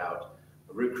pointed out,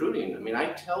 recruiting. I mean,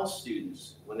 I tell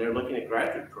students when they're looking at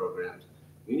graduate programs,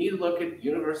 you need to look at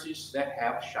universities that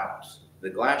have shops, the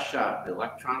glass shop, the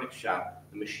electronics shop,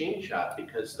 the machine shop,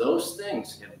 because those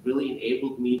things have really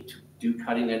enabled me to do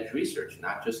cutting edge research,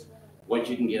 not just what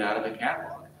you can get out of a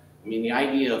catalog. I mean, the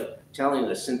idea of telling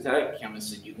the synthetic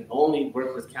chemist that you can only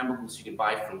work with chemicals you can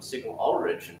buy from Signal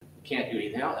Ulrich and you can't do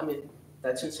anything else, I mean,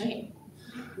 that's insane.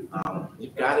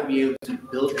 You've got to be able to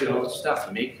build your own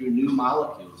stuff, make your new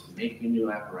molecules, make your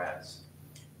new apparatus.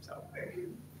 So, thank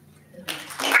you.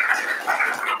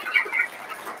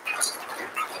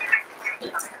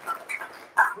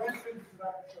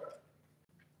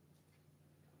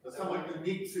 That's a somewhat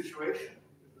unique situation.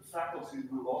 The faculty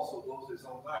will also blow his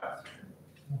own glass.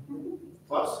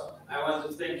 Plus, I want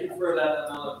to thank you for that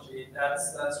analogy.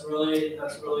 That's really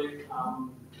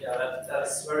yeah,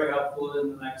 that's very helpful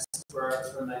in the next for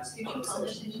next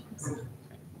conversation.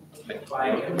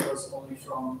 Buying inputs only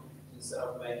from instead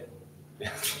of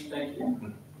making. Thank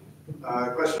you.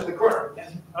 Question in the corner.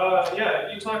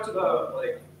 Yeah, you talked about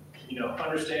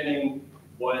understanding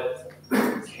what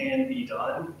can be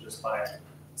done just by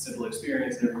simple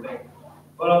experience and everything.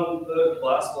 But on the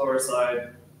glassblower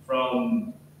side,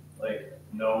 from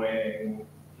knowing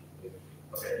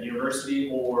university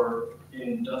or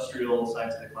industrial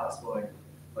scientific glassblowing,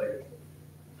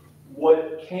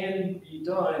 what can be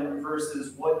done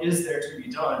versus what is there to be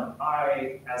done.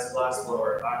 As a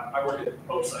glassblower, I work at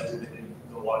both sides in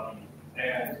Milwaukee,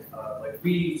 and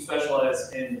we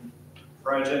specialize in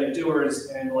cryogenic dewars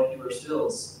and molecular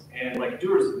stills. And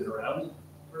dewars have been around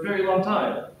for a very long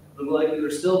time. The molecular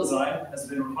still design has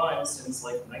been refined since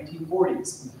the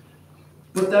 1940s.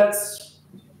 But that's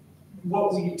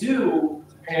what we do,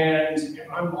 and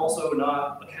I'm also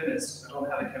not a chemist. I don't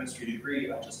have a chemistry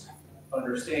degree. I just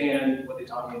understand what they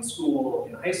taught me in school,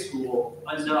 in high school,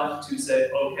 enough to say,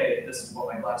 okay, this is what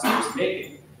my glassware is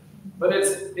making. But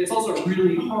it's also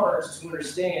really hard to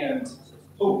understand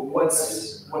what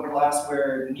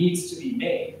glassware needs to be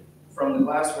made from the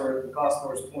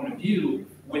glassblower's point of view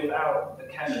without the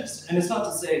chemist. And it's not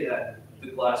to say that the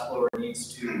glassblower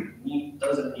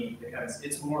doesn't need the chemist.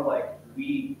 It's more like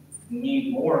we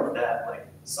need more of that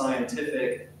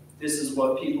scientific, this is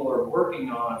what people are working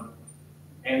on,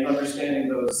 and understanding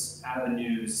those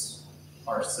avenues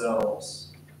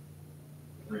ourselves,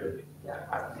 really. Yeah,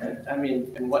 I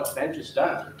mean, and what Benj has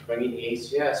done, bringing the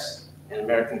ACS and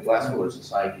American Glassblowers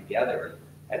Society together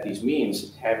at these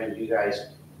meetings, having you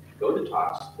guys go to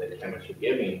talks that the chemists are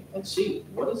giving and see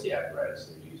what is the apparatus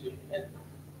they're using, and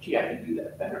gee, I can do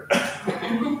that better.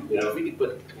 If we could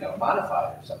put,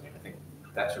 modify or something, I think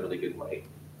that's a really good way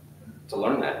to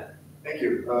learn that. Thank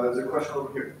you. There's a question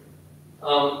over here.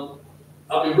 I'll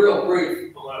be real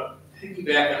brief. I want to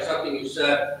piggyback on something you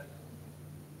said.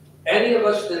 Any of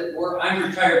us that I'm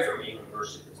retired from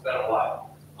university. It's been a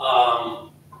while.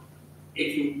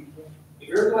 If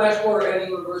you're a glassblower at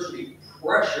any university,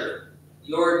 pressure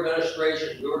your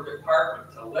administration, your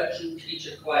department to let you teach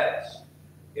a class.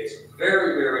 It's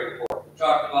very, very important. We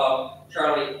talked about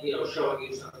Charlie, showing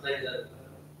you something that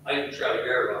I knew Charlie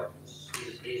very well.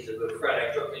 He's a good friend.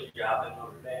 I took his job at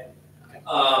Notre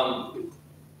Dame.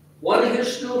 One of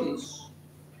his students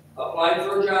applied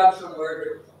for a job somewhere.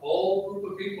 There was a whole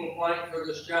group of people applying for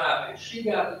this job, and she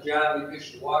got the job because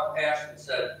she walked past and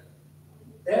said,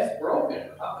 "That's broken.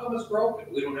 How come it's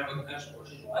broken? We don't have a connection."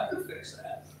 She said, "Well, I could fix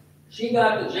that." She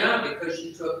got the job because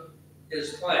she took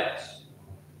his class.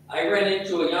 I ran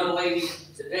into a young lady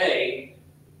today.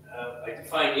 I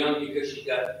define young because she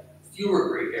got fewer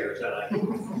gray hairs than I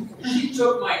do. She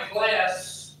took my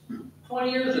class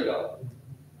 20 years ago.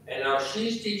 And now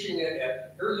she's teaching it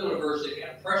at her university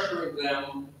and pressuring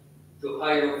them to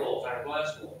hire a full-time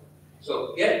glass blower.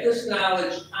 So get this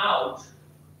knowledge out.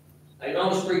 I know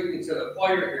I'm speaking to the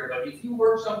choir here, but if you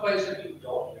work someplace and you're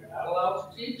not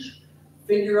allowed to teach,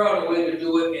 figure out a way to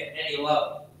do it at any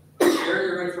level. Share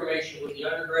your information with the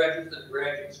undergraduates and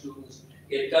graduate students.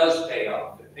 It does pay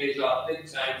off. It pays off big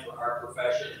time for our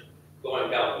profession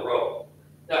going down the road.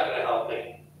 Not going to help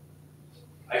me.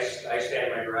 I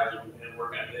stand in my garage and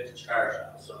work on vintage cars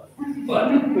now, so. But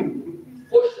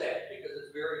push that because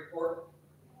it's very important.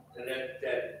 And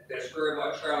that story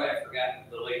about Charlie, I've forgotten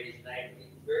the lady's name.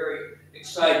 He's very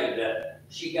excited that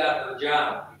she got her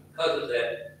job because of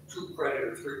that 2 credit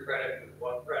or 3 credit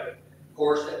or 1 credit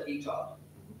course that he taught.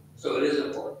 So it is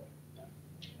important.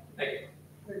 Thank you.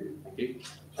 Thank you.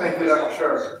 Thank you, Dr.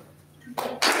 Sharp.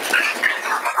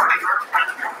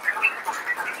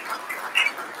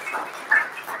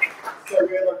 So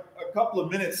we have a couple of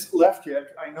minutes left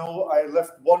yet. I know I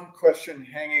left one question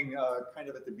hanging kind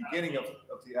of at the beginning of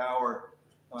the hour.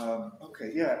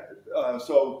 Okay, yeah.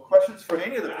 So questions for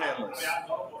any of the panelists?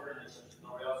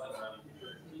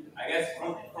 I guess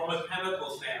from a chemical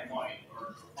standpoint,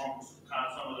 or from kind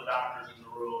of some of the doctors in the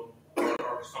room,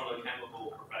 or some of the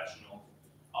chemical professionals,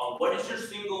 what is your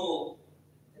single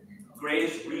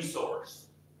greatest resource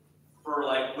for,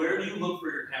 like, where do you look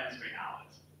for your chemistry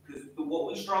knowledge? Because what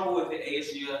we struggle with at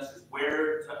ASGS is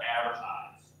where to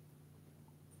advertise,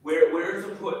 where to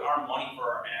put our money for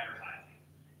our advertising.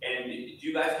 And do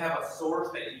you guys have a source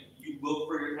that you look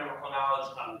for your chemical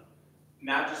knowledge on,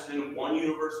 not just in one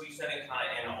university setting, kind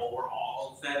of in an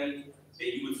overall setting,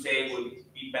 that you would say would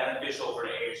be beneficial for the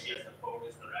ASGS to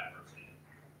focus their efforts in?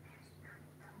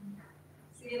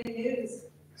 CNN News.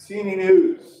 CNN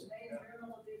News. Main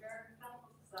Journal of the American Chemical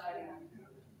Society.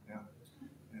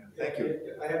 Thank you.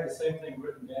 I have the same thing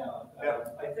written down.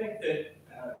 I think that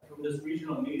from this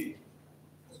regional meeting,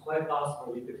 it's quite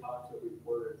possible you could talk to a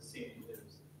reporter at CNN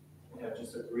News and have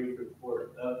just a brief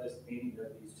report of this meeting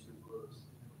of these 2 groups.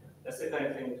 That's the kind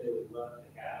of thing that they would love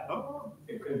to have. Oh.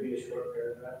 It could be a short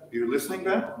paragraph. You're listening,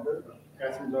 Ben?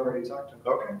 Catherine's already talked to him.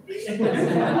 Okay.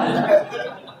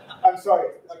 I'm sorry,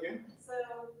 again? So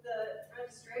the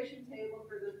registration table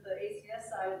for the ACS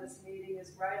side of this meeting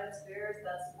is right upstairs.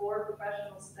 That's 4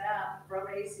 professional staff from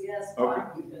ACS.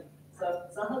 Okay. So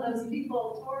some of those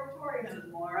people, Tori knows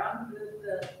more. I'm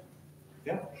the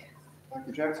Yeah.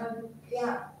 Dr. Jackson?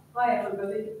 Yeah. Hi,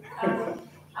 everybody.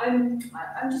 I'm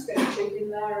just going to chip in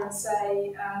there and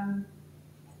say,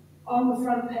 on the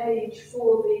front page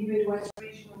for the Midwest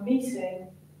Regional Meeting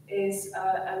is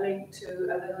a link to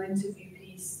a little interview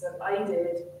piece that I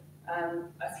did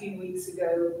a few weeks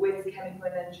ago with Chemical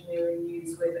and Engineering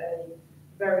News with a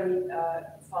very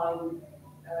fine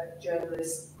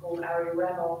journalist called Ari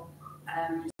Remmel,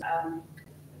 and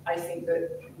I think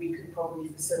that we could probably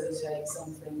facilitate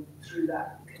something through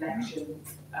that connection.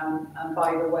 And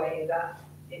by the way, that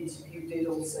interview did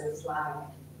also flag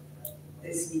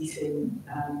this meeting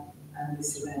and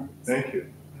this event. Thank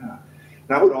you. Yeah.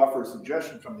 And I would offer a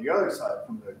suggestion from the other side,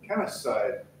 from the chemist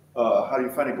side. How do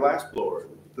you find a glass blower?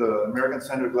 The American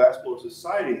Center of Glassblower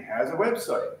Society has a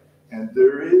website, and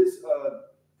there is a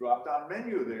drop-down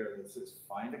menu there that says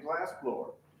find a glass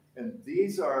blower. And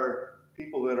these are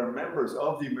people that are members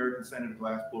of the American Center of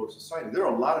Glassblower Society. There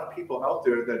are a lot of people out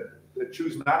there that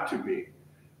choose not to be.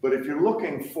 But if you're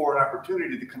looking for an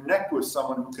opportunity to connect with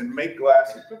someone who can make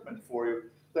glass equipment for you,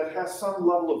 that has some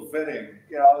level of vetting,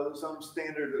 some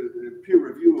standard peer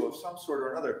review of some sort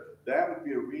or another, that would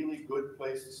be a really good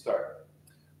place to start.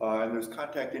 And there's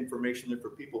contact information there for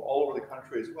people all over the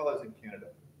country as well as in Canada.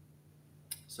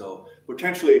 So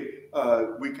potentially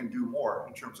we can do more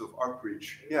in terms of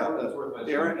outreach. Yeah,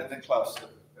 Aaron and then Klaus.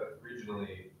 That's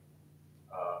regionally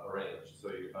arranged, so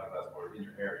you can find glass blower in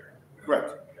your area.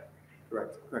 Correct.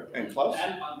 Correct. And Klaus?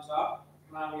 And on top,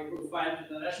 you will find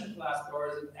international glass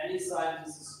blowers. If any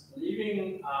scientist is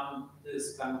leaving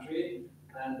this country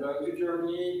and going to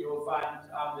Germany, you will find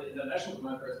the international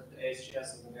members of the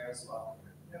ASGS in there as well.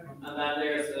 And then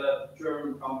there's a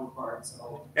German counterpart,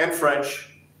 so. And French,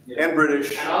 Yeah. and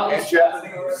British, And all and these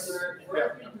Japanese. are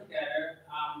working together.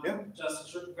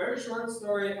 Just a very short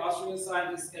story. Austrian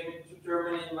scientists came to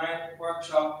Germany in my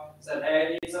workshop, said, hey,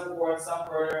 I need some board, some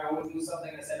burner, I want to do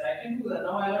something. I said, I can do that.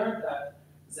 No, I learned that.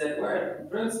 I said, where? In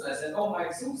Princeton. I said, oh,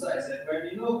 Mike Sousa. I said, where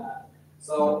do you know that?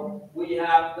 So we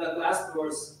have the glass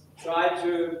blowers try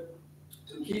to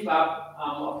keep up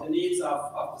of the needs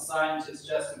of the scientists,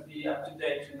 just to be up to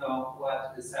date to know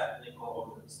what is happening all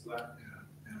over this planet.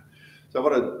 So I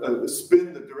want to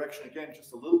spin the direction again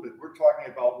just a little bit. We're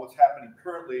talking about what's happening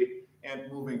currently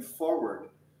and moving forward.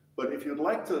 But if you'd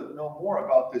like to know more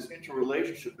about this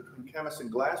interrelationship between chemists and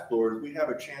glassblowers, we have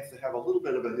a chance to have a little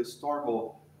bit of a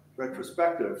historical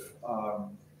retrospective.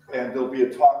 And there'll be a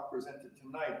talk presented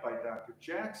tonight by Dr.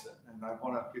 Jackson. And I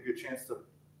want to give you a chance to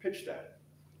pitch that.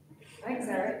 Thanks,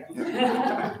 Eric.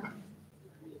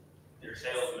 You're a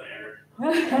salesman,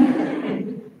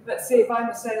 Eric. Let's see if I'm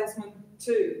a salesman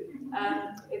too.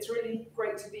 It's really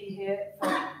great to be here.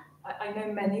 I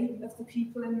know many of the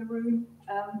people in the room,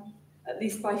 at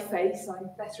least by face. I'm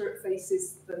better at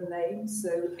faces than names,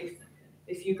 so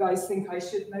if you guys think I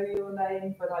should know your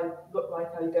name, but I look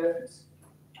like I don't,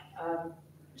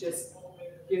 just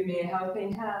give me a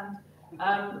helping hand.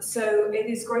 So it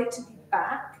is great to be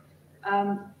back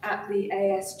at the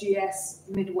ASGS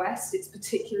Midwest. It's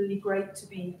particularly great to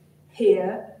be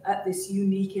here at this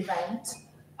unique event.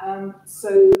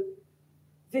 So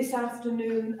this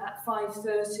afternoon at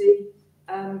 5:30,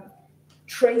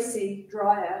 Tracy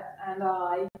Dreyer and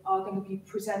I are going to be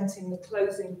presenting the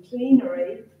closing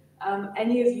plenary.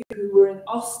 Any of you who were in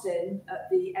Austin at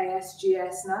the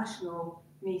ASGS National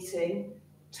meeting,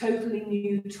 totally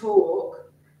new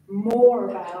talk, more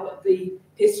about the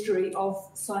history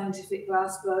of scientific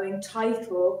glassblowing,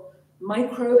 title,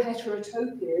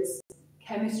 Microheterotopias,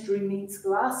 Chemistry Meets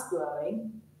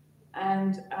Glassblowing.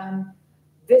 And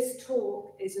this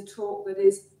talk is a talk that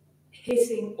is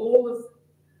hitting all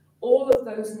of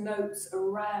those notes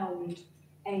around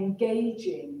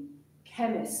engaging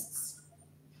chemists,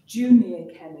 junior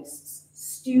chemists,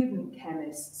 student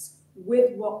chemists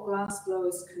with what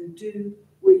glassblowers can do.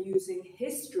 We're using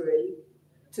history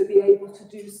to be able to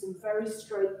do some very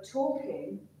straight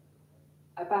talking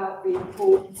about the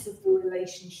importance of the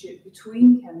relationship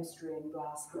between chemistry and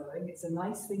glassblowing. It's a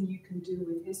nice thing you can do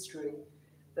with history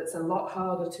that's a lot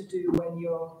harder to do when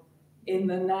you're in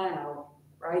the now,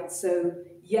 right? So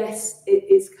yes, it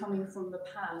is coming from the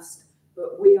past,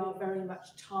 but we are very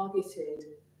much targeted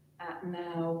at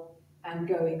now and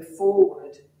going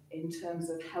forward in terms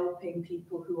of helping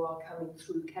people who are coming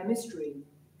through chemistry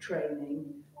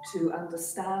training to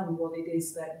understand what it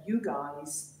is that you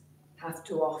guys have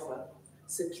to offer.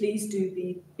 So please do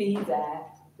be there.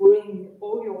 Bring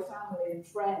all your family and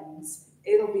friends.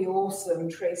 It'll be awesome.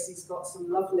 Tracy's got some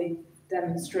lovely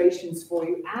demonstrations for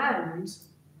you, and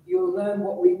you'll learn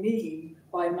what we mean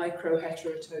by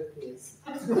microheterotopias.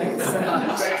 Thanks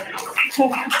so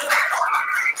much.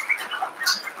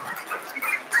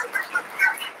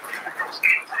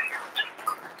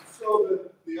 So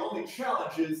the only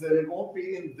challenge is that it won't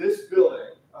be in this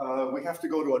building. We have to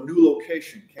go to a new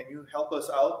location. Can you help us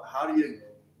out?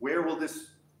 Where will this?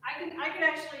 I can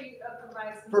actually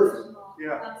provide some Perfect. additional.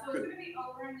 Yeah. So it's going to be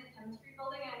over in the chemistry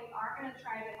building, and we are going to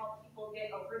try to help people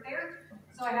get over there.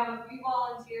 So I have a few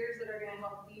volunteers that are going to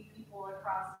help lead people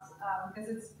across,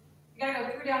 because you got to go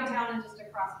through downtown and just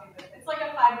across campus. It's like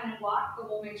a 5-minute walk, but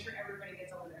we'll make sure everybody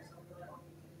gets over there. So we really don't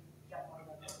need to jump on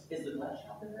it. Is the glass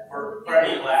shop in that? For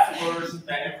any glassblowers,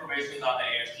 that information is on the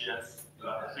ASGS.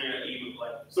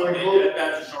 So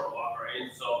that's a short walk,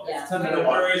 right? So Yeah. no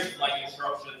worries, like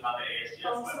instructions on the ASGS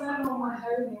I'll website. slam on my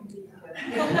home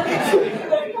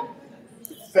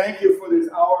Thank you for this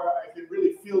hour. I can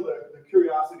really feel the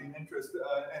curiosity and interest.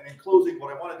 And in closing,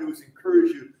 what I want to do is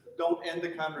encourage you, don't end the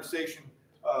conversation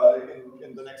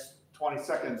in the next 20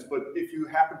 seconds. But if you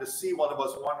happen to see one of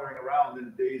us wandering around in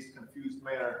a dazed, confused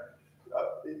manner,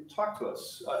 talk to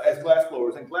us as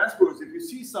glassblowers. And glassblowers, if you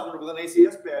see someone with an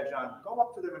ACS badge on, go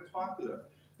up to them and talk to them.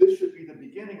 This should be the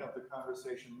beginning of the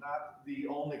conversation, not the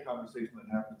only conversation that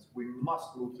happens. We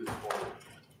must move this forward.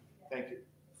 Thank you.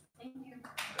 Thank you.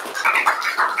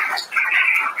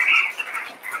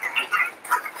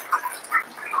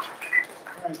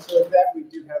 All right, so with that, we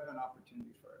do have an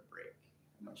opportunity for a break,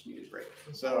 a much needed break.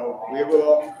 So we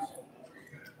will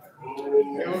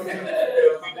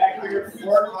be back here at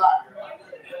 4 o'clock.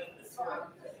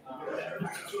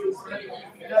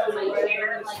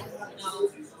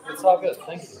 It's all good,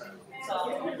 thank you.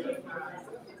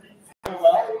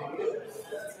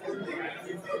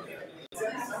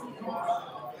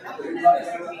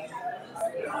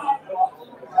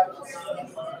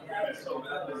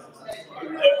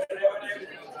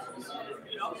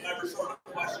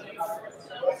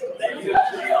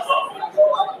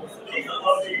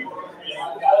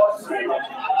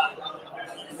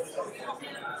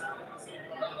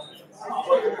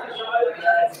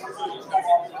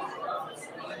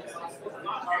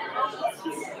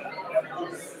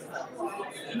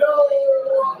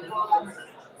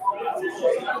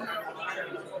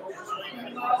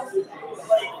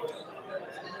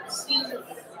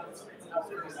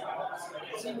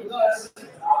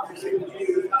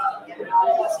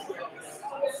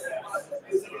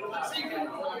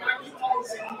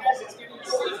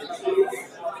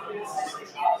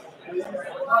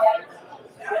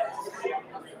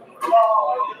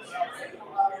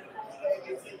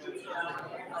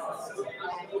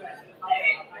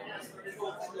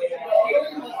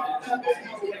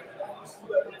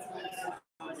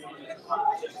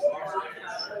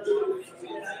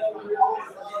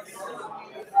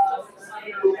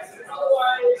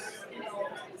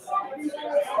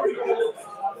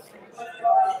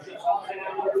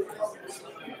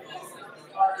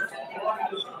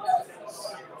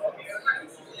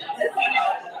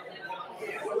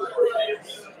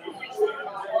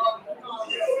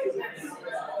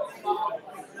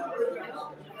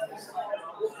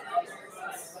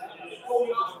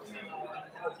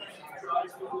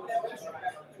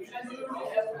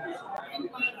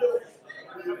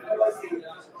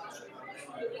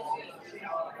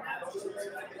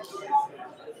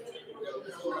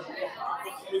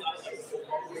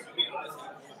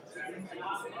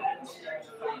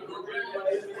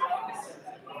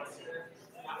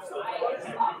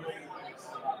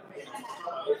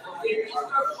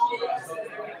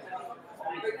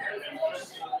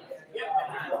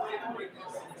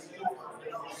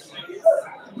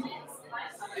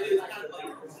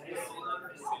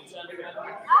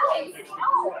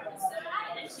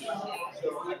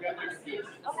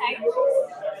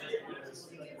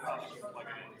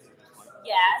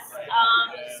 Yes.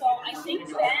 So I think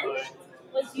Ben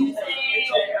was using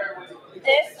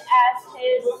this as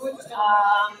his.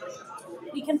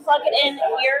 We can plug it in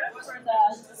here for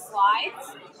the slides.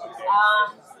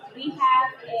 We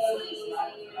have a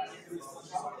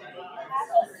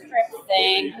strip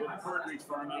thing. Reach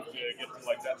far enough to get to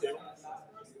like that table.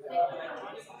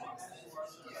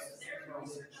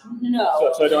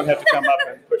 No. So I don't have to come up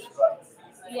and push the button.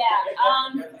 Yeah.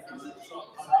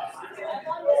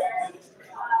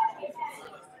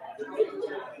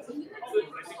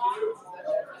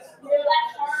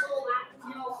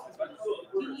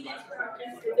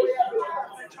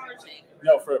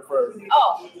 No, for.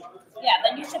 Oh, yeah.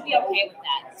 Then you should be okay with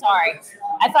that. Sorry,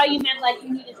 I thought you meant like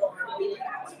you needed. So,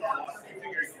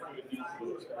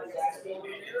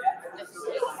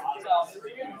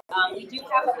 we do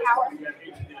have a power.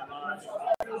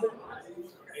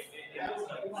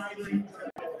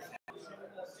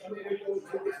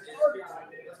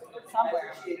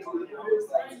 Somewhere.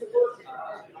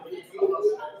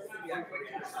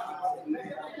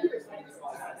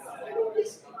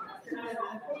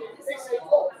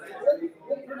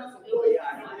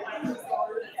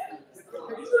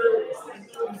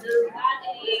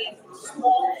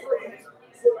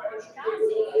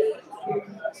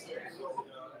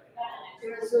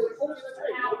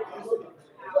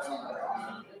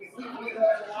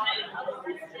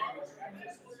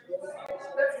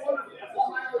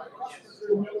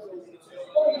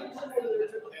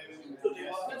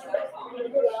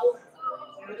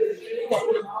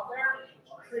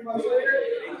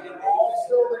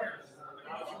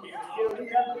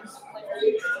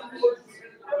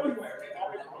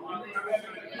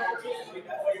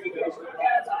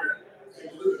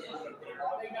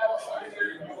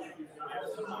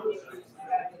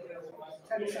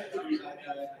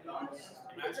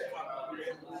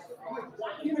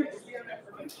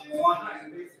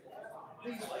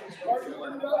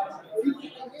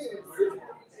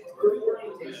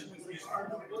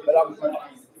 But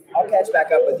I'll catch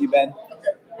back up with you, Ben.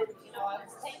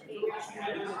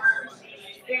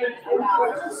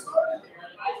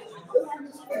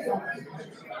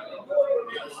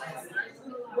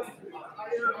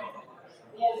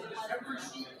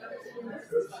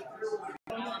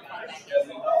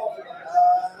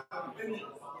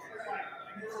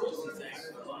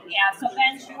 Yeah, so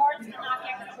Ben, yours did not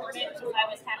get recorded because I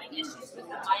was having issues with the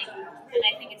mic, and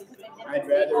I think it's because I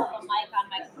didn't enable the mic on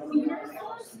my computer.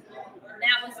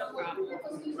 That was the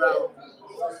problem. Well,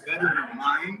 better than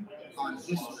mine on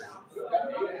history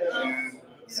and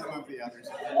some of the others,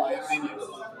 in my opinion.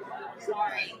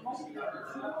 Sorry.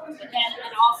 Again,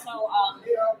 and also,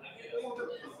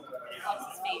 what's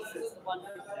his face is the one who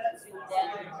zoomed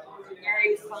in. Gary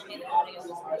was telling me the audio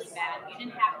was really bad. You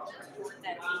didn't have to record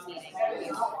that Zoom meeting.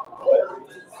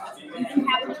 You didn't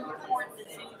have to record the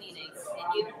Zoom meetings, and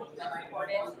you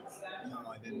recorded. No,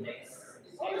 I didn't.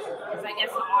 Because I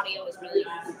guess the audio is really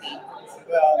weak.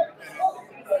 Well,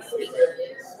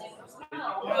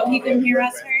 oh, he couldn't hear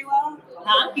us very well?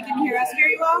 Huh? He couldn't hear us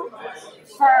very well?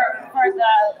 For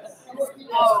the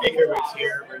the speaker was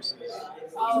here versus in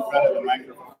front of the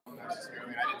microphone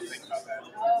necessarily. I didn't think about that.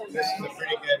 This is a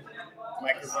pretty good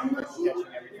microphone for catching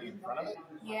everything in front of it.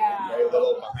 Yeah. Very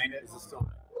little behind it. Is it still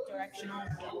Directional.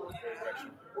 directional?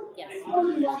 Yes.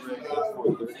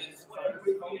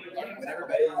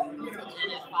 Everybody.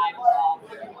 And at 5 o'clock.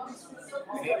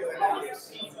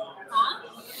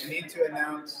 We need to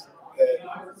announce that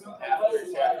after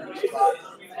Catherine's talk,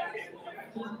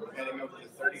 heading over to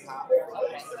 30 Hop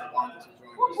that want to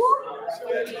join us. So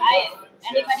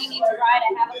Anybody needs a ride, I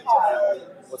have a car.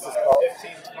 what's this called?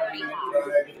 15-20 minute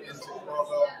drive into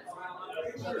Provo.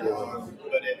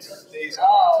 But it stays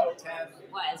up until 10.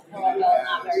 What, is Provo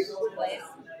not very cool place?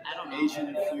 I don't know. Asian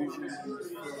infusion. It's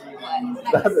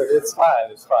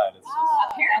fine. It's fine. It's just,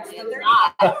 Apparently it's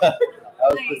not. I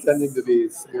was pretending to be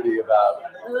snooty about.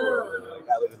 I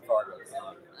live in Fargo.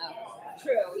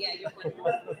 True, yeah, you're winning.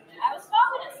 I was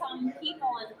talking to some people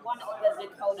in one of the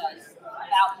Dakotas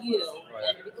about you,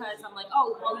 and because I'm like,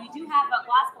 oh, well, you do have a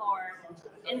glassblower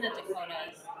in the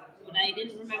Dakotas, but I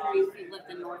didn't remember if you lived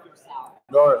in North or South.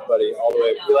 North, buddy, all the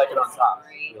way. We like it on top.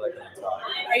 We like it on top.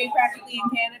 Are you practically in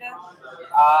Canada?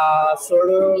 Sort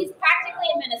of. He's practically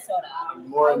in Minnesota. I'm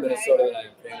more in Minnesota than I am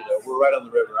in Canada. We're right on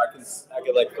the river. I could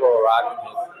like throw a rock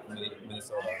and hit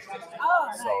Minnesota. Oh,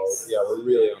 nice. So yeah, we're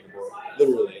really on the border.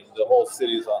 Literally, the whole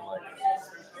city's on like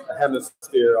a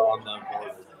hemisphere on the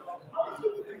border.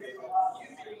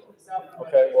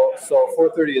 Okay, well, so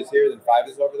 4:30 is here, then 5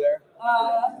 is over there.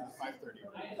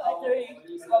 5:30. 5:30.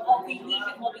 Well,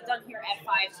 we'll be done here at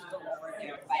 5 to go over there.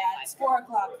 Yeah, it's 4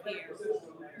 o'clock here.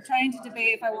 I'm trying to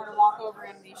debate if I want to walk over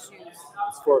in these shoes.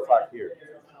 It's 4 o'clock here.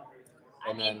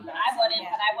 And then I wouldn't,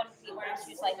 but I wouldn't be wearing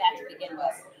shoes like that to begin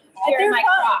with. They're Here in my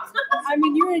fun. Crocs. I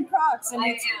mean, you're in Crocs and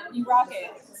you rock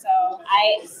it. So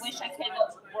I wish I could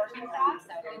work in Crocs.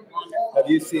 That would be wonderful. have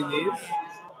you seen these?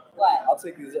 What? I'll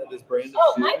take this brand of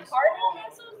Oh, shoes. my partner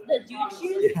has some, the dude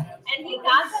shoes, and he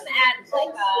got them at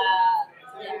like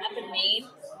at the Maine,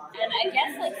 and I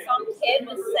guess like some kid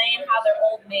was saying how they're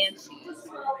old man shoes.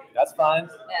 That's fine.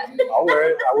 Yeah. I'll wear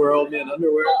it. I wear old man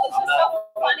underwear. Well, it's just so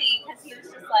funny because he was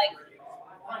just like,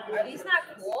 "Are these not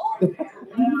cool?"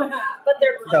 But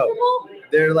they're comfortable. No,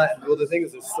 they're like. Well, the thing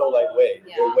is, they're so lightweight.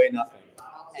 Yeah. They weigh nothing.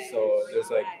 Okay. So there's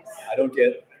like, I don't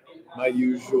get my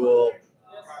usual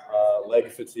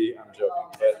leg fatigue. I'm joking,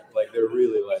 but like they're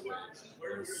really lightweight.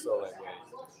 They're so lightweight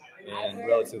and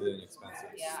relatively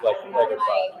inexpensive. Yeah. Like a product. At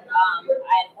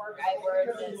work, I wear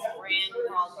this brand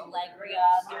called Allegria.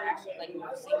 They're actually like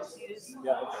nursing shoes.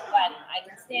 Yeah. But I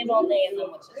can stand all day in them,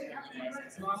 which is really nice.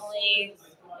 Because normally,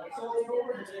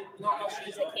 normal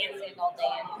shoes I can't stand all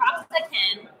day in. Crocs I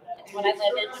can. It's what I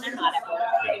live in when I'm not at work.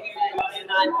 But they're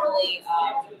not really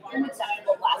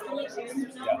acceptable glass-blowing shoes.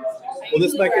 Yeah. Well,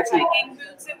 this might get you. hiking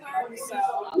boots at work, so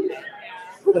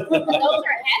Those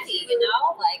are heavy, you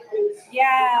know? Like,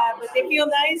 yeah, but they feel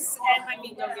nice and my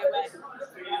feet don't get wet.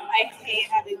 I hate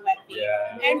having wet feet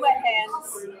Yeah. and wet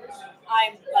hands.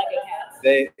 I'm like a cat.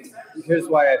 Here's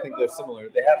why I think they're similar.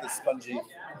 They have the spongy.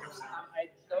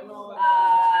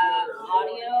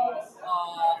 audio,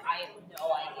 I have no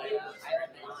idea.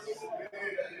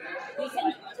 We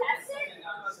can test it.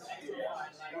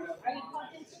 Are you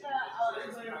plugged into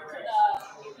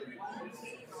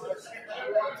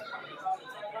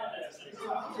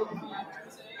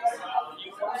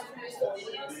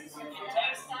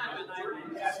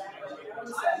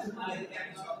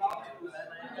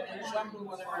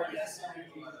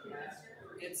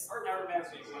It's never been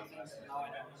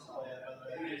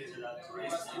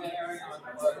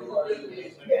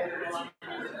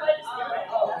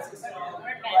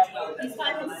He's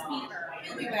got his speaker.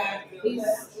 He'll be back. He's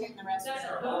getting the rest of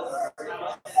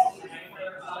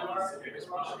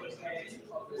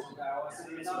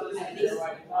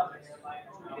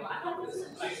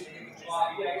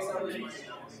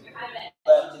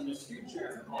But in the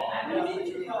future, we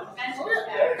need to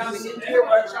come into your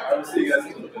workshop. See you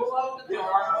guys. Pull out the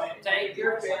door, take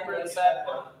your paper and say,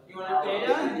 you want data?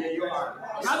 Yeah, you are.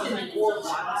 Not in 4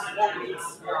 months, 4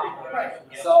 weeks. Right.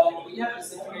 So we have a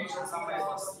situation somewhere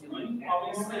was stealing,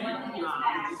 obviously.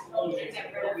 We made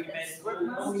good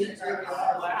moves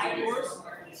last years.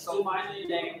 So finally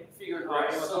they figured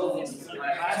out. So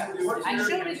I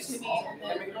showed it to me.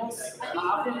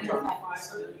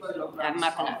 I'm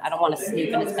not gonna, I don't want to snoop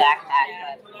in his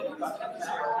backpack,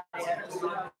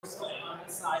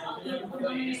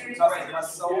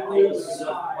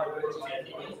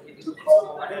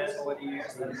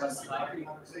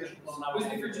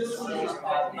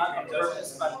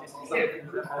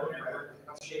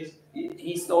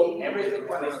 he stole everything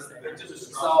from us.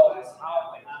 So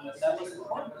that was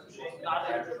important. Not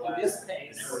in this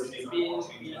case,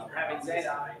 having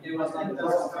data, it was not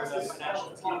important for the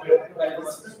financial team, but it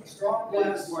was strong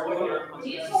ones were here on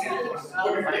the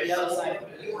other side.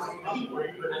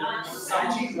 And some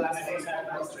cheap glass because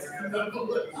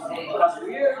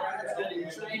we're getting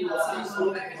trained with some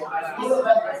sort of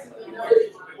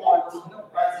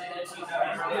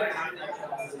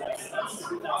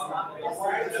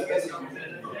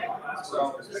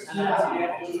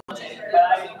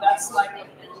that's like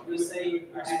we say,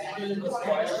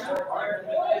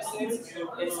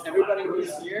 it's everybody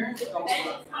who's here.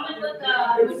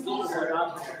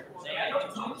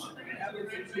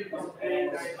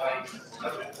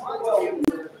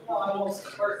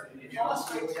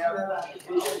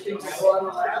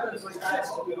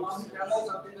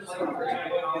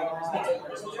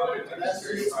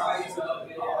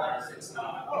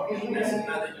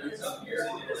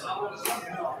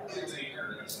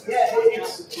 Yeah,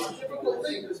 it's a difficult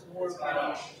thing. There's more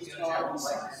about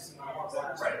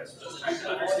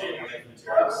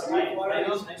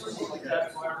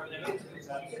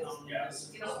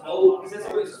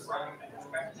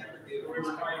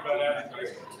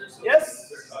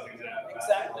Yes,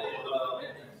 exactly.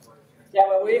 Yeah,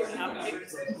 but we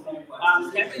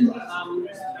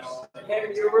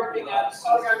Kevin, you're working at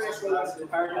organizational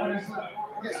paradigm.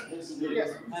 Yes. And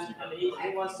he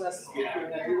wants us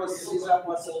that he was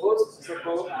supposed to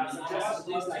suggest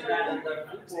things like that, and the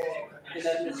people in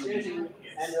the administration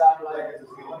ended up like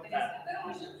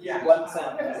 1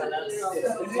 sentence, and that's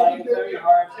it's like very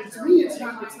hard. And to me, it's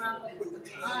not with the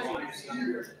time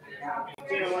here.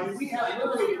 You know, I mean, we have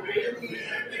literally daily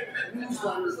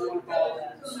newsletters that we call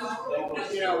that.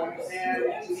 You know, and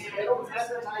they don't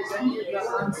advertise any of the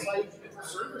on-site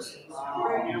services. You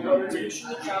know, whether it's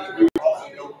machine shop or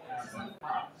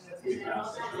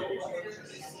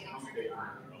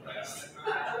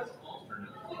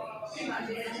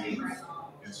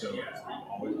and so we've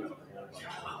always got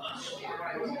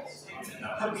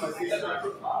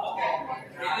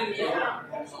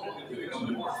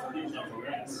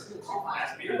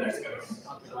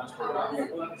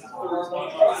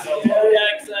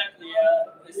Yeah, exactly.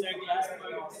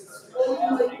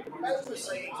 That's the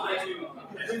same.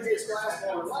 Previous class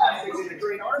on left, they did a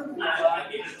great article.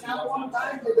 Not one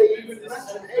time did they even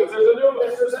mention, hey,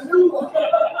 there's a new one.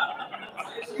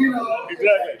 You know,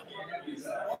 exactly.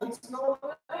 What's going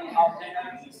on?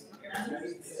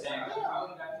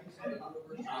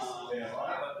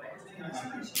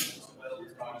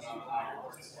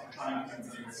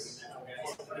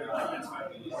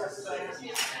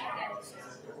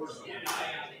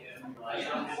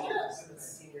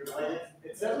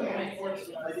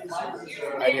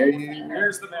 I hear you.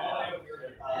 Here's the man.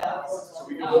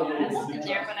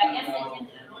 There, but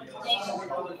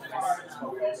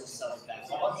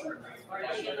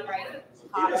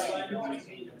I guess I can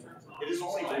It is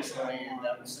only recently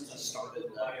that since I started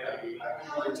that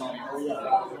they're telling me, oh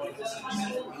yeah, this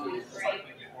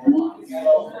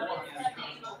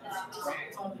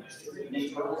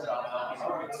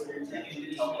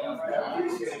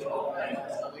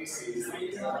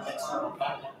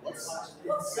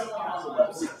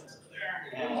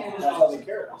and that's all they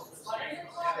care about.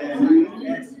 And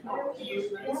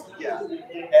yeah,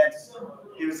 and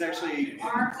it was actually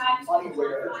funny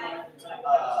where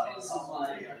some of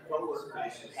my coworkers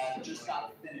had just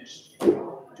got finished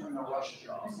doing a rush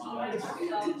job. It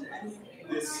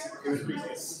was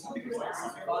previous, I think it was like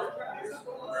 75.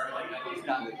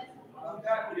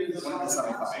 One of the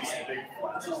 75s,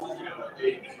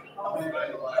 big flats.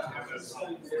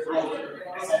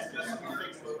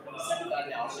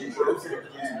 She broke it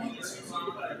again.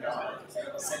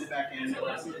 Send it back in.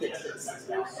 Fix it. Send it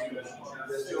back in.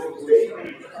 Still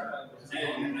waiting.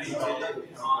 And I did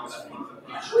it on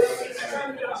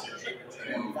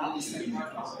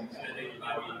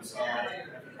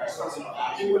I started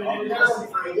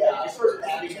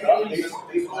adding it up.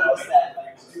 They told us that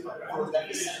for them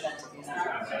to send that to me,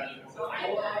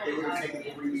 they would have taken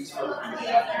 3 weeks for them to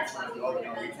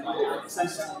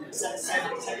send it to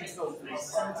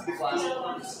the class.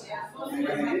 And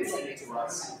then they did send it to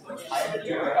us. I had to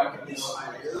do a calculation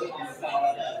and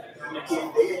found that if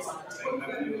they had sent it to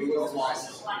me, we would have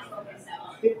lost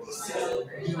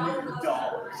 $57 million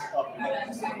of money.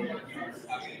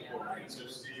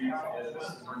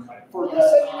 For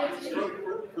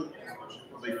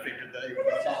they figured that it would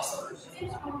be faster.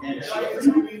 And she had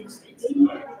 2 weeks.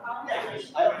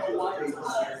 I don't know why they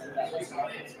decided that was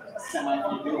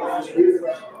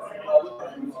semi-feasible.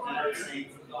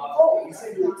 Oh, we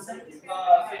saved you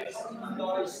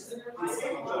 $57.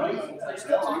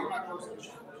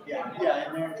 Yeah, and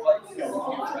they're like, we can't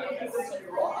track that.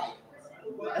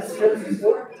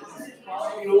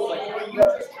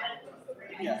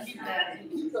 Yeah, keep that,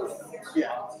 keep those things.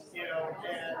 Yeah. You know,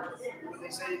 and when they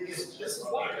say this is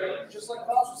why, just like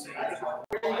Boss was saying, here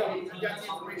you go, you got the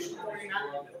information for you,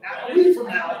 not a week from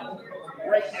now,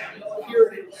 right now, here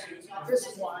it is. This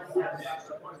is why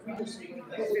we just need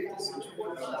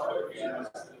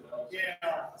yeah.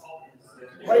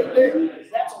 Right there,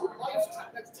 that's a lifetime,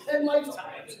 that's 10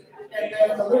 lifetimes, and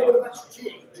then a little bit of extra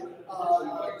change from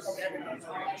having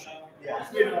information. Yeah.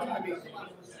 You know, I mean,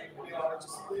 you know, it's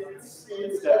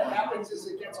what happens is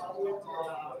it gets all the way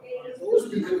to those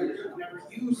people who never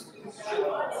use it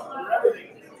for everything.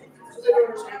 So they don't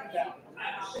understand that.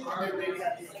 And then they've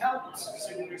got the accountants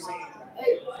sitting there saying,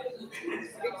 hey,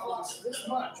 it costs this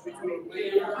much between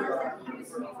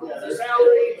the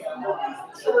salary,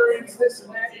 insurance, this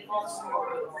and that, it costs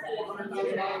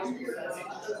 $400,000 a year.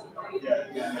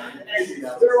 And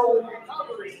they're only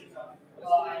recovering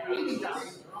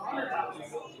 $80,000,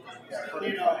 $100,000.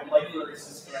 You know, like for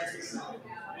instance,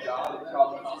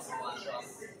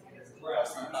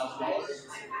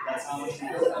 that's how much you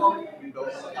built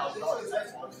for $1,000.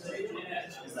 That's how much is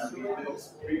that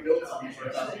rebuilt something for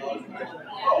 $1,000.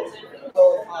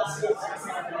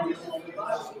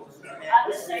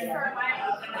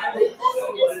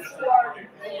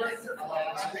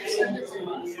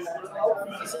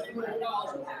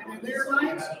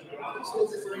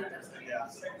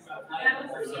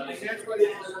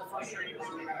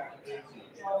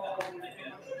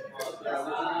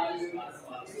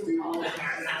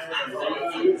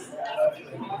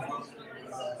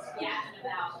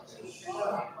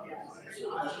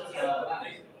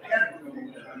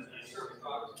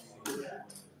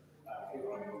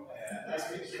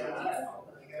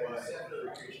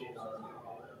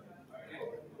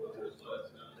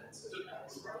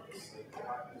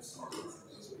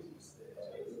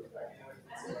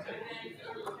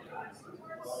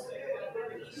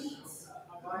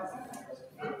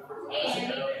 I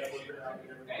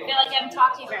feel like I haven't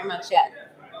talked to you very much yet.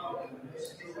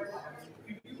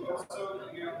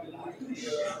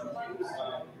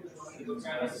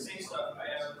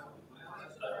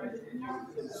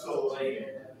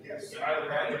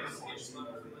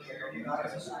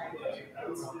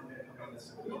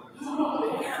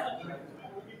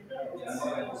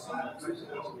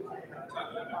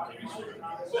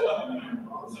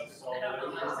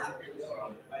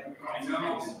 I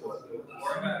know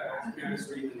more about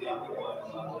chemistry than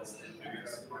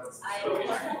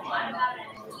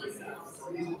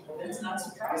it's not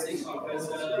surprising because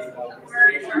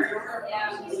Yeah.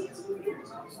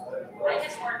 I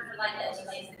just work for like a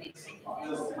place.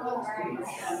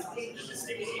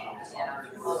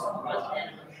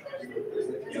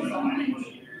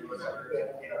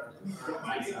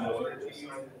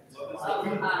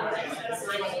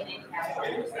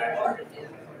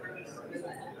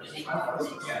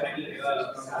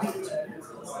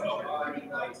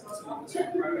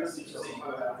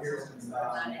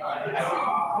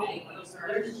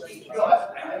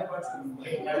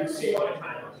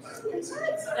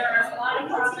 There are a lot of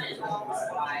problems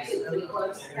why the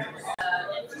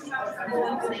infrastructure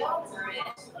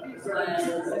for it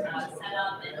was set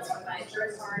up and owned by a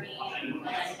third party, and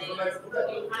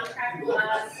they contract with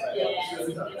us and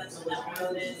give us enough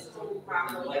notice to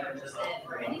properly purchase it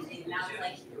for anything. Now it's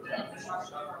like the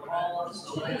infrastructure for all of the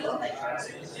like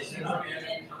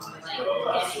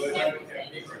getting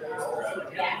everything.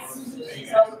 Yes. So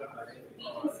we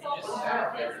can still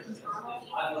start this internally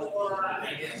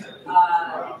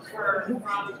for from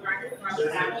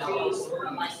factories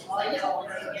from like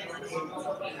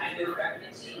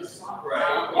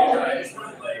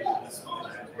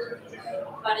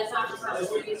but it's not just us,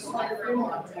 it's like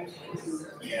everyone. I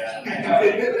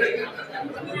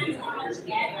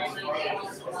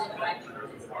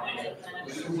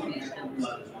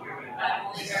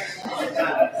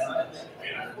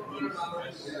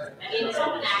mean, it's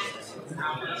open access to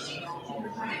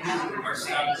our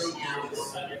staff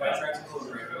if I tried to close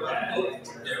the record,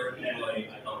 there would be like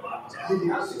a lockdown.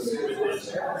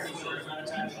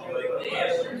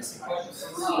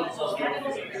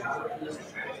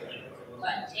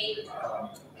 But tape,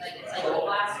 like it's like a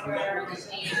glass where the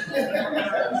tape, the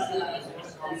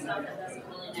stuff that doesn't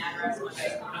really matter as much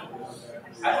as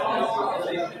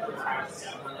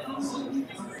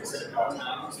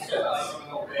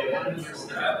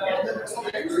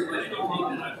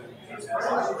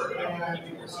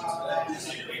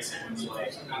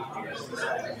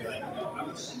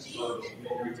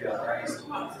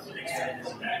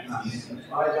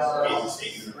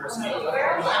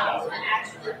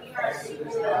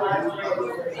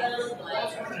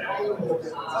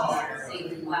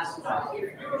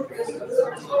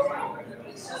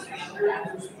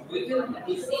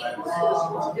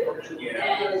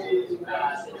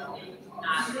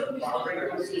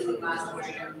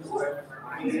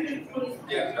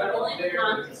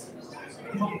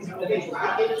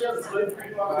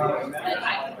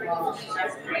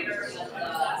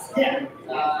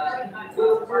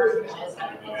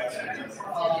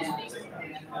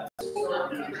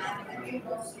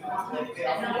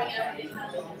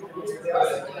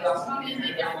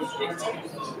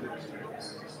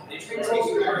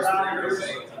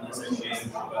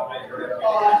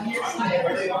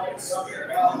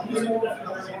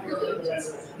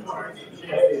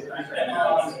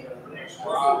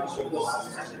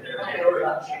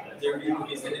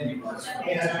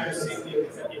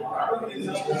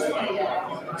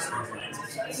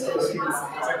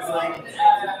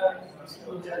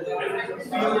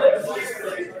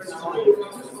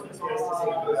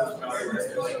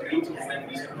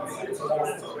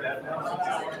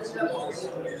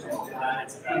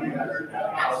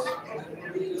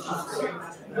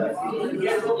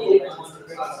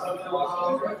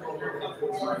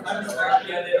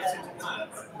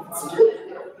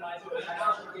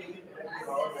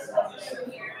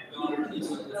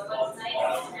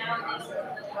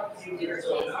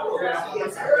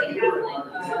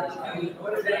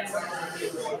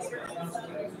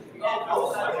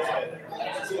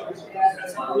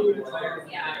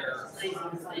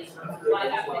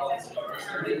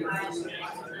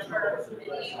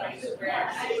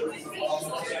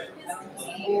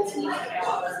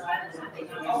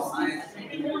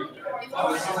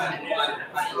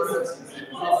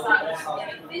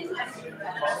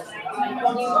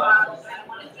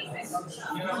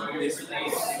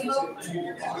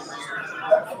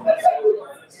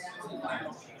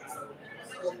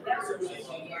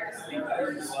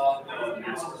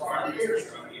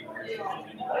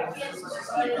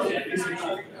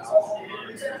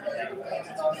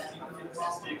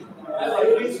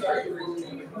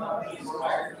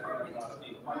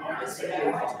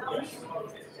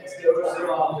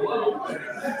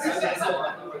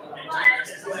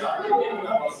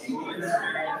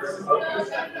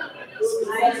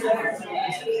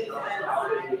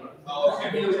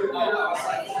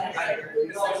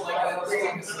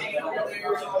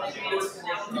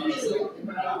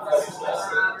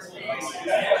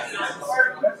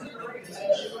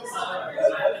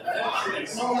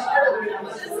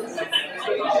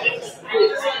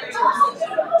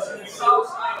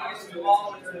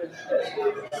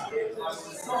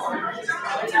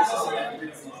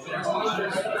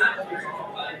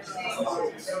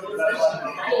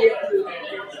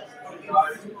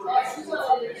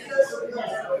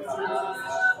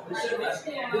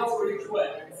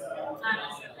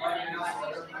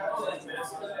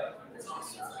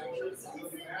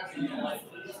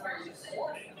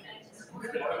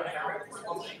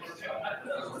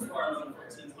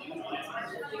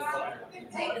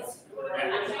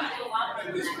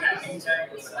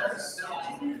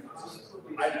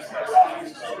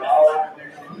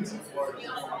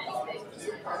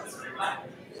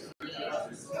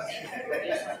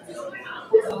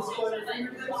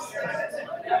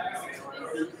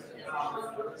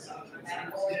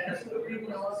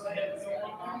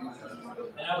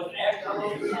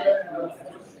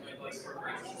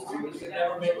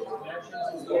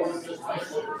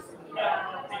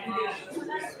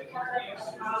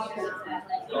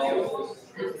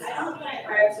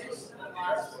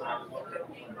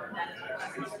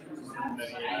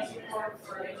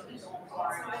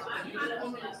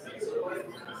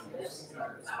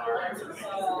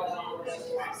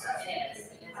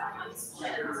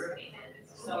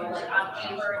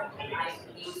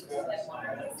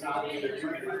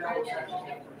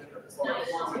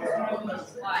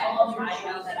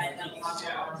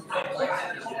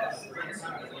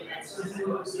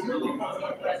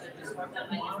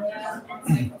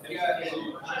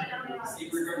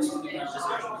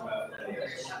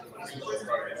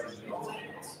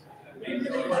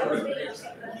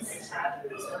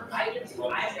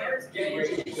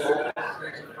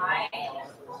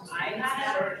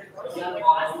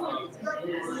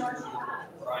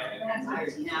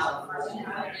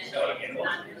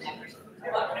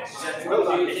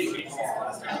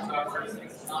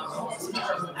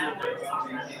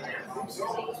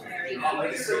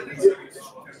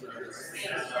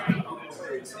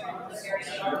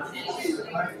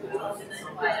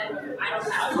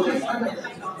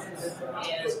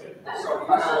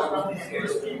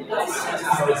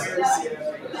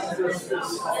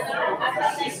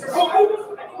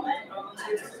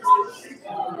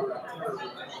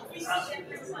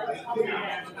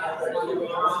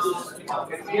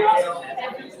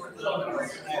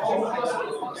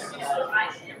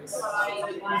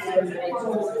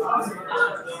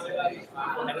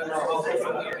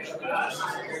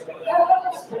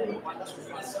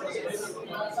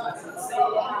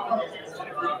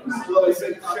Well, I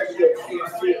said check the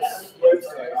TSTS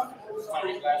website.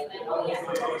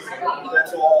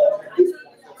 That's all.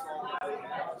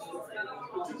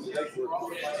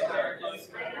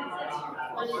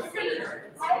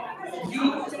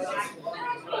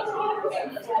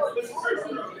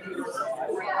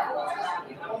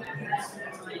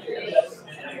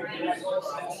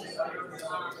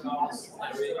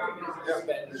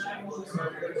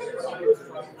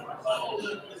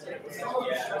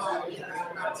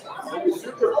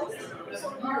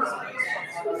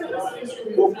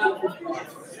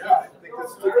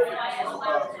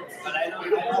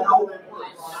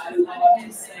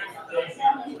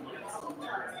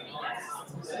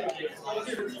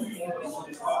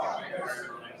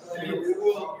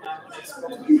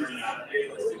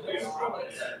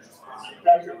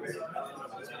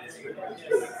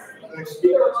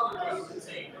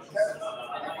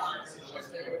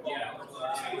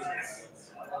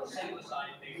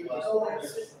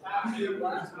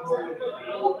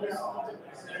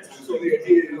 So the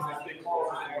idea is that they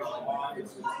call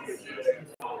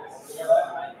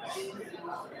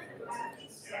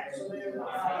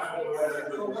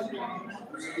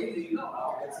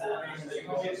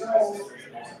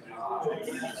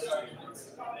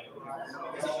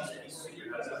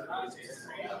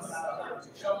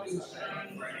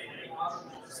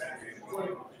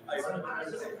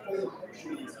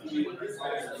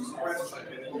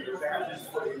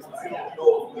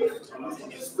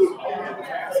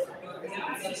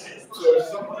So if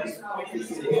somebody's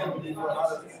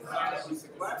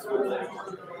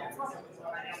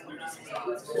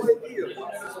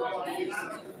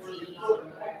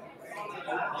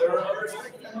there are others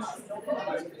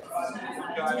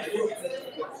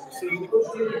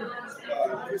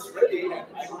it's ready.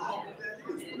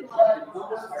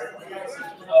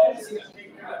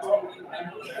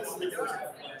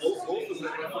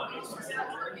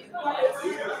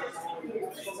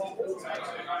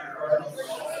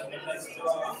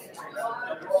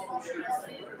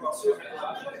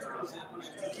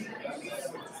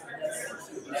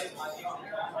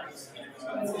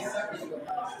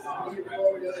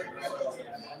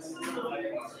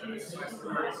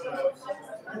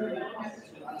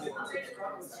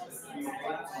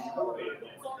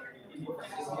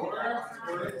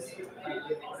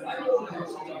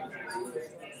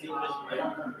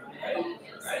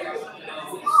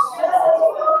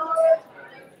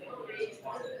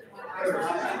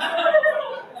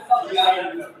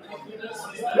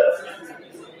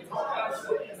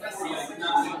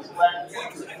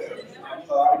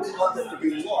 I didn't want that to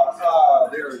be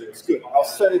lost. There it is. Good. I'll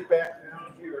set it back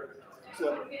down here.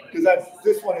 So, because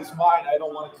this one is mine, I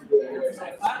don't want it to go away.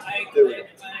 There we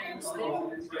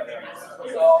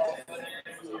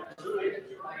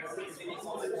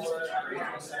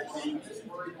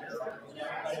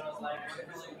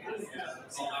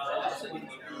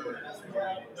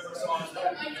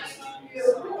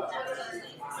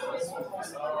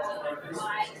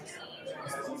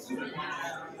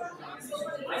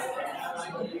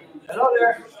Hello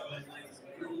there.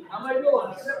 How am I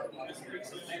doing?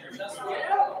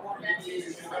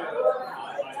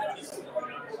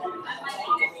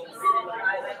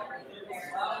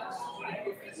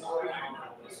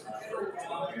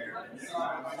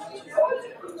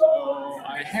 So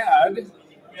I had.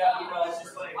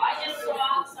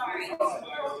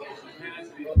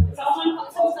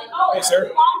 Hey,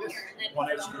 sir. I want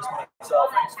to introduce myself.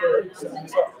 Thanks for setting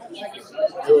this up. Thank you.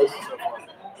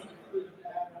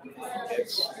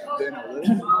 It's been a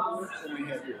little longer than we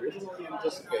had originally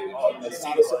anticipated. It's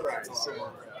not a surprise. So,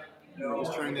 we're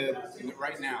just trying to,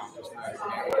 right now, just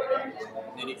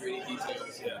nitty-gritty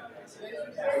details.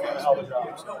 Yeah. All the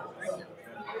jobs. Thank you.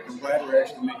 I'm glad we're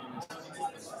actually making this.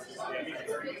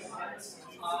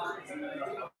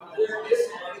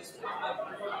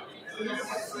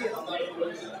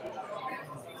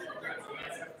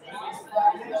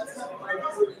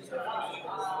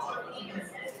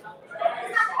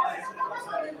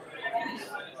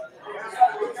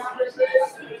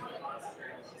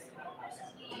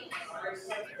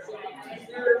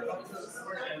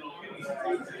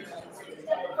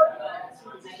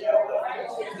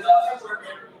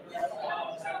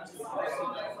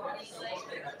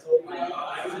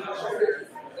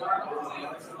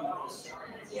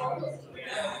 All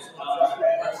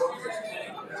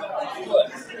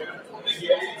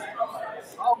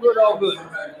good, all good.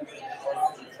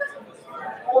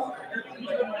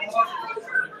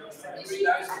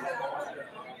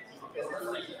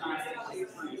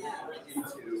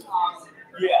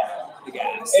 Yeah, the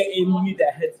gas. And you need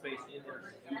that headspace in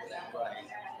there.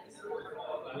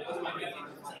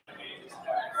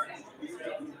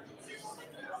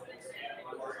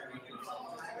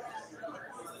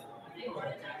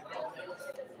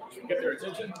 Get their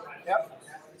attention. Yep.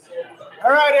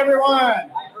 All right,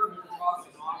 everyone.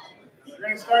 We're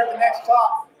going to start the next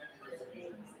talk.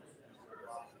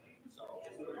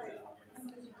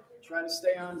 Try to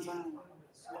stay on time.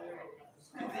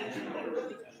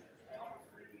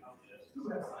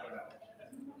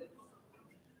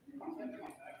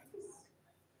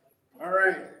 All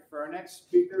right, for our next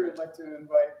speaker, I'd like to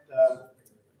invite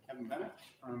Kevin Bennett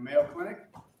from Mayo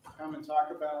Clinic to come and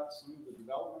talk about some of the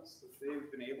developments that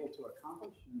they've been able to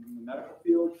accomplish in the medical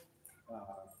field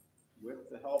with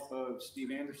the help of Steve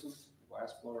Anderson,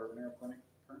 glassblower at Mayo Clinic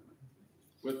currently.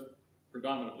 With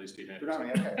predominantly Steve Anderson.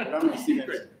 Predominantly, okay. Predominantly Steve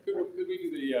Great. Anderson. Could we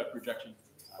do the projection?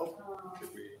 Oh. Could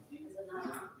we?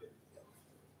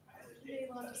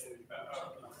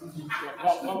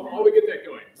 While we get that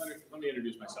going, let me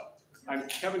introduce myself. I'm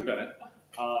Kevin Bennett.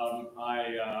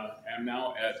 I am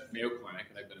now at Mayo Clinic,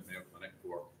 and I've been at Mayo Clinic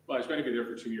for, well, I was going to be there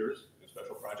for 2 years in a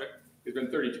special project. It's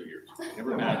been 32 years. I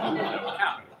never imagined that would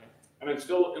happen. And I'm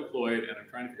still employed, and I'm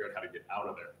trying to figure out how to get out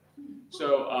of there.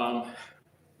 So,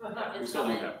 we still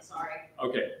don't have. Sorry.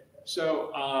 Okay,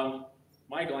 so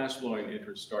my glassblowing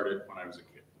interest started when I was a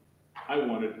kid. I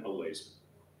wanted a laser.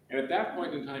 And at that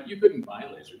point in time, you couldn't buy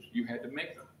lasers, you had to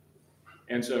make them.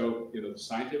 And so, you know, the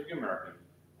Scientific American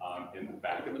in the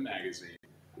back of the magazine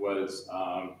was,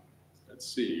 let's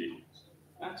see,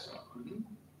 that's on,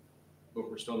 but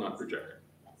we're still not projecting.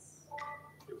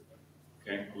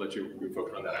 Okay, I'll let you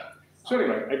folks run that out. So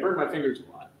anyway, I burned my fingers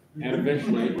a lot and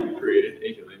eventually created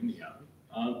a helium neon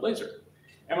laser.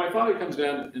 And my father comes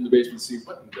down in the basement to see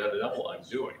what the devil I'm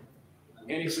doing.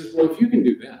 And he says, well, if you can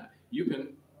do that, you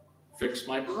can fix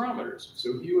my barometers.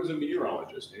 So he was a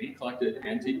meteorologist and he collected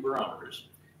antique barometers.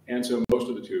 And so most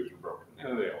of the tubes were broken,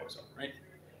 and they always are, right?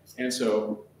 And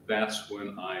so that's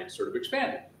when I sort of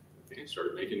expanded, okay,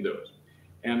 started making those.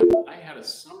 And I had a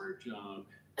summer job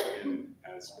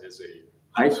as a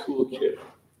high school kid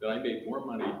that I made more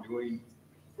money doing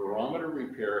barometer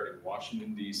repair in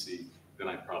Washington, D.C. than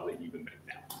I probably even make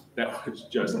now. That was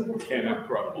just an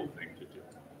incredible thing to do.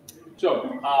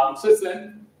 So since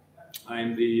then,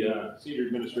 I'm the senior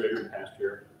administrator and past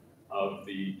chair of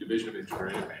the Division of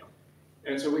Engineering at Mayo.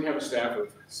 And so we have a staff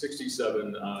of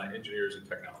 67 engineers and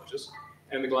technologists,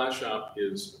 and the glass shop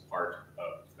is part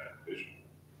of that division.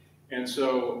 And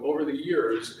so over the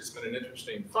years, it's been an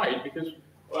interesting fight because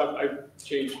I've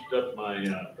changed up my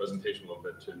presentation a little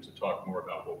bit to talk more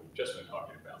about what we've just been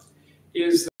talking about,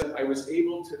 is that I was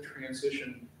able to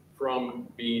transition from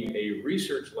being a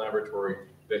research laboratory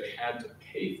that had to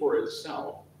pay for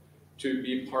itself to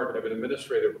be part of an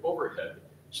administrative overhead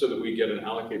so that we get an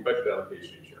budget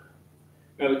allocation each year.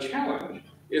 Now the challenge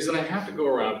is that I have to go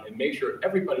around and make sure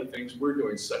everybody thinks we're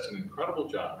doing such an incredible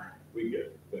job, we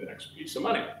get the next piece of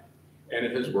money. And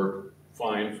it has worked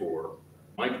fine for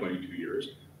my 22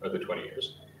 years, or the 20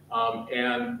 years.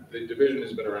 And the division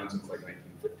has been around since like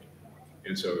 1950.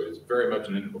 And so it's very much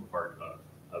an integral part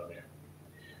of that.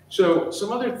 So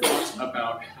some other thoughts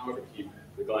about how to keep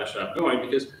the glass shop going,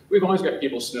 because we've always got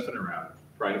people sniffing around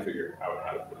trying to figure out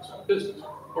how to put us out of business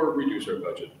or reduce our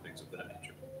budget, things of that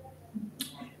nature.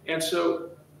 And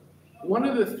so one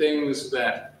of the things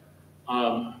that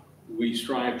we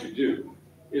strive to do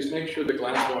is make sure that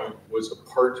glassblowing was a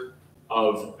part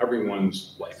of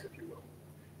everyone's life, if you will.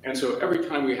 And so every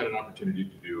time we had an opportunity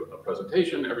to do a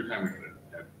presentation, every time we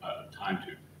had time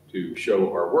to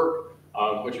show our work,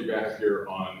 what you got here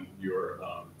on your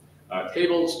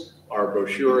tables, our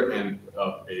brochure and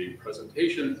a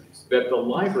presentation that the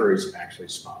libraries actually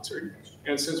sponsored.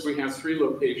 And since we have 3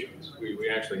 locations, we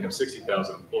actually have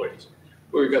 60,000 employees,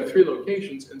 but we've got 3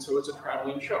 locations, and so it's a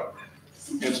traveling show.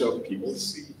 And so people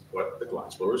see what the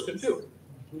glassblowers can do.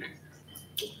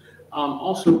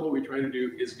 Also, what we try to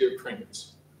do is give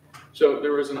trinkets. So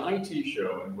there was an IT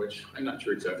show in which, I'm not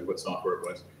sure exactly what software it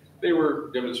was, they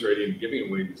were demonstrating giving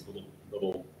away these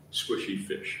little squishy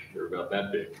fish. They're about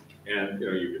that big. And you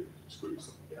know, you could squeeze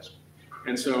them, yes.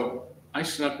 And so I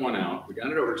snuck one out. We got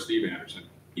it over to Steve Anderson.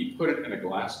 He put it in a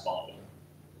glass bottle,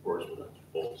 of course, with a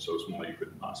bowl so small you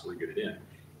couldn't possibly get it in.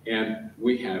 And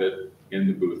we had it in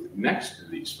the booth next to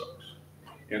these folks.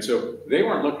 And so they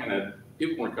weren't looking at,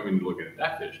 people weren't coming to look at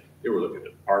that fish. They were looking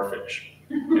at our fish.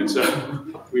 And so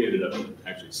we ended up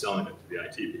actually selling it to the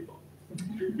IT people.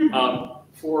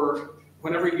 For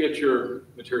whenever you get your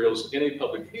materials in a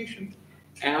publication,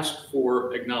 ask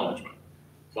for acknowledgement.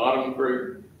 Bottom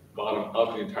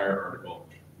of the entire article,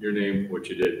 your name, what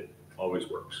you did, always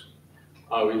works.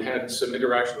 We've had some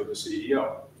interaction with the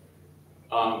CEO.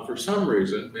 For some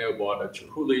reason, Mayo bought a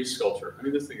Chihuly sculpture. I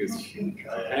mean, this thing is huge,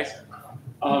 okay?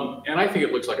 And I think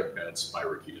it looks like a bad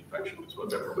spirochete infection is what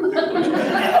that really looks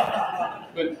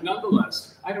like. But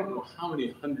nonetheless, I don't know how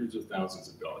many hundreds of thousands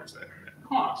of dollars that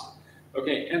cost.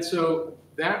 Okay, and so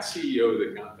that CEO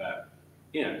that got that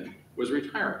in was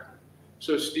retiring.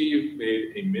 So Steve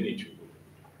made a mini Chihuly.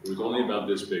 It was only about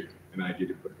this big, an idea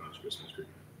to put it on his Christmas tree.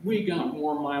 We got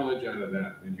more mileage out of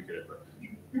that than you could ever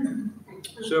imagine.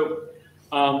 So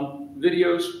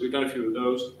videos, we've done a few of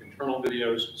those, internal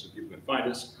videos, so people can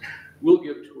find us. We'll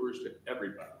give tours to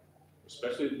everybody,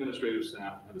 especially administrative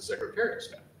staff and the secretariat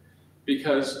staff.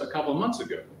 Because a couple of months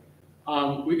ago,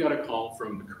 we got a call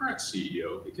from the current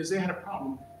CEO because they had a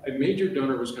problem. A major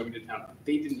donor was coming to town.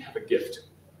 They didn't have a gift.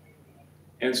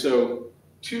 And so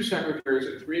 2 secretaries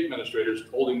and 3 administrators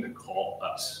told him to call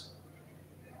us.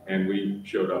 And we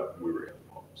showed up and we were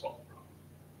able to solve the problem.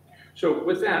 So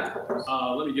with that,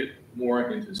 let me get more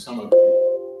into some of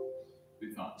the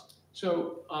thoughts.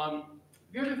 So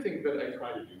the other thing that I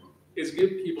try to do is give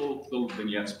people little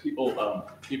vignettes,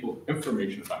 people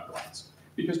information about glass.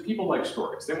 Because people like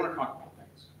stories, they want to talk about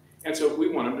things. And so we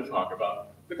want them to talk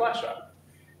about the glass shop.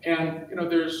 And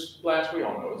there's glass, we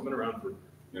all know, it's been around for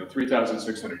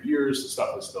 3,600 years, the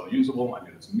stuff is still usable. I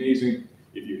mean, it's amazing.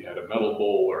 If you had a metal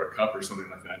bowl or a cup or something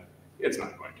like that, it's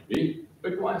not going to be,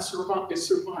 but glass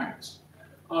survives.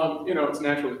 It's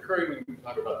naturally occurring. When we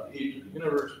talk about the age of the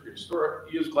universe,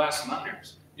 prehistoric, you use glass and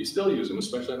irons. You still use them,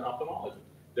 especially in ophthalmology.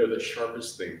 They're the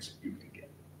sharpest things you can get.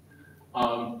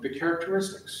 The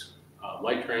characteristics,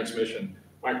 light transmission,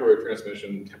 microwave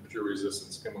transmission, temperature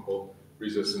resistance, chemical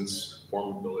resistance,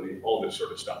 formability, all this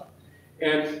sort of stuff.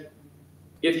 And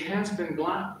it has been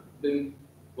glass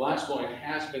blowing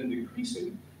has been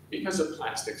decreasing because of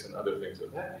plastics and other things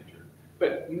of that nature.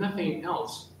 But nothing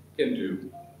else can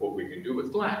do what we can do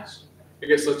with glass. I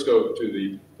guess let's go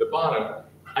to the bottom.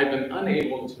 I've been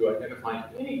unable to identify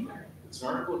anything that's an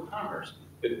article of commerce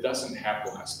that doesn't have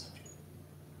glass touch.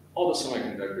 All the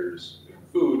semiconductors,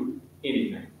 food,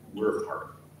 anything, we're a part of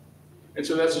it. And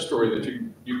so that's a story that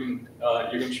you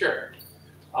can share.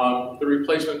 The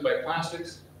replacement by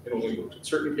plastics, it only works in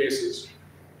certain cases.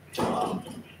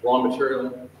 Raw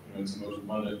material, it's the most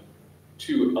abundant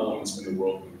 2 elements in the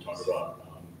world when we talk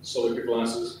about silica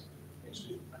glasses.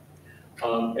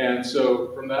 And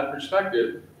so from that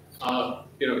perspective,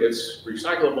 it's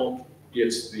recyclable,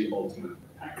 it's the ultimate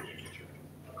packaging material.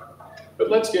 But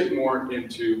let's get more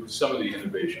into some of the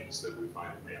innovations that we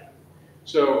find in Mayo.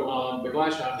 So the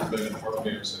glass shop has been in part of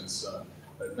Mayo since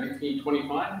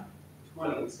 1925?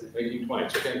 1920.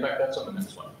 Okay, in fact, that's on the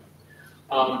next one.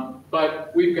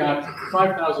 But we've got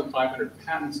 5,500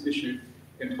 patents issued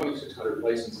and 2,600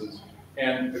 licenses,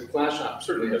 and the glass shop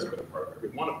certainly hasn't been a part of every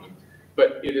one of them,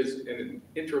 but it is an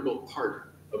integral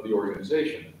part of the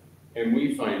organization, and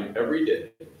we find every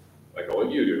day, like all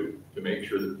of you do, to make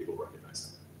sure that people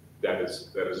recognize that. That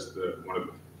is one of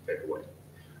the takeaways.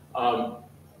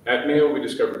 At Mayo, we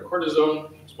discovered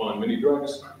cortisone, spawned many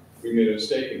drugs. We made a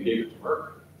mistake and gave it to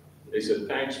Merck. They said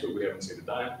thanks, but we haven't seen a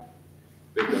dime.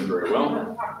 They've done very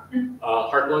well.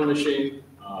 Heart-lung machine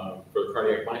for the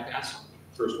cardiac bypass,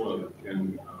 first one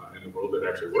in the world that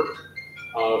actually worked.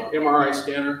 MRI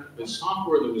scanner, the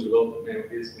software that was developed at Mayo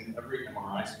is in every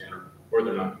MRI scanner, or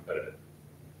they're not competitive.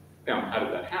 Now, how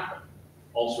did that happen?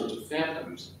 All sorts of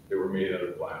phantoms that were made out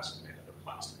of glass and made out of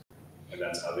plastic, and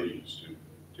that's how they used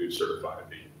to certify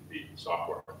the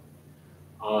software.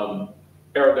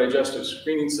 Aerodigestive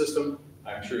screening system.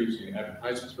 I'm sure you've seen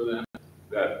advertisements for that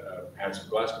has some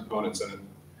glass components in it.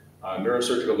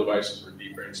 Neurosurgical devices for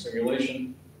deep brain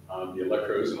stimulation, the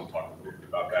electrodes, and I'll talk a little bit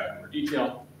about that in more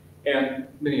detail, and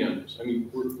many others. I mean,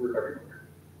 we're everywhere.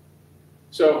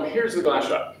 So here's the glass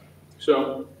shop.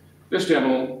 So this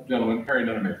gentleman, Harry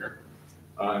Nunemaker,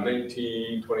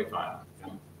 1925,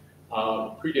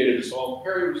 predated us all.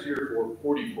 Harry was here for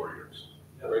 44 years.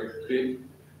 Right?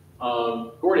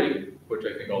 Gordy, which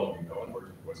I think all of you know,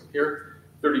 unfortunately wasn't here,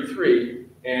 33.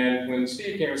 And when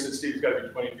Steve came and said, Steve's got to be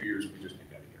 22 years, we just came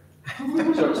out of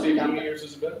here. So Steve, how many years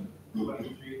has it been?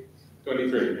 23.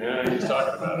 23, yeah, he's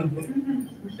talking about it.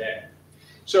 Okay.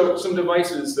 So some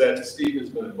devices that Steve has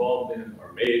been involved in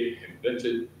are made,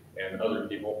 invented, and other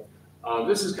people.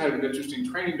 This is kind of an interesting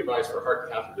training device for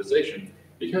heart catheterization,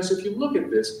 because if you look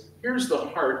at this, here's the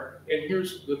heart, and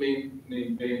here's the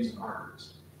main veins and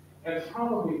arteries. And the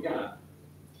problem we've got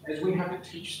is we have to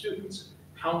teach students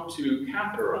how to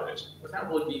categorize without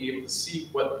really being able to see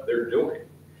what they're doing.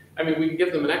 I mean, we can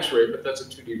give them an X-ray, but that's a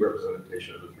 2D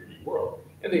representation of the 3D world,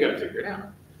 and they got to figure it out.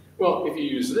 Well, if you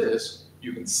use this,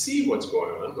 you can see what's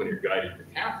going on when you're guiding your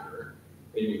catheter,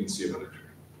 and you can see it on the tree.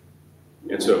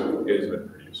 And so it has been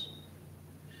pretty useful.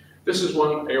 This is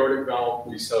one aortic valve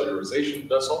decellularization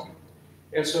vessel.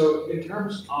 And so in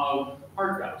terms of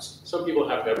heart valves, some people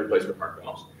have to have replacement heart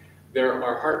valves. There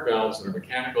are heart valves that are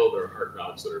mechanical, there are heart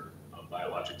valves that are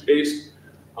biologic based.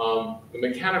 The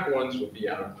mechanical ones will be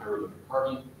out of pyrolytic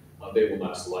carbon. They will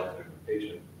last the lifetime of the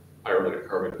patient. Pyrolytic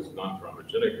carbon is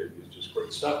non-thrombogenic, it's just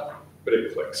great stuff, but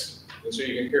it clicks. And so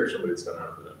you can hear somebody's done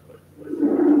out of that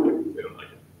click. They don't like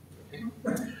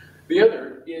it. The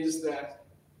other is that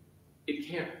it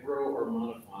can't grow or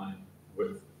modify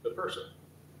with the person.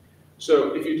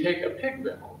 So if you take a pig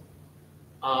valve,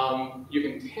 you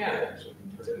can tan it, so you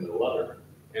can put it in the leather,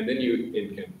 and then you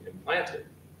can implant it.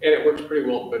 And it works pretty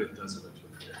well, but it does eventually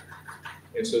fail.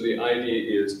 And so the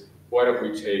idea is, why don't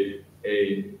we take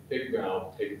a pig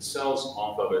valve, take the cells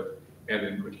off of it, and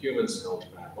then put human cells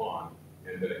back on,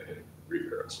 and then it can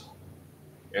repair itself.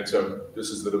 And so this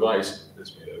is the device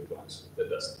that's made out of glass that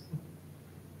does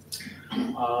it.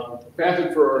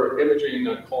 Patented for imaging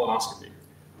colonoscopy.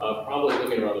 Probably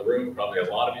looking around the room, probably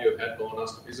a lot of you have had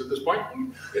colonoscopies at this point.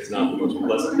 It's not the most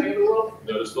pleasant thing in the world.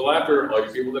 Notice the laughter,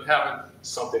 like people that haven't,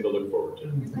 something to look forward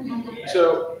to.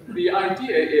 So the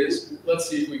idea is, let's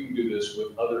see if we can do this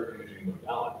with other imaging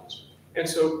modalities. And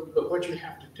so, but what you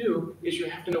have to do is you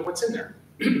have to know what's in there.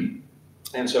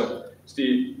 And so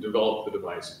Steve developed the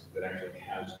device that actually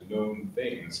has known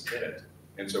things in it.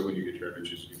 And so when you get your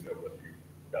images, you know whether you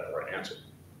got the right answer.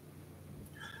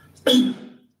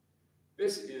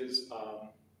 This is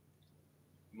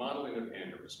modeling of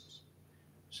aneurysms.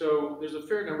 So there's a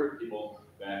fair number of people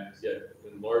that get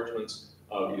enlargements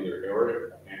of either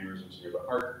aortic aneurysms near the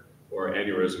heart or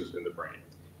aneurysms in the brain.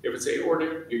 If it's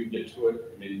aortic, you can get to it,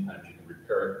 and many times you can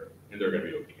repair it, and they're going to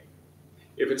be okay.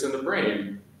 If it's in the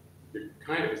brain, you're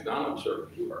kind of, it's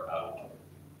non-observed, you are out of it.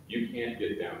 You can't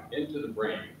get down into the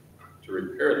brain to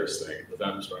repair this thing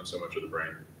without destroying so much of the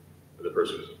brain that the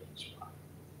person isn't going to survive.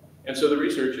 And so the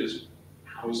research is,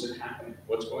 how is it happening?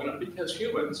 What's going on? Because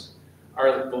humans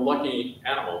are the lucky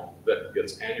animal that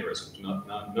gets aneurysms.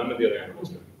 None of the other animals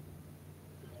do.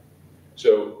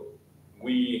 So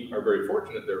we are very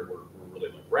fortunate that we're really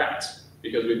like rats,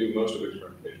 because we do most of the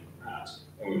experimentation with rats,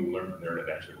 and we learn from there that it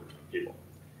actually works on people.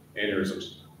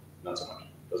 Aneurysms, not so much,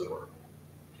 doesn't work.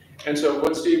 And so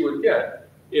what Steve would get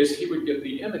is he would get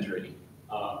the imagery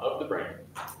of the brain,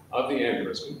 of the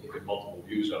aneurysm, he get multiple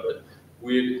views of it.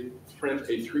 We'd print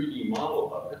a 3D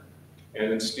model of it,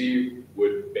 and then Steve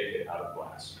would make it out of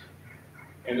glass.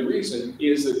 And the reason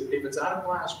is that if it's out of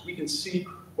glass, we can see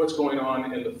what's going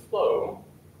on in the flow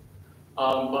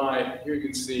by, here you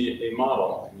can see a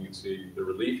model, and you can see the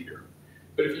relief here.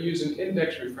 But if you use an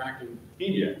index refractive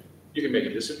media, you can make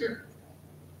it disappear.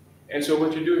 And so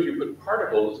what you do is you put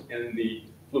particles in the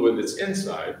fluid that's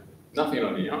inside, nothing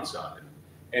on the outside,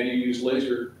 and you use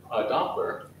laser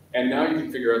Doppler, and now you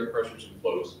can figure out the pressures and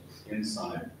flows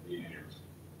inside the aneurysm.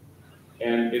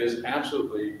 And it has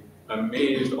absolutely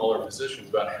amazed all our physicians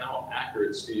about how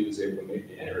accurate Steve is able to make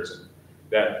the aneurysm,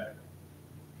 that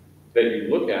you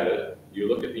look at it, you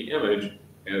look at the image,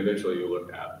 and eventually you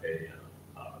look at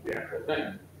the actual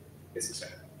thing. It's the same.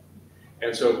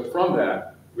 And so from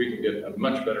that, we can get a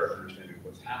much better understanding of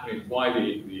what's happening, why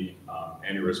the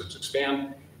aneurysms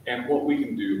expand, and what we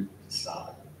can do to stop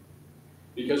it.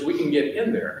 Because we can get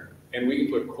in there, and we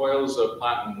can put coils of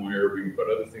platinum wire, we can put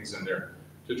other things in there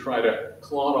to try to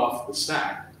clot off the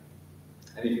sac.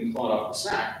 And if you can clot off the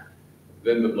sac,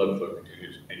 then the blood flow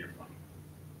continues, and you're fine.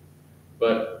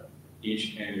 But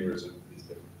each aneurysm is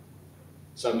different.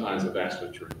 Sometimes the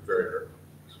vasculature is very, very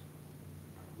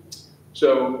complex.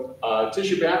 So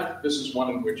tissue bath, this is one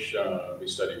in which we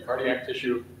study cardiac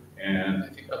tissue, and I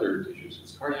think other tissues.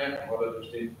 It's cardiac, and what other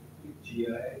Steve? GI,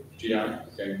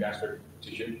 okay, gastric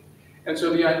tissue. And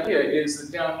so the idea is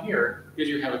that down here is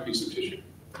you have a piece of tissue,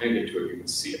 and get to it, you can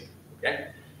see it, okay?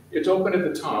 It's open at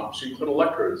the top, so you put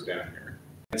electrodes down here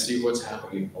and see what's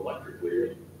happening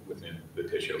electrically within the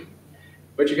tissue.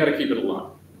 But you gotta keep it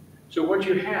alive. So what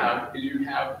you have is you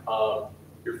have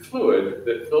your fluid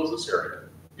that fills this area.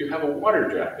 You have a water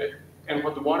jacket, and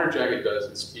what the water jacket does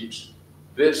is keeps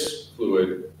this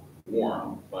fluid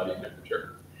warm, body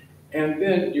temperature. And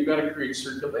then you've got to create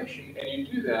circulation, and you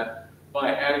do that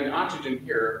by adding oxygen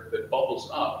here that bubbles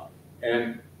up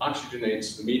and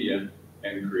oxygenates the media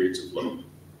and creates a flow.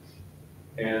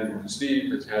 And Steve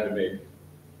has had to make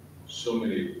so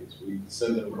many of these. We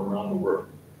send them around the world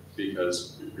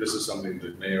because this is something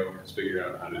that Mayo has figured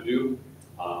out how to do,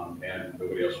 and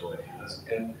nobody else really has.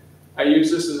 And I use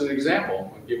this as an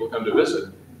example when people come to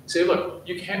visit. Say, look,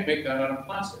 you can't make that out of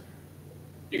plastic.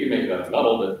 You can make it out of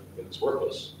metal, but it's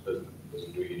worthless.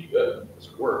 Doesn't do you any good.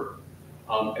 Doesn't work.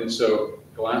 And so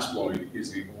glass blowing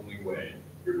is the only way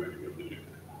you're going to be able to do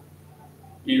that.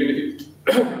 Even if you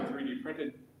 3D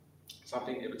printed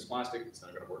something, if it's plastic, it's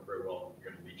not going to work very well.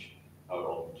 You're going to leach out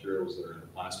all the materials that are in the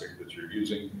plastic that you're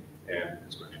using, and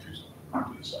it's going to do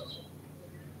something to the cells.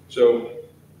 So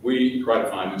we try to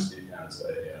find this. Steve has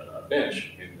a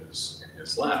bench in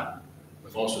his lab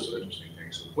with all sorts of interesting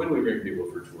things. So when we bring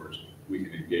people for tours, we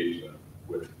can engage them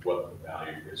with what the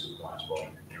value is of glass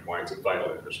blowing and why it's a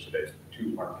vital interest today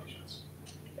to our patients.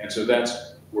 And so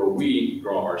that's where we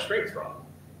draw our strength from,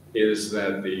 is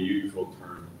that the usual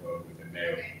term within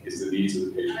Mayo is the needs of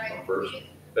the patient come first.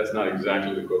 That's not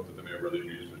exactly the quote that the Mayo brothers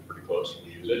used, but pretty close, and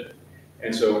we use it.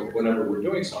 And so whenever we're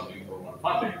doing something or want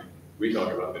funding, we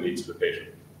talk about the needs of the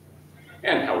patient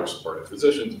and how we're supporting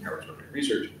physicians and how we're supporting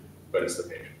research, but it's the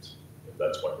patients.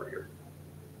 That's why we're here.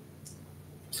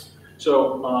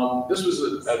 So this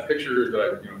was a picture that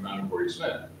I found in Tori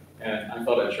Smith, and I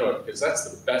thought I'd show it because that's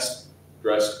the best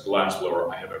dressed glass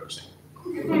blower I have ever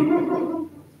seen.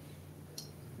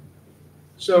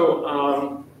 So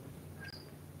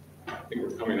I think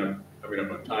we're coming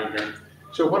up on time here.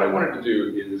 So what I wanted to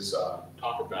do is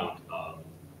talk about a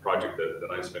project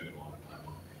that I spend a lot of time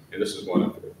on, and this is one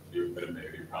of you've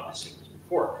probably seen this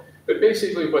before. But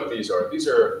basically, what these are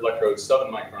electrodes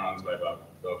 7 microns by about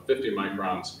 50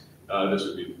 microns. This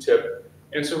would be the tip.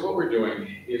 And so what we're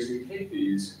doing is we take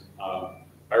these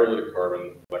pyrolytic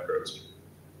carbon electrodes,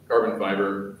 carbon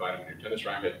fiber, find in your tennis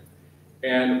racket,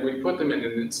 and we put them in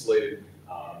an insulated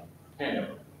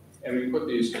tandem, and we put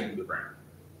these into the brain.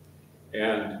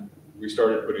 And we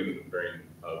started putting them in the brain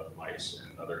of mice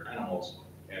and other animals,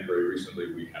 and very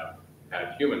recently we have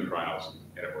had human trials,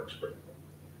 and it works great.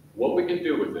 What we can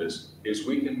do with this is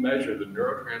we can measure the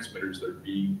neurotransmitters that are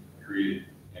being created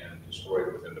and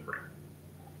destroyed within the brain.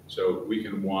 So we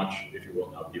can watch, if you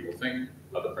will, how people think,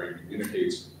 how the brain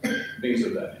communicates, things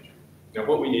of that nature. Now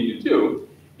what we need to do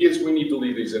is we need to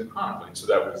leave these in chronically. So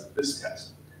that was this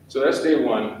test. So that's day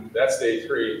 1, that's day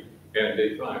 3, and at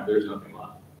day 5, there's nothing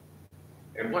left.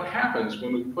 And what happens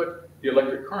when we put the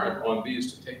electric current on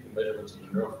these to take the measurements of the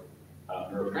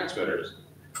neurotransmitters,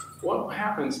 what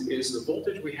happens is the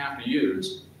voltage we have to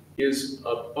use is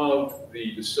above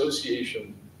the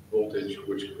dissociation voltage,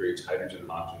 which creates hydrogen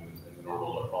and oxygen in the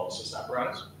normal electrolysis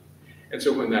apparatus. And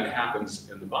so when that happens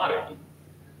in the body,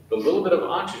 the little bit of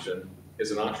oxygen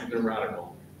is an oxygen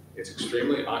radical. It's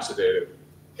extremely oxidative,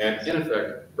 and in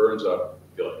effect burns up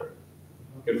the electrode.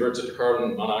 Converts it to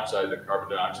carbon monoxide to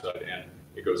carbon dioxide, and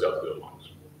it goes out through the lungs.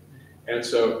 And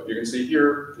so you can see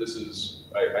here, this is,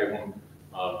 I won't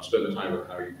spend the time with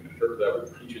how you can interpret that. We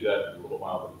can teach you that in a little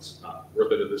while, but it's not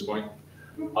worth it at this point.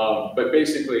 But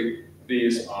basically,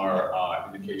 these are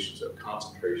indications of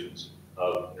concentrations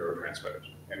of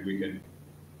neurotransmitters. And we can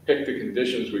pick the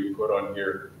conditions we put on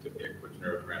here to pick which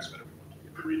neurotransmitter we want to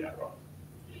get the readout on.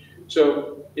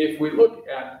 So if we look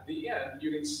at the end,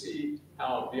 you can see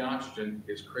how the oxygen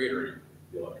is cratering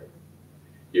the electrode.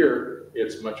 Here,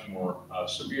 it's much more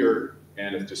severe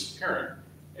and it's disappearing.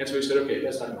 And so we said, okay,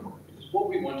 that's not going to work. Because what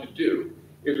we want to do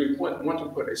is we want to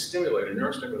put a stimulator,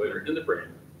 neurostimulator in the brain,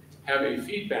 have a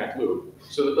feedback loop,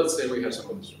 so that let's say we have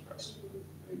someone who's depressed.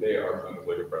 They are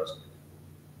clinically depressed.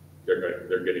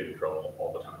 They're getting in trouble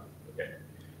all the time, okay?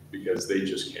 Because they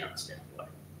just can't stand life.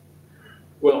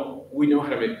 Well, we know how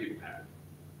to make people happy.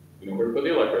 We know where to put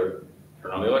the electrode,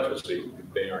 turn on the electricity,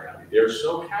 and they are happy. They're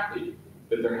so happy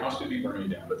that their house could be burning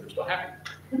down, but they're still happy.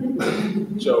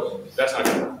 So that's not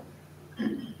gonna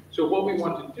work. So what we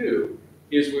want to do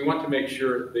is we want to make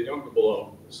sure they don't go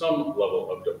below some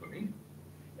level of dopamine,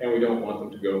 and we don't want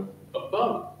them to go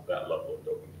above that level of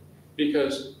dopamine,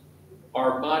 because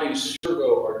our bodies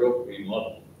servo our dopamine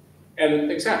level, and then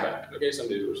things happen. Okay, some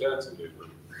days we're sad, some days we're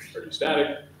pretty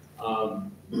static, but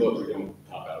we don't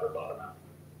top out or bottom out.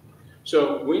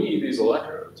 So we need these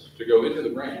electrodes to go into the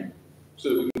brain so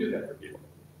that we can do that for people.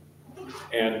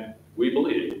 And we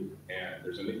believe, and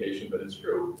there's indication that it's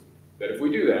true, that if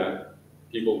we do that,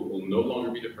 people will no longer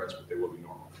be depressed, but they will be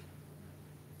normal.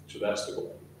 So that's the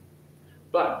goal.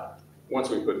 But once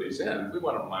we put these in, we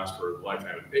want them to last for a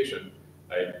lifetime of the patient.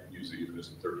 I usually use this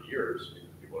in 30 years.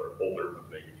 People are older, but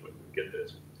they usually get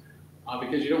this.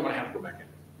 Because you don't want to have to go back in.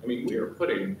 I mean, we are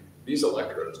putting these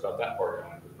electrodes about that far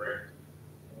down into the brain.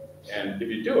 And if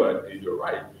you do it, and you do it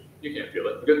right, you can't feel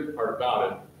it. The good part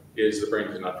about it is the brain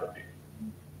does not feel pain.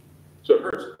 So So it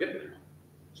hurts getting there.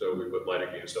 So we put lighting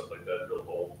and stuff like that, drill a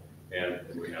hole, and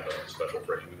we have a special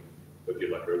frame and put the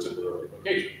electrodes into the right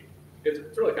location.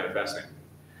 It's really kind of fascinating.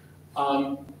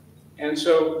 And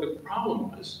so the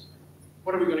problem was,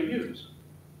 what are we going to use?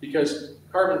 Because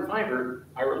carbon fiber,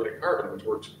 pyrolytic carbon, which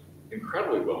works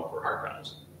incredibly well for heart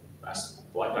valves, lasts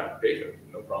the lifetime of the patient,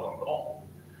 no problem at all.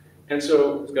 And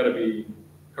so it's got to be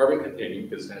carbon containing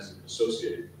because it has to be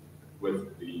associated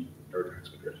with the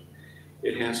neurotransmitters.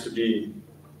 It has to be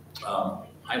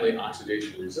highly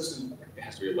oxidation resistant. It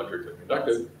has to be electrically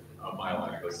conductive,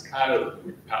 biologically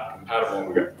compatible, and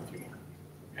we got a few more.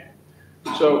 Okay.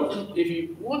 So if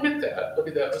you look at that,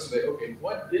 let's say, okay,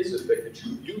 what is it that could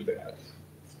you do that?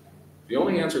 The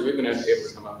only answer we've been able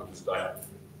to come up with is diamond.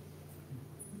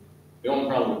 The only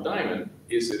problem with diamond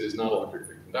is it is not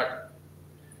electrically conductive.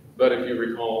 But if you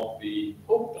recall the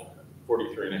Hope diamond,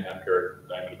 43.5 carat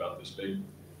diamond about this big,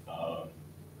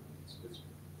 it's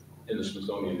in the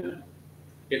Smithsonian now.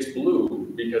 It's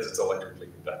blue because it's electrically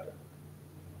conductive.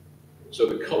 So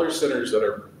the color centers that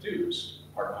are produced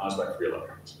are caused by free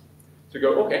electrons. So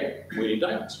go, okay, we need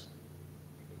diamonds.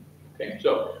 Okay,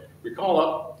 so we call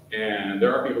up, and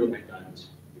there are people that make diamonds.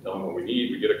 We tell them what we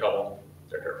need, we get a couple,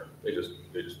 they're terrible. They just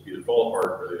either fall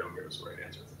apart or they don't give us the right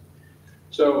answer.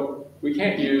 So we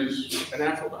can't use a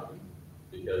natural diamond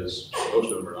because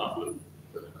most of them are not blue,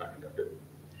 they're not conductive.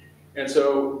 And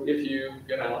so if you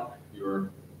get out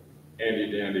your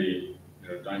handy dandy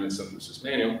diamond synthesis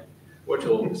manual, what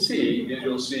you'll see is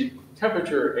you'll see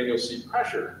temperature and you'll see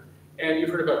pressure. And you've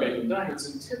heard about making diamonds,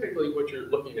 and typically what you're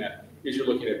looking at is you're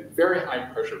looking at very high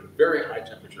pressure, very high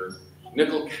temperature,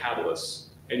 nickel catalysts,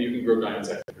 and you can grow diamonds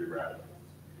actually pretty rapidly.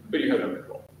 But you have no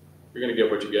control. You're going to get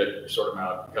what you get, you sort them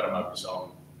out, cut them up, and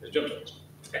sell them as gemstones.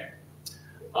 Okay.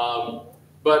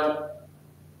 But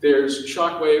there's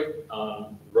shockwave.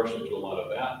 Russians do a lot of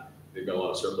that. They've got a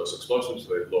lot of surplus explosives,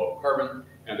 so they blow up carbon,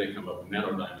 and they come up with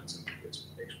nano diamonds, and it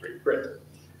makes great grit.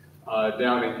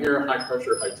 Down in here, high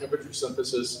pressure, high temperature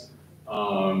synthesis.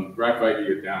 Graphite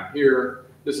you get down here.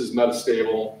 This is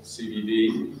metastable,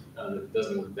 CVD. It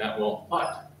doesn't work that well,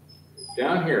 but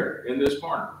down here in this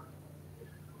corner,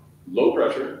 low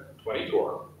pressure, 20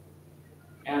 torr,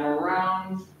 and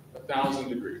around 1,000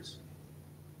 degrees,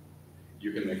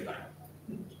 you can make diamond.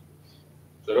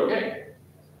 Is that okay?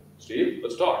 Steve,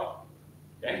 let's talk.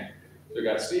 Okay? So we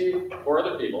got Steve, 4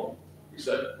 other people. We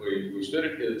stood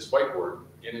at his whiteboard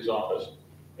in his office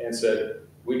and said,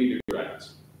 we need to do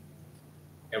diamonds.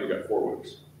 And we got 4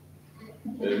 weeks.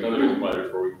 There's another reason why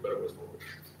there's 4 weeks, but it was 4 weeks.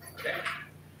 Okay.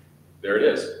 There it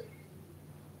is.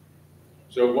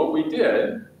 So what we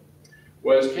did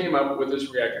was came up with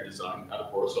this reactor design out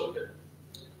of borosilicate.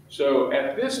 So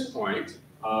at this point,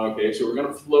 okay, so we're going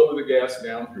to flow the gas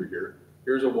down through here.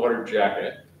 Here's a water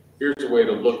jacket. Here's a way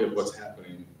to look at what's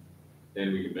happening,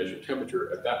 and we can measure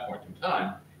temperature at that point in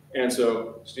time. And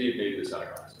so Steve made this out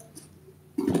of glass.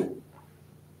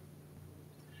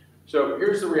 So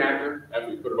here's the reactor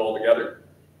after we put it all together.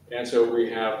 And so we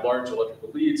have large electrical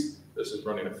leads. This is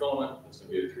running a filament. It's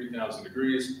going to be at 3,000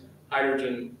 degrees.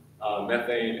 Hydrogen,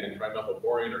 methane, and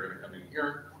trimethylborane are going to come in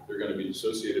here. They're going to be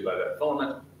dissociated by that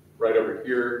filament. Right over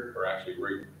here, or actually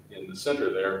right in the center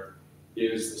there,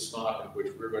 is the spot in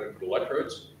which we're going to put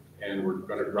electrodes. And we're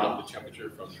going to drop the temperature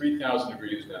from 3,000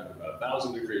 degrees down to about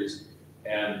 1,000 degrees.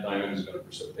 And diamond is going to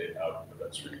precipitate out of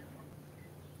that stream.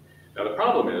 Now the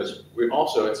problem is, we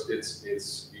also,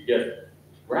 you get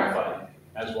graphite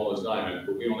as well as diamond,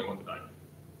 but we only want the diamond.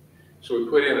 So we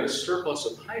put in a surplus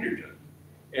of hydrogen,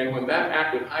 and when that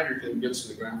active hydrogen gets to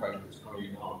the graphite that's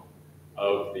coming out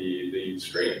of the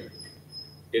stream,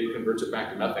 it converts it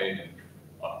back to methane and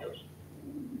off it goes.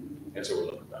 And so we're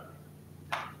left with diamond.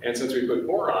 And since we put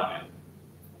boron in,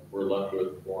 we're left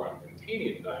with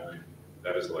boron-containing diamond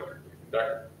that is electrically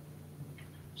conductive.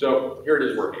 So here it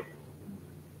is working.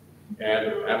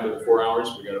 And after the 4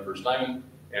 hours, we got our first diamond.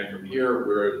 And from here,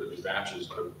 we're able to do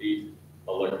batches of 8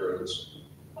 electrodes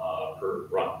per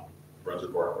run. Runs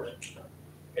at 4 hours.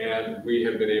 And we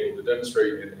have been able to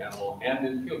demonstrate in animal and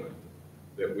in human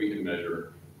that we can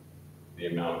measure the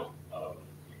amount of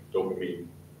dopamine,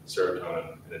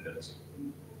 serotonin, and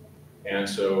adenosine. And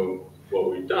so what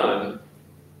we've done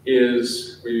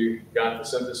is we got the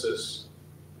synthesis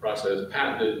process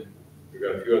patented. We've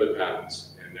got a few other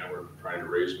patents, and now we're trying to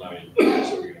raise money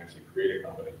so we can actually create a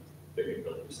company that can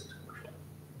build these things commercially.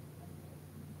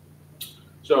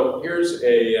 So here's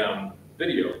a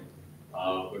video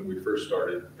when we first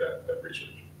started that research.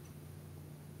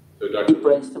 So Dr.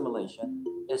 Brain stimulation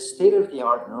is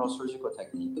state-of-the-art neurosurgical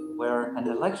technique where an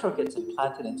electrode gets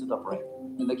implanted into the brain.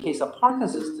 In the case of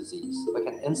Parkinson's disease, we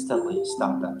can instantly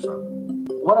stop that stroke.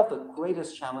 One of the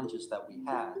greatest challenges that we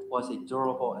had was a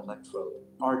durable electrode.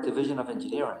 Our division of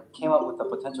engineering came up with the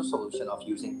potential solution of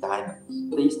using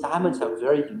diamonds. These diamonds have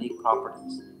very unique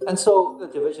properties. And so the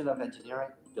division of engineering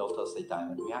built us a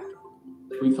diamond reactor.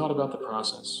 We thought about the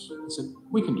process and said,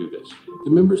 we can do this.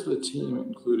 The members of the team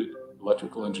included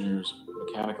electrical engineers,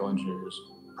 mechanical engineers,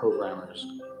 programmers,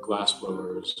 glass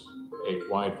blowers, a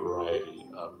wide variety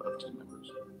of team members.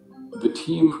 The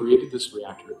team created this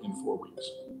reactor in 4 weeks.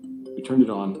 We turned it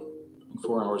on, and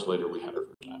 4 hours later, we had our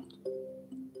first diamond.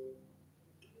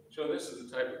 So this is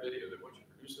the type of video that once you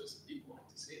produce this, people want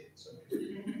to see it.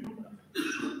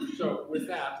 So with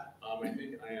that, I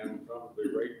think I am probably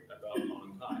right about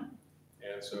on time.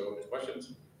 And so,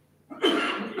 questions? Can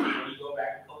you go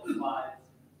back a couple slides?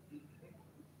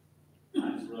 I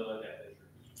just really like that picture.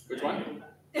 Which one?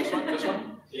 This one? This one?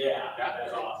 Yeah,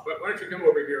 that's awesome. But why don't you come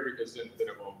over here, because then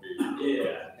it won't be.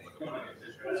 Yeah.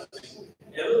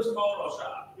 It looks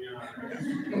Photoshop, you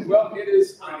know. Well, it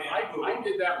is. I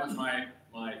did that with my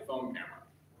phone camera.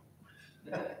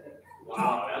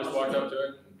 Wow. I just walked up to it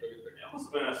and took a picture. That must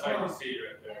have been a sight to see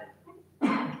right there. Do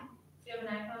you have an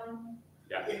iPhone?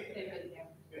 Yeah.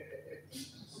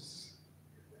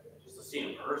 Just to see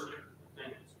in person, I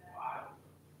think it's wild.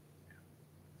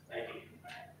 Thank you.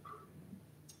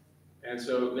 And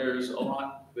so there's a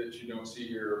lot that you don't see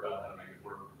here about how to make it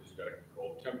work. You've got to control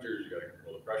the temperatures, you've got to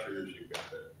control the pressures, you've got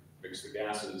to mix the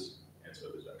gases, and so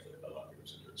there's actually a lot that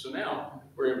goes into it. So now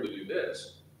we're able to do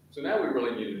this. So now we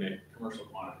really need to make commercial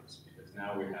quantities, because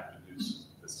now we have to do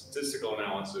the statistical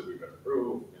analysis, we've got to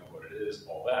prove what it is,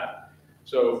 all that.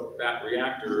 So that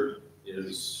reactor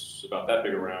is about that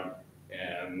big around,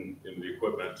 and the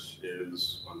equipment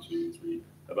is 1, 2, 3,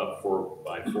 about 4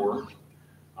 by 4.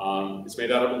 It's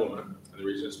made out of aluminum, and the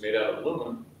reason it's made out of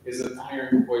aluminum is that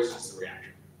iron poisons the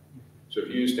reaction. So if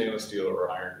you use stainless steel or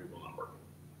iron, it will not work.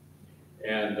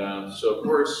 And so of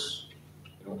course,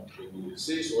 we need to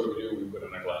see, so what do? We put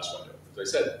in a glass window. As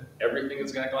I said, everything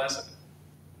has got glass in it.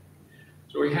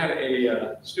 So we had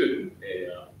a student,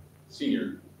 a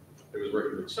senior, that was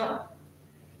working with summer.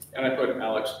 And I put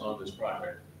Alex on this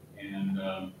project. And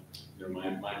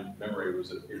my memory was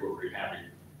that people were pretty happy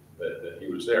that he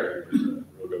was there. He was a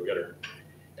real go-getter.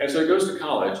 And so he goes to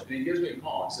college, and he gives me a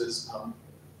call and says,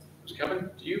 Kevin,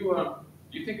 do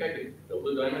you think I could build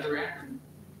a diamond reactor?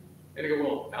 And I go,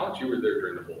 well, Alex, you were there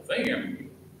during the whole thing. I mean,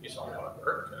 you saw how it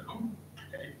worked.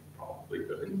 Okay, probably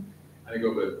could. And I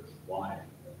go, but why?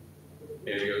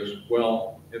 And he goes,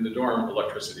 well, in the dorm,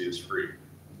 electricity is free.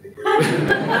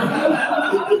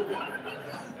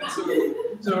 So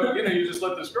you just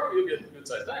let this grow, you'll get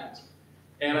good-sized diamonds.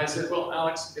 And I said, well,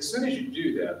 Alex, as soon as you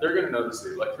do that, they're going to notice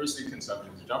the electricity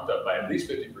consumption has jumped up by at least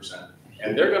 50%,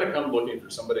 and they're going to come looking for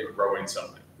somebody growing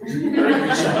something. They're going to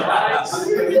be surprised.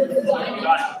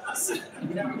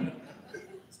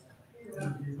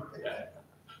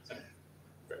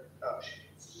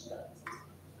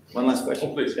 One last question.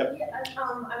 Oh, please, yep. Yeah,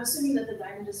 I'm assuming that the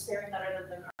diamond is faring better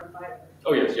than the carbon fiber.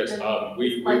 Oh, yes, yes.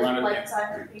 We run it. Like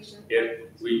fabrication.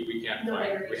 We can't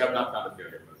find, we have not found a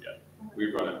failure mode yet.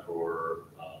 We run it for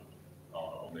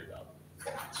only about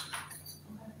 4 months.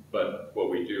 But what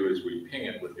we do is we ping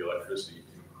it with the electricity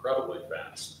incredibly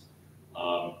fast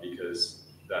because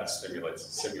that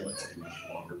simulates a much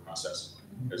longer process.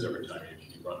 Because every time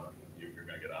you run, you're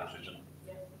going to get oxygen.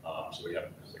 So we have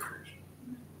a situation.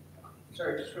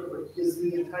 Sorry, just real quick, is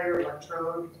the entire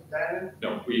electrode diamond?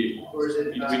 No, or is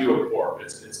it, we do a core.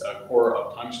 It's a core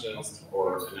of tungsten,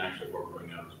 or an actual core going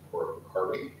down is a core of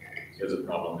carbon. Because the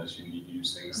problem is you need to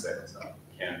use things that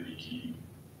can be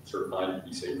certified to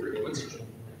be safe for humans.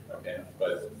 Okay,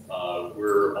 but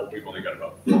we've only got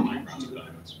about 4 microns of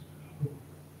diamonds.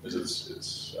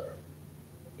 Because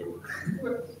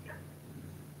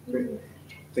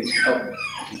Thanks.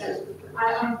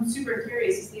 I'm super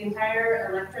curious, is the entire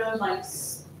electrode like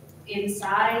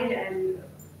inside, and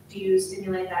do you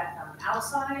stimulate that from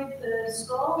outside the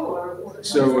skull, or?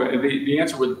 So the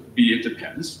answer would be it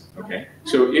depends, okay?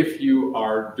 So if you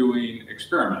are doing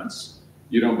experiments,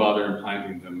 you don't bother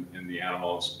implanting them in the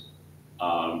animals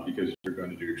because you're going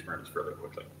to do experiments fairly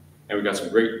quickly. And we've got some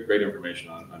great information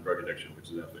on drug addiction, which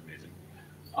is absolutely amazing.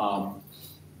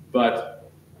 But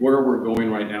where we're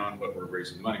going right now and what we're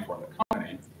raising money for in the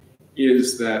company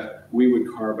is that we would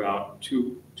carve out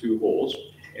two holes,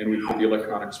 and we put the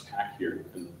electronics pack here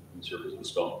in the surface of the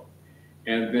skull.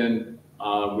 And then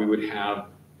we would have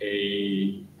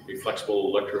a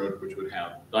flexible electrode which would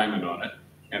have diamond on it,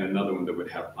 and another one that would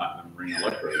have platinum ring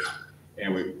electrodes.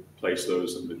 And we place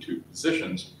those in the 2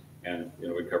 positions, and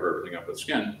we cover everything up with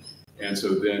skin. And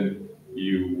so then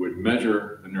you would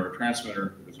measure the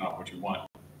neurotransmitter. If it's not what you want,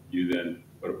 you then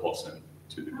put a pulse in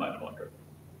to the platinum electrode.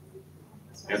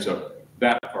 And so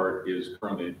that part is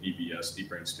currently a DBS, deep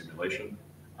brain stimulation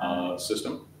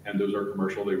system, and those are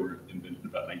commercial. They were invented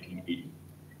about 1980,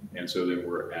 and so then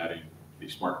we're adding the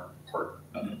smart part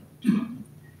of it.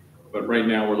 But right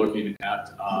now we're looking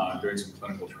at doing some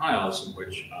clinical trials in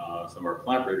which some of our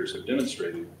collaborators have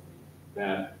demonstrated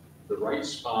that the right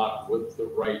spot with the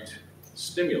right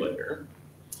stimulator,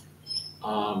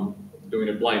 doing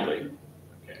it blindly,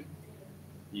 okay,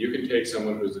 you can take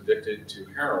someone who's addicted to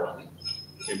heroin,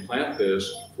 implant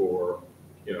this for,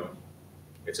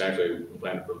 it's actually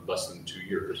implanted for less than 2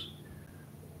 years.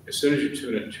 As soon as you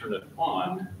turn it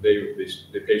on,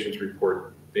 the patients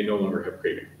report they no longer have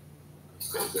craving.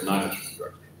 They're not interested in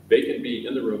drugs. They can be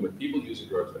in the room with people using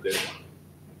drugs that they don't want.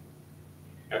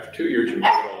 After 2 years, you pull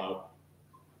it all out,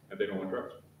 and they don't want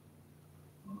drugs.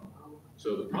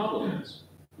 So the problem is,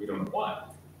 we don't know why.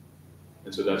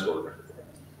 And so that's what we're going to do.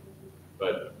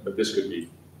 But this could be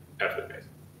after the case.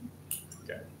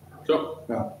 Okay. So.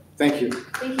 Well, thank you.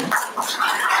 Thank you.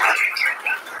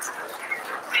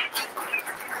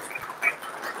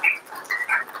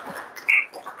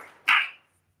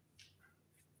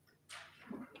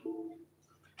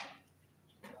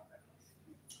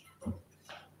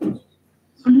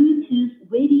 Bluetooth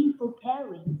waiting for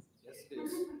pairing. Yes, it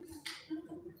is.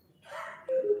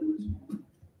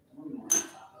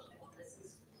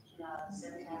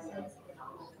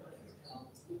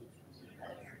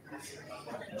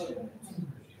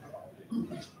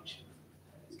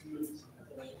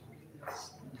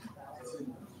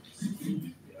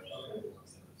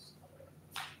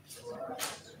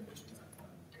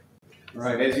 All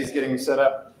right, as he's getting set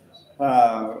up,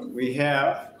 we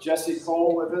have Jesse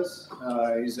Cole with us.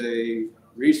 He's a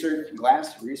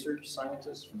glass research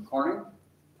scientist from Corning.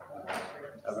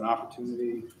 Have an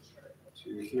opportunity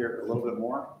to hear a little bit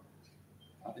more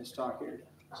on his talk here.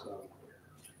 So,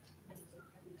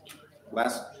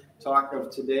 last talk of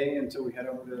today until we head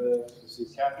over to see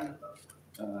Catherine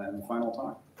and the final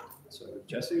talk. So,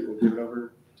 Jesse, we'll give it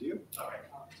over to you. All right.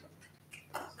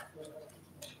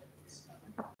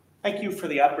 Thank you for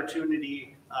the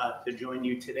opportunity to join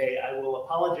you today. I will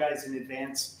apologize in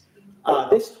advance.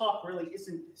 This talk really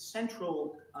isn't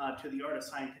central to the art of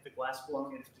scientific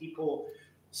glassblowing. If people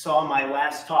saw my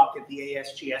last talk at the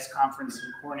ASGS conference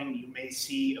in Corning, you may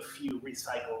see a few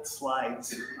recycled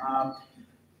slides.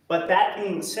 But that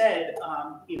being said,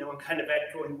 and kind of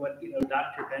echoing what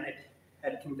Dr. Bennett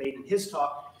had conveyed in his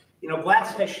talk,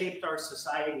 glass has shaped our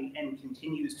society and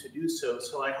continues to do so.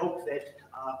 So I hope that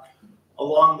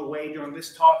along the way during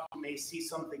this talk, you may see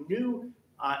something new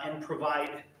and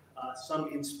provide some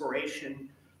inspiration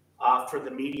for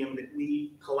the medium that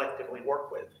we collectively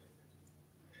work with.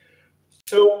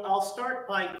 So I'll start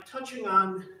by touching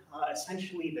on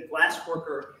essentially the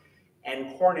glassworker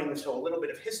and Corning, so a little bit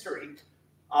of history,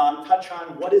 touch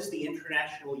on what is the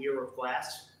International Year of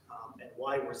Glass and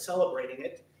why we're celebrating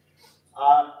it,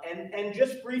 and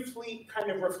just briefly kind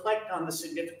of reflect on the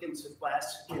significance of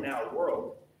glass in our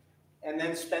world, and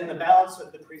then spend the balance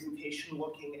of the presentation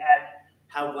looking at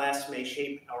how glass may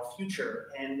shape our future.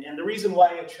 And the reason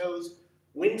why I chose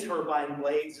wind turbine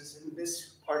blades is in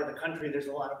this part of the country, there's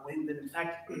a lot of wind. And in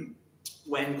fact,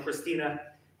 when Christina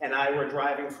and I were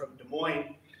driving from Des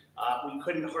Moines, we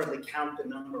couldn't hardly count the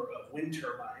number of wind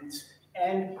turbines.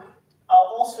 And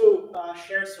I'll also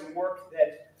share some work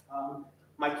that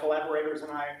my collaborators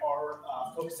and I are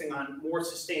focusing on more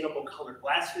sustainable colored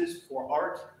glasses for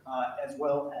art as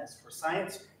well as for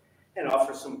science, and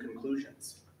offer some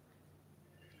conclusions.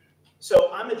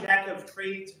 So I'm a jack of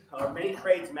trades, or many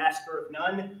trades, master of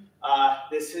none.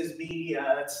 This is me,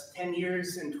 that's 10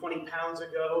 years and 20 pounds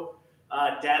ago,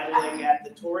 dabbling at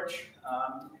the torch.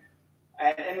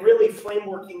 And really, flame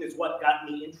working is what got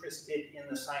me interested in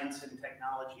the science and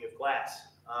technology of glass.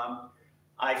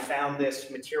 I found this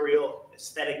material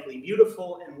aesthetically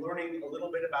beautiful, and learning a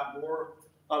little bit about more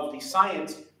of the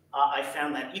science, I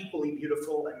found that equally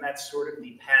beautiful, and that's sort of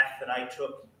the path that I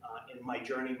took in my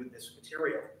journey with this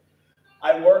material.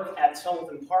 I work at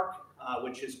Sullivan Park,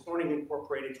 which is Corning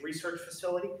Incorporated's research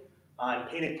facility in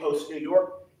Painted Post, New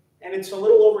York, and it's a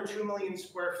little over 2 million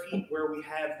square feet where we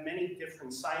have many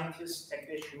different scientists,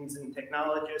 technicians, and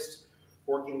technologists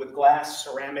working with glass,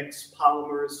 ceramics,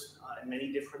 polymers, and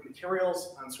many different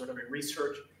materials on sort of a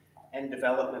research and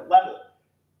development level.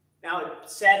 Now,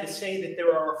 it's sad to say that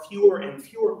there are fewer and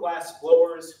fewer glass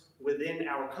blowers within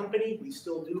our company. We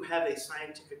still do have a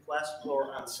scientific glass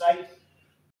blower on site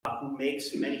who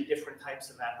makes many different types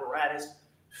of apparatus,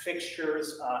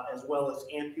 fixtures, as well as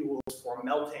ampules for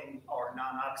melting our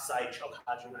non-oxide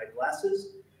chalcogenide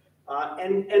glasses.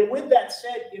 And with that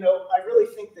said, I really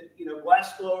think that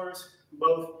glass blowers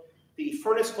both the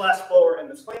furnace glass blower and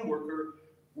the flame worker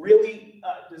really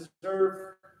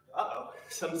deserve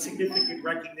some significant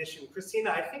recognition.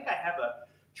 Christina, I think I have a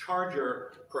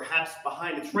charger perhaps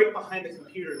behind. It's right behind the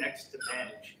computer next to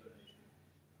Benj.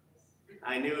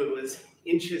 I knew it was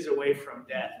inches away from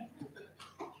death.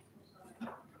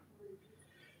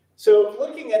 So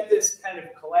looking at this kind of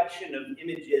collection of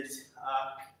images,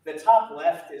 the top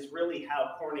left is really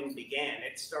how Corning began.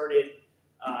 It started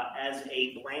as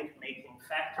a blank making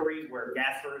factory where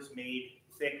gaffers made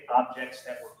thick objects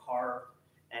that were carved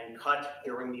and cut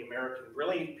during the American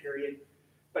Brilliant period.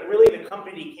 But really the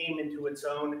company came into its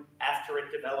own after it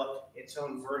developed its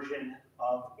own version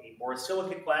of a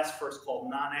borosilicate glass, first called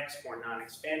Non-X for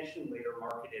non-expansion, later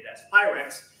marketed as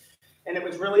Pyrex. And it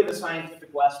was really the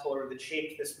scientific glassblower that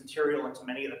shaped this material into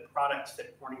many of the products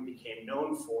that Corning became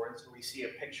known for. And so we see a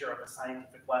picture of a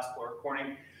scientific glassblower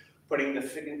Corning putting the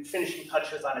finishing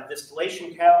touches on a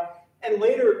distillation cow. And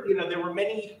later, there were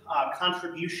many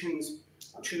contributions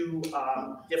to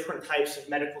different types of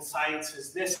medical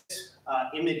sciences. This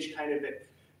image kind of at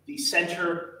the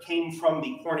center came from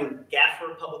the Corning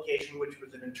Gaffer publication, which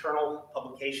was an internal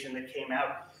publication that came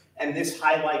out. And this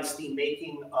highlights the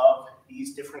making of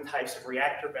these different types of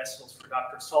reactor vessels for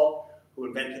Dr. Salk, who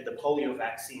invented the polio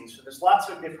vaccine. So there's lots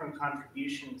of different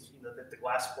contributions that the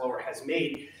glassblower has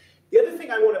made. The other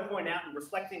thing I want to point out in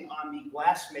reflecting on the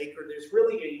glass maker, there's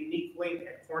really a unique link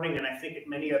at Corning, and I think at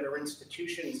many other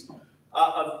institutions,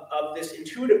 of this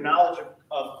intuitive knowledge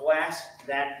of glass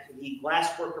that the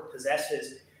glass worker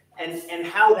possesses, and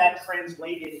how that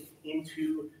translated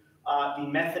into the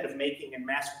method of making and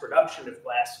mass production of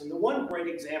glass. And the one great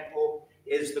example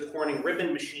is the Corning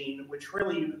ribbon machine, which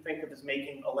really you can think of as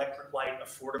making electric light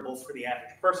affordable for the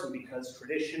average person, because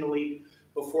traditionally,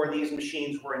 before these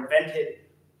machines were invented,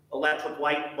 electric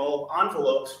light bulb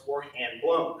envelopes were hand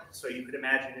blown. So you could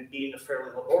imagine it being a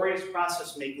fairly laborious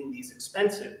process making these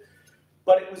expensive.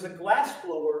 But it was a glass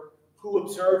blower who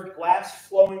observed glass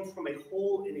flowing from a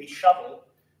hole in a shovel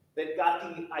that got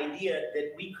the idea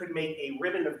that we could make a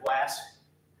ribbon of glass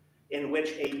in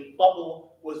which a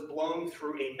bubble was blown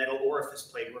through a metal orifice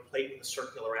plate, or a plate with a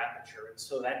circular aperture. And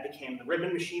so that became the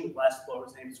ribbon machine. The glass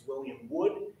blower's name is William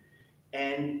Wood.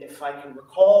 And if I can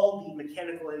recall, the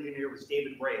mechanical engineer was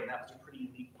David Ray, and that was a pretty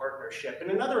unique partnership. And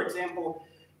another example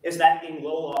is that being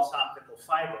low-loss optical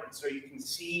fiber. And so you can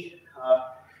see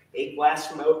a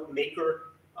glass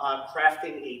maker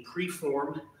crafting a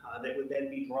preform that would then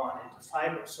be drawn into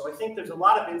fiber. So I think there's a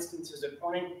lot of instances at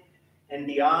Corning and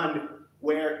beyond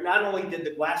where not only did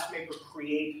the glass maker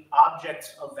create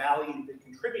objects of value that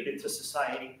contributed to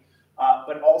society,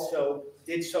 but also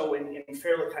did so in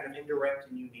fairly kind of indirect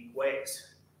and unique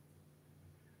ways.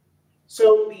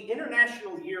 So the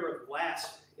International Year of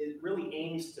Glass, it really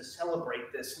aims to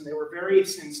celebrate this, and there were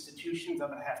various institutions, I'm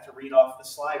going to have to read off the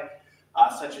slide,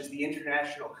 such as the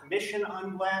International Commission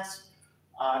on Glass,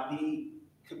 the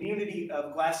Community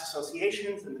of Glass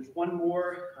Associations, and there's one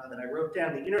more that I wrote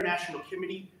down, the International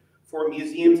Committee for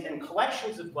Museums and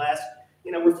Collections of Glass,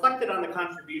 reflected on the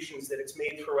contributions that it's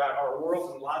made throughout our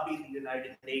world and lobbied the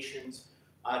United Nations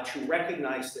to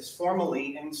recognize this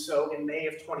formally. And so in May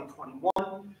of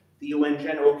 2021, the UN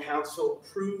General Council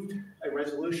approved a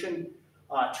resolution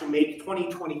to make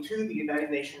 2022 the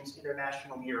United Nations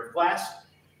International Year of Glass,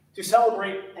 to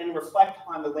celebrate and reflect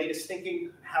on the latest thinking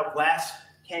on how glass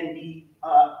can be,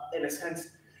 in a sense,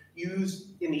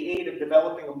 used in the aid of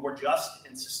developing a more just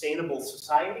and sustainable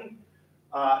society,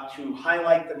 to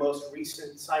highlight the most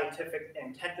recent scientific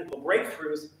and technical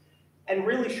breakthroughs, and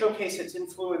really showcase its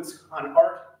influence on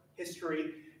art,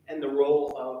 history, and the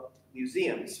role of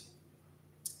museums.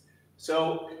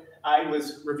 So I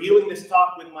was reviewing this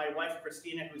talk with my wife,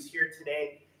 Christina, who's here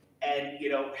today, and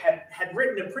had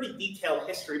written a pretty detailed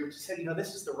history, but she said,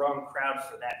 this is the wrong crowd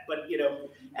for that. But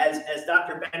as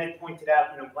Dr. Bennett pointed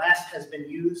out, glass has been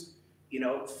used,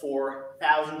 for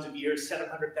thousands of years.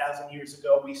 700,000 years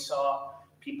ago, we saw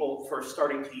people first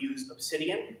starting to use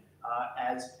obsidian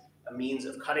as a means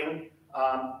of cutting,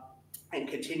 and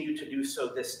continue to do so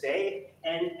this day.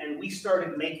 And we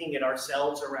started making it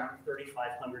ourselves around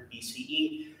 3500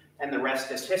 BCE, and the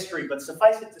rest is history. But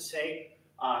suffice it to say,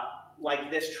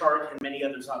 like this chart and many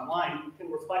others online, you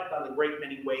can reflect on the great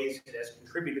many ways it has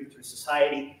contributed to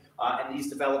society, and these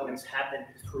developments happen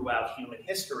throughout human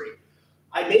history.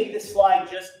 I made this slide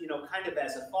just, kind of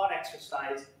as a thought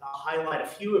exercise. I'll highlight a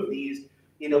few of these,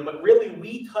 but really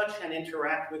we touch and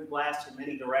interact with glass in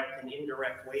many direct and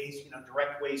indirect ways.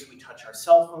 Direct ways we touch our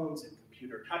cell phones and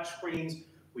computer touchscreens,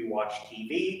 we watch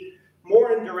TV.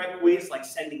 More indirect ways like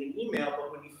sending an email,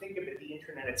 but when you think of it, the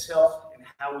internet itself and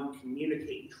how we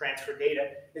communicate and transfer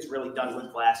data is really done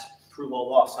with glass. through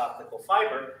low-loss optical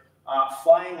fiber.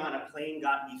 Flying on a plane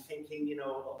got me thinking, you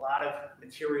know, a lot of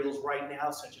materials right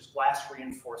now, such as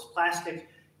glass-reinforced plastic,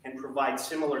 can provide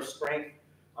similar strength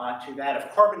to that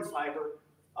of carbon fiber,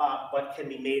 but can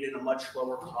be made in a much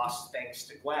lower cost thanks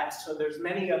to glass. So there's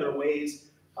many other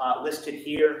ways listed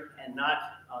here, and not,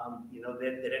 you know,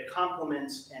 that it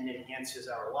complements and enhances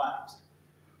our lives.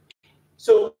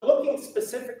 So looking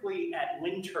specifically at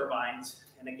wind turbines,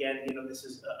 and again, you know, this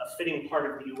is a fitting part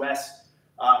of the US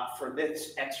for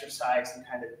this exercise and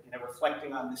kind of, you know,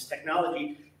 reflecting on this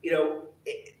technology, you know,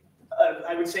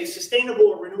 I would say sustainable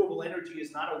or renewable energy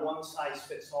is not a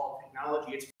one-size-fits-all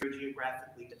technology. It's very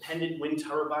geographically dependent. Wind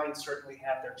turbines certainly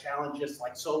have their challenges,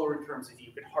 like solar, in terms of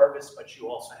you can harvest, but you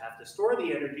also have to store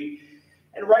the energy.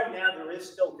 And right now, there is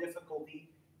still difficulty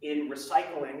in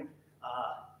recycling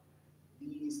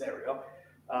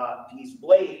these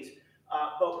blades.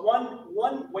 But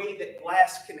one way that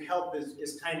glass can help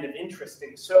is kind of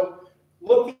interesting. So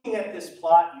looking at this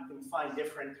plot, you can find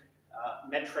different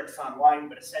metrics online,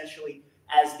 but essentially,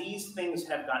 as these things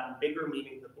have gotten bigger,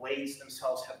 meaning the blades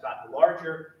themselves have gotten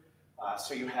larger,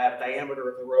 so you have diameter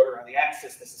of the rotor on the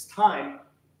axis, this is time,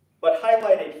 but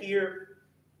highlighted here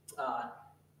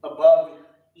above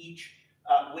each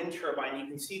wind turbine, you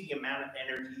can see the amount of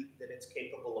energy that it's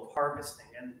capable of harvesting.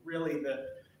 And really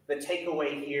the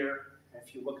takeaway here,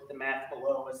 if you look at the math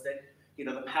below, is that, you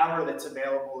know, the power that's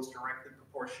available is directly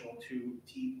proportional to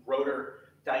the rotor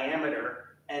diameter.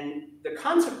 And the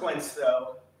consequence,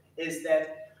 though, is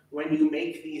that when you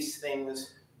make these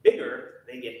things bigger,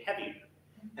 they get heavier.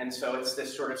 And so it's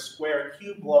this sort of square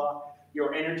cube law.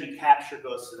 Your energy capture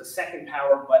goes to the second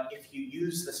power, but if you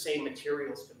use the same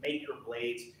materials to make your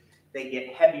blades, they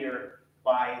get heavier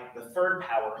by the third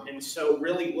power. And so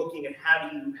really looking at how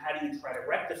do you try to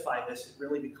rectify this, it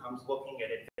really becomes looking at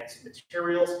advanced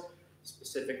materials,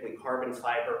 specifically carbon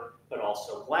fiber, but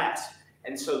also glass.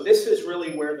 And so this is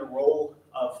really where the role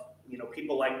of, you know,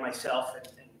 people like myself and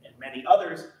many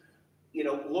others, you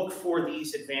know, look for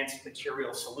these advanced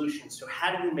material solutions. So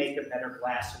how do we make a better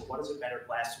glass, and what does a better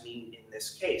glass mean in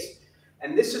this case?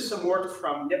 And this is some work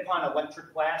from Nippon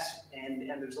Electric Glass, and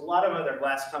there's a lot of other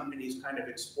glass companies kind of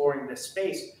exploring this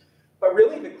space. But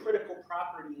really the critical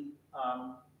property,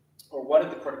 or one of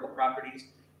the critical properties,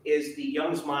 is the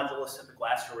Young's modulus of the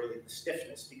glass, or really the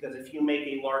stiffness. Because if you make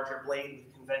a larger blade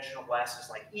with conventional glasses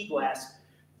like e-glass,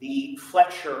 the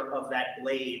flexure of that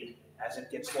blade as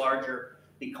it gets larger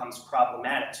becomes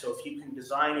problematic. So if you can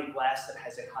design a glass that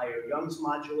has a higher Young's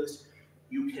modulus,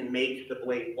 you can make the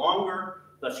blade longer,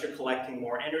 thus you're collecting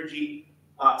more energy,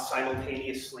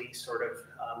 simultaneously sort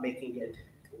of making it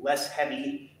less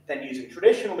heavy than using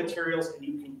traditional materials, and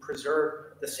you can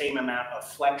preserve the same amount of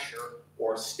flexure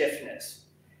or stiffness.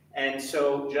 And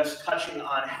so just touching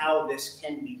on how this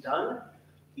can be done,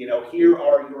 you know, here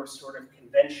are your sort of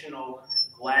conventional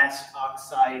glass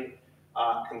oxide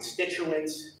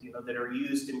constituents, you know, that are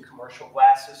used in commercial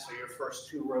glasses. So your first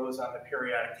two rows on the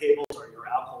periodic tables are your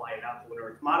alkali and alkaline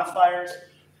earth modifiers.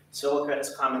 Silica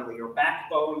is commonly your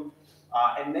backbone.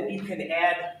 And then you can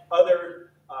add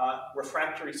other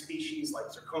refractory species like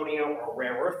zirconia or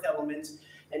rare earth elements.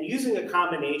 And using a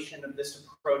combination of this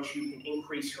approach, you can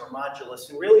increase your modulus.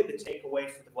 And really the takeaway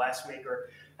for the glassmaker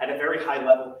at a very high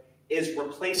level is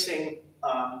replacing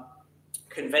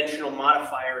conventional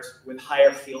modifiers with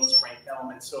higher field strength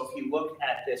elements. So if you look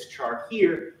at this chart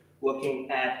here,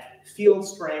 looking at field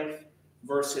strength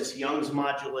versus Young's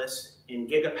modulus in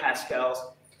gigapascals,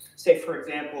 say for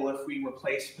example, if we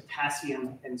replace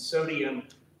potassium and sodium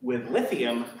with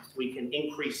lithium, we can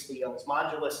increase the Young's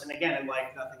modulus. And again, in life,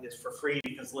 nothing is for free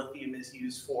because lithium is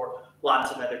used for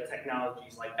lots of other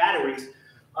technologies like batteries.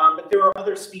 But there are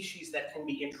other species that can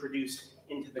be introduced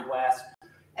into the glass.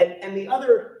 And the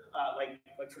other, like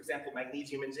for example,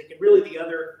 magnesium and zinc, and really the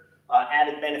other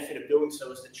added benefit of doing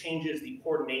so is it changes the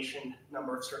coordination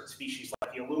number of certain species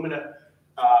like the alumina.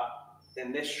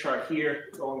 In this chart here,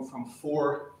 going from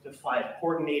 4 to 5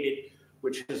 coordinated,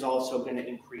 which is also going to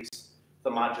increase the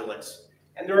modulus.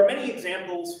 And there are many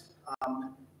examples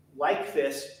like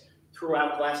this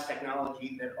throughout glass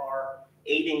technology that are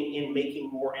aiding in making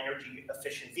more energy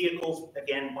efficient vehicles,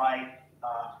 again, by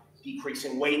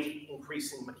decreasing weight,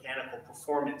 increasing mechanical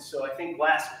performance. So I think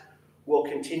glass will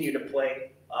continue to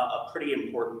play a pretty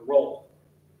important role.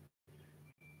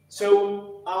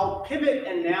 So I'll pivot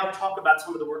and now talk about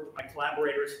some of the work that my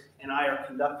collaborators and I are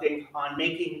conducting on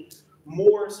making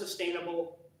more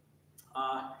sustainable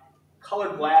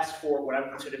colored glass for what I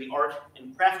would consider the art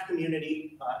and craft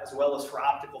community, as well as for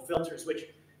optical filters, which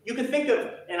you can think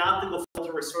of an optical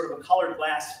filter as sort of a colored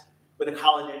glass with a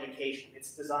college education.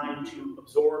 It's designed to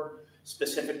absorb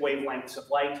specific wavelengths of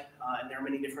light, and there are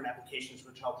many different applications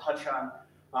which I'll touch on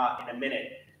in a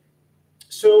minute.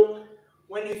 So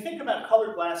when you think about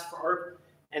colored glass for art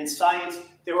and science,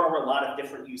 there are a lot of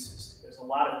different uses. There's a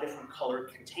lot of different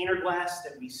colored container glass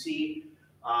that we see.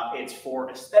 It's for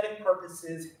aesthetic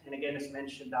purposes, and again, as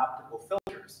mentioned, optical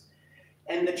filters.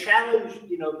 And the challenge,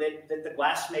 that the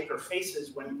glassmaker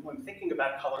faces when thinking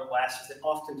about colored glass is that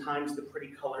oftentimes the pretty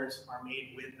colors are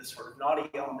made with the sort of naughty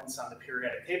elements on the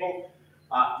periodic table,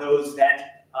 those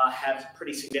that have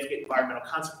pretty significant environmental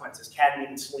consequences, cadmium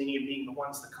and selenium being the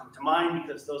ones that come to mind,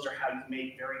 because those are how you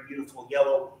make very beautiful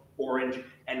yellow, orange,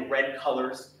 and red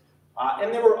colors.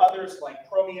 And there were others like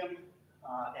chromium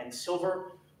and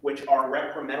silver, which are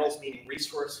repro metals, meaning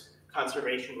resource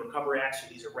conservation recovery acts, so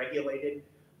these are regulated.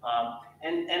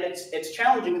 And it's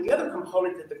challenging. And the other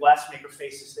component that the glassmaker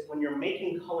faces is that when you're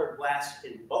making colored glass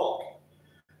in bulk,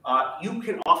 you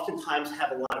can oftentimes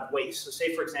have a lot of waste. So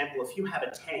say, for example, if you have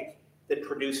a tank that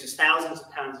produces thousands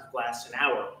of pounds of glass an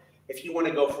hour, if you want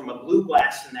to go from a blue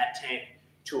glass in that tank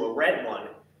to a red one,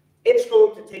 it's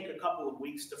going to take a couple of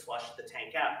weeks to flush the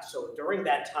tank out. So during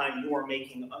that time, you are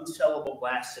making unsellable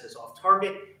glass that is off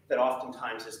target, that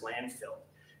oftentimes is landfilled.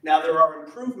 Now, there are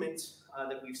improvements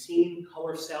that we've seen,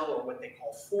 color cell, or what they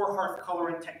call four-hearth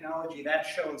coloring technology. That's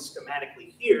shown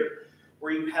schematically here,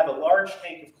 where you have a large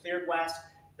tank of clear glass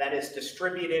that is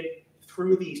distributed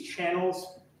through these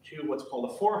channels to what's called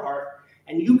a four-hearth,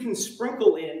 and you can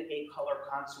sprinkle in a color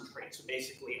concentrate, so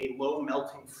basically a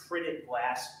low-melting fritted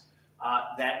glass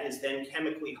that is then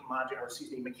mechanically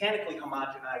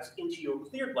homogenized into your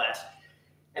clear glass.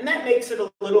 And that makes it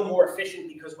a little more efficient,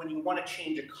 because when you want to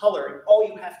change a color, all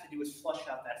you have to do is flush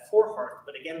out that four-hearth.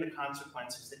 But again, the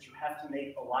consequence is that you have to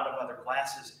make a lot of other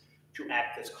glasses to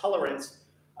act as colorants.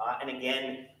 And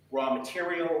again, raw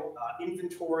material,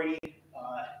 inventory,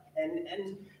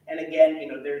 and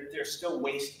again, there's still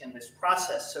waste in this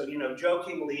process. So,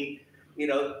 jokingly,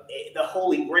 the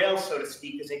holy grail, so to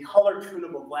speak, is a color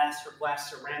tunable glass or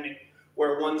glass ceramic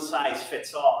where one size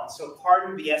fits all. And so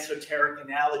pardon the esoteric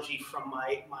analogy from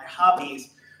my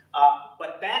hobbies,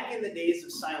 but back in the days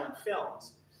of silent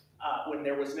films, when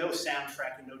there was no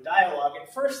soundtrack and no dialogue,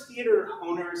 at first theater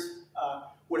owners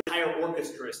would hire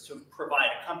orchestras to provide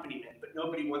accompaniment, but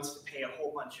nobody wants to pay a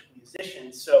whole bunch of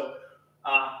musicians. So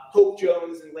Hope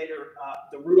Jones and later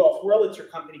the Rudolph Wurlitzer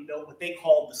Company built what they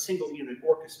called the single unit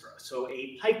orchestra. So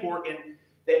a pipe organ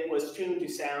that was tuned to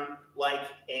sound like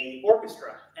an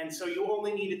orchestra. And so you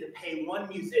only needed to pay one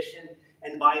musician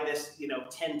and buy this,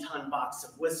 10-ton box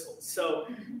of whistles. So,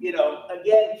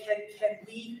 again,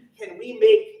 can we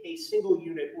make a single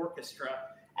unit orchestra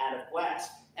out of glass?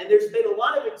 And there's been a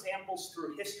lot of examples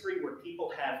through history where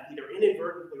people have either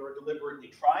inadvertently or deliberately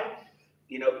tried.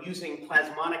 Using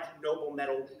plasmonic noble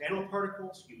metal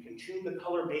nanoparticles, you can tune the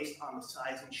color based on the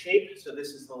size and shape. So this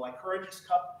is the Lycurgus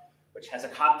cup, which has a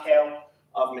cocktail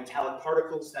of metallic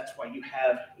particles. That's why you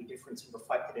have a difference in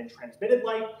reflected and transmitted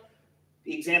light.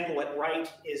 The example at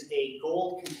right is a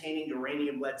gold-containing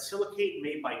uranium lead silicate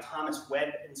made by Thomas Webb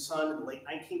and Son in the late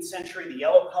 19th century. The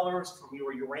yellow colors from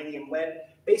your uranium lead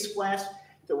base glass.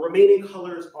 The remaining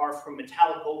colors are from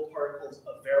metallic gold particles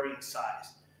of varying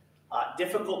size.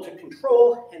 Difficult to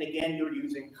control, and again, you're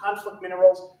using conflict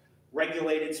minerals,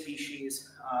 regulated species,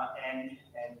 and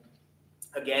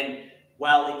again,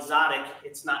 while exotic,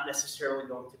 it's not necessarily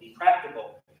going to be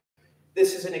practical.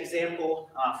 This is an example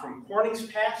from Corning's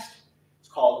past. It's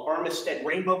called Armistead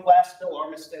Rainbow Glass. Bill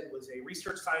Armistead was a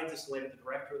research scientist, later the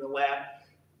director of the lab.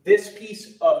 This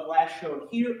piece of glass shown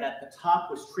here at the top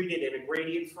was treated in a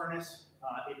gradient furnace.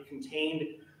 It contained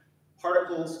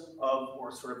particles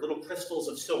or sort of little crystals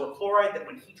of silver chloride that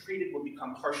when heat treated would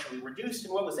become partially reduced.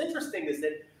 And what was interesting is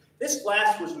that this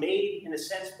glass was made, in a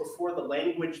sense, before the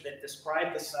language that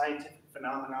described the scientific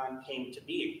phenomenon came to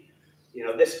be.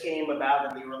 This came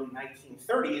about in the early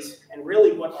 1930s, and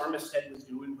really what Armistead was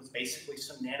doing was basically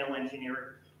some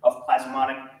nanoengineering of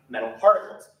plasmonic metal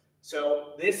particles.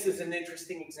 So this is an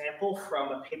interesting example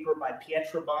from a paper by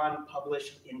Pietrobon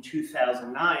published in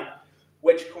 2009,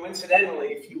 which coincidentally,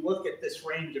 if you look at this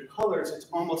range of colors, it's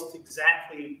almost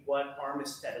exactly what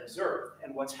Armistead observed.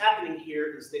 And what's happening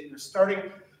here is that you're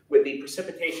starting with the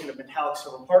precipitation of metallic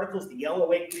silver particles. The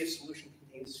yellow aqueous solution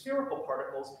contains spherical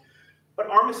particles. But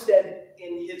Armistead,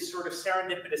 in his sort of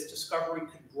serendipitous discovery,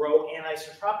 could grow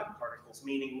anisotropic particles,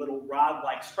 meaning little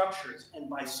rod-like structures. And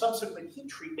by subsequent heat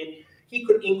treatment, he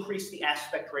could increase the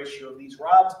aspect ratio of these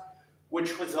rods,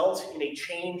 which results in a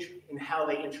change in how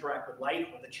they interact with light,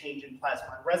 or the change in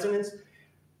plasmon resonance.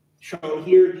 Shown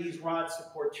here, these rods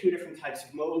support two different types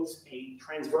of modes, a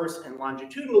transverse and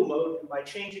longitudinal mode. And by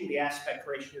changing the aspect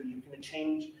ratio, you can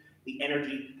change the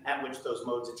energy at which those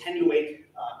modes attenuate,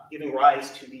 giving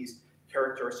rise to these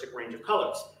characteristic range of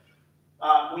colors.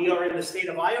 We are in the state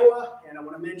of Iowa, and I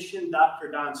want to mention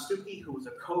Dr. Don Stuckey, who was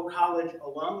a co-college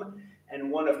alum and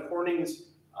one of Corning's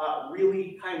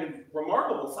really kind of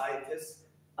remarkable scientists.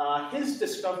 His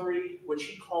discovery, which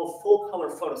he called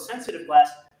full-color photosensitive glass,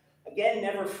 again,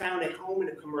 never found a home in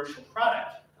a commercial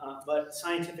product, but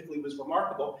scientifically was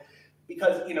remarkable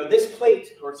because, you know, this plate,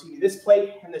 or excuse me, this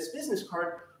plate and this business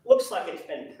card looks like it's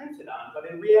been printed on, but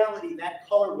in reality, that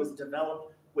color was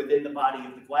developed within the body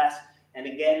of the glass, and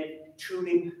again,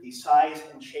 tuning the size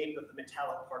and shape of the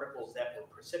metallic particles that were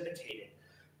precipitated.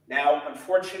 Now,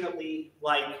 unfortunately,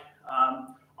 like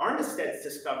Arnested's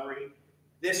discovery,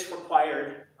 this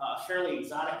required a fairly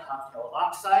exotic cocktail of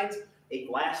oxides, a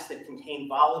glass that contained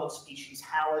volatile species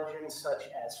halogens such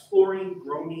as fluorine,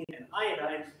 bromine, and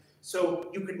iodine. So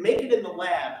you could make it in the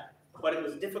lab, but it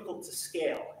was difficult to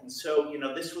scale. And so, you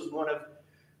know, this was one of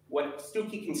what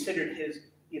Stuckey considered his,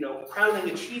 you know,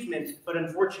 crowning achievement, but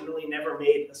unfortunately never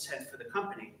made a cent for the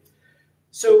company.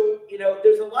 So, you know,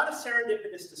 there's a lot of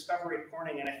serendipitous discovery at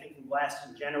Corning, and I think in glass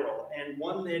in general, and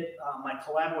one that my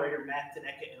collaborator Matt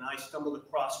Deneka and I stumbled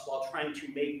across while trying to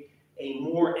make a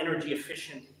more energy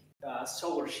efficient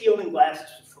solar shielding glass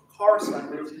for car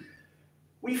sunroofs.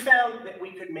 We found that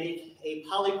we could make a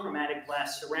polychromatic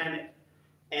glass ceramic,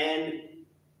 and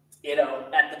you know,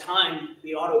 at the time,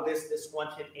 the auto business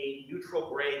wanted a neutral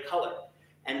gray color,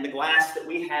 and the glass that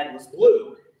we had was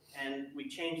blue. And we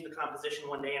changed the composition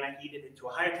one day, and I heated it to a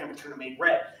higher temperature and it made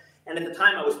red. And at the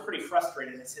time, I was pretty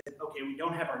frustrated. I said, okay, we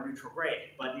don't have our neutral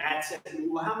gray. But Matt said,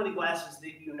 well, how many glasses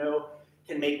that you know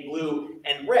can make blue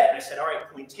and red? I said, all right,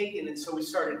 point taken. And so we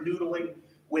started noodling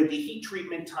with the heat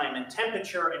treatment, time, and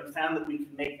temperature, and found that we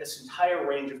could make this entire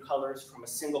range of colors from a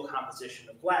single composition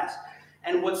of glass.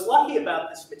 And what's lucky about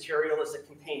this material is it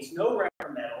contains no rare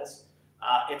metals.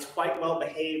 It's quite well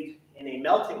behaved in a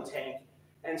melting tank.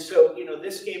 And so, you know,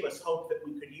 this gave us hope that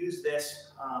we could use this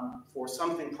for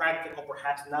something practical,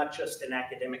 perhaps not just an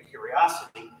academic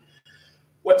curiosity.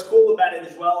 What's cool about it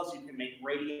as well is you can make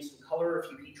gradients and color if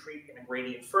you heat treat in a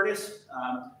gradient furnace.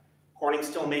 Corning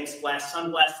still makes glass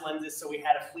sunglass lenses, so we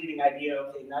had a fleeting idea,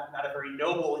 okay, not a very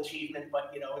noble achievement, but,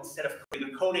 you know, instead of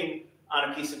putting a coating on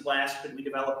a piece of glass, could we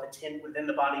develop a tint within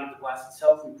the body of the glass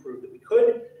itself? We proved that we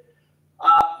could.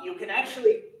 You can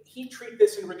actually heat treat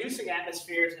this in reducing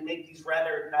atmospheres and make these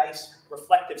rather nice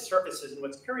reflective surfaces. And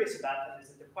what's curious about them is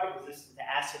that they're quite resistant to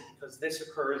acid because this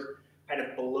occurs kind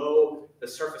of below the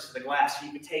surface of the glass. So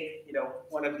you could take, you know,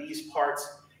 one of these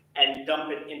parts and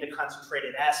dump it into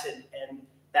concentrated acid, and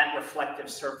that reflective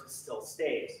surface still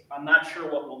stays. I'm not sure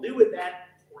what we'll do with that,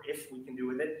 or if we can do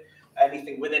with it,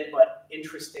 anything with it, but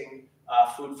interesting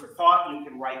food for thought. You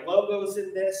can write logos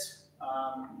in this.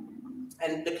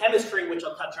 And the chemistry, which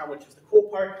I'll touch on, which is the cool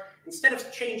part, instead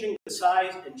of changing the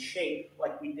size and shape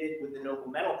like we did with the noble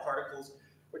metal particles,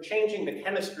 we're changing the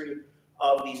chemistry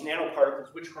of these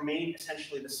nanoparticles, which remain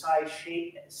essentially the size,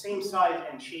 shape, same size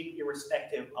and shape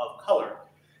irrespective of color.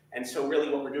 And so really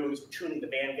what we're doing is we're tuning the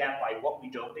band gap by what we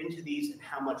dope into these and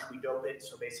how much we dope it.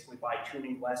 So basically by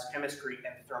tuning glass chemistry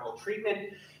and thermal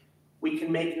treatment. We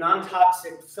can make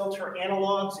non-toxic filter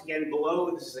analogs. Again, below,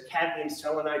 this is a cadmium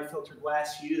selenide filter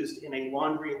glass used in a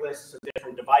laundry list of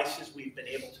different devices. We've been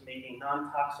able to make a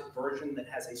non-toxic version that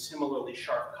has a similarly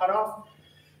sharp cutoff.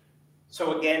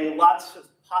 So again, lots of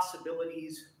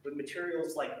possibilities with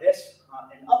materials like this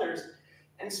and others.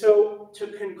 And so to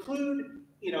conclude,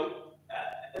 you know,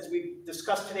 as we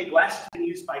discussed today, glass has been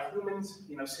used by humans,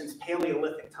 you know, since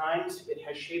Paleolithic times. It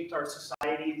has shaped our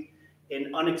society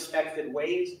in unexpected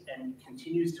ways and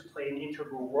continues to play an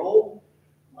integral role.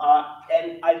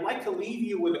 And I'd like to leave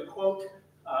you with a quote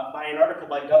by an article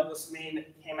by Douglas Main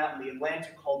that came out in The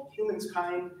Atlantic called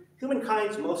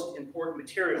Humankind's Most Important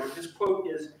Material. And this quote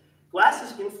is,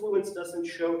 "Glass's influence doesn't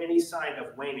show any sign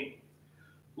of waning.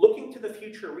 Looking to the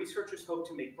future, researchers hope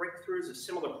to make breakthroughs of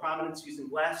similar prominence using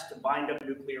glass to bind up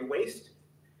nuclear waste,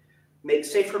 make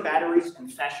safer batteries,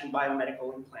 and fashion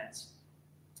biomedical implants.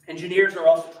 Engineers are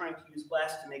also trying to use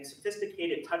glass to make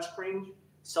sophisticated touchscreens,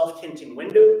 self-tinting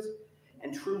windows,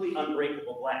 and truly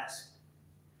unbreakable glass."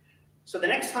 So the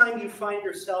next time you find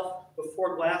yourself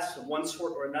before glass of one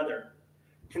sort or another,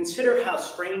 consider how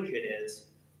strange it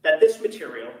is that this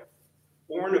material,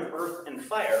 born of earth and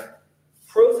fire,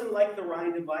 frozen like the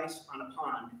rind of ice on a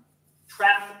pond,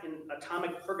 trapped in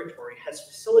atomic purgatory, has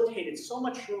facilitated so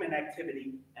much human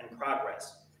activity and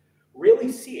progress.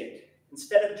 Really see it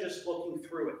instead of just looking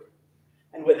through it.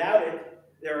 And without it,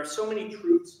 there are so many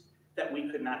truths that we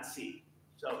could not see.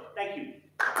 So, thank you.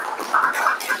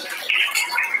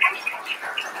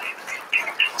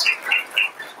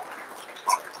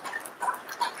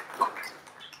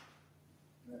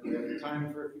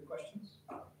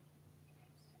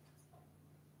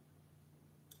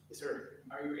 Yes, sir.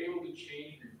 Are you able to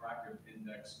change refractive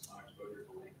index exposure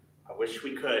to light? I wish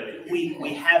we could.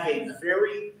 We have a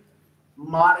very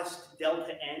modest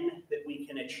delta N that we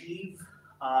can achieve,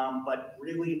 but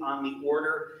really on the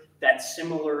order that's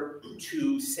similar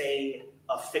to, say,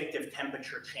 a fictive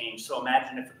temperature change. So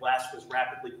imagine if the glass was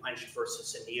rapidly quenched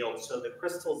versus annealed. So the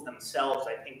crystals themselves,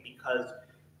 I think, because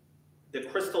the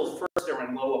crystals first are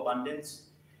in low abundance,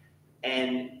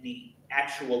 and the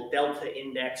actual delta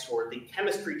index or the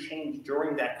chemistry change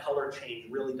during that color change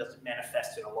really doesn't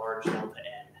manifest in a large delta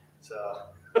N. So,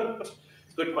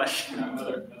 good question.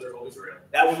 Another holy grail.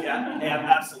 That would,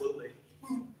 yeah, absolutely.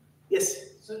 Yes?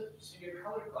 So your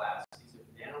colored glass, these are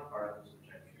nanoparticles, which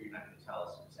I'm sure you're not going to tell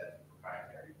us because that's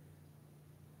proprietary.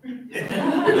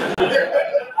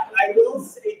 I will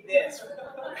say this.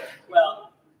 Well,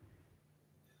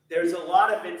 there's a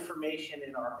lot of information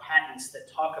in our patents that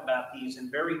talk about these,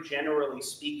 and very generally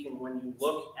speaking, when you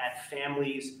look at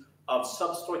families of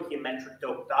substoichiometric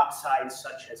doped oxides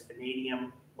such as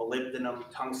vanadium, molybdenum,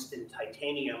 tungsten,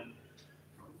 titanium,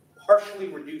 partially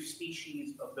reduced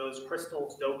species of those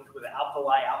crystals doped with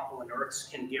alkaline earths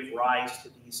can give rise to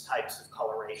these types of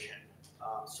coloration.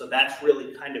 So that's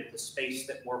really kind of the space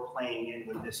that we're playing in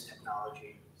with this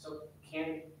technology. So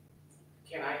can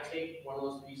I take one of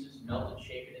those pieces, melt it,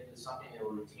 shape it into something that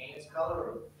will retain its color,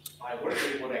 or by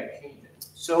working would I change it?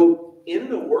 So in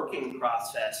the working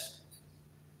process,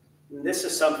 this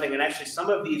is something, and actually some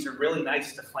of these are really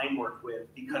nice to flame work with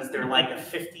because they're like a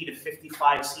 50 to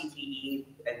 55 CTE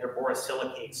and they're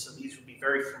borosilicates. So these would be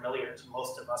very familiar to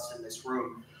most of us in this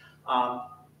room.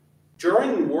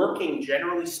 During working,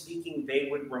 generally speaking, they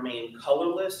would remain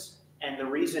colorless. And the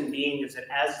reason being is that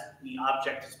as the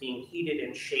object is being heated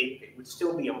and shaped, it would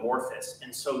still be amorphous.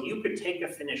 And so you could take a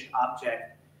finished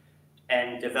object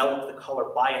and develop the color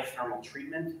by a thermal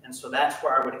treatment. And so that's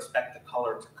where I would expect the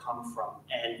color to come from.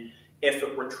 And if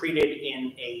it were treated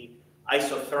in a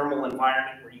isothermal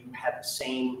environment where you had the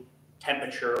same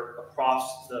temperature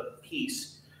across the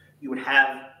piece, you would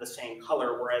have the same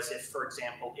color. Whereas if, for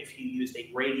example, if you used a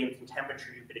gradient in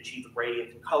temperature, you could achieve a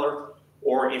gradient in color.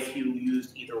 Or if you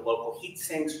used either local heat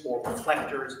sinks or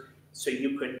reflectors, so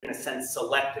you could, in a sense,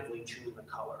 selectively tune the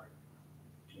color.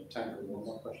 Time for one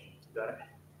more question. Got it?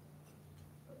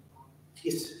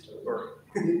 Yes.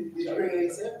 Did you bring any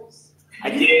samples? I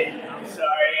did. I'm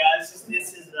sorry.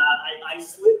 This is I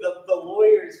slid. The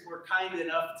lawyers were kind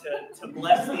enough to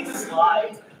bless these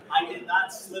slides. I did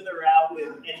not slither out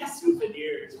with any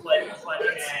souvenirs, but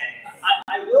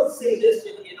I will say this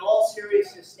in all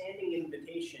seriousness, standing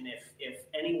invitation. If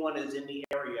anyone is in the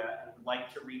area and would like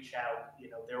to reach out,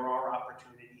 there are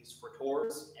opportunities for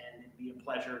tours, and it'd be a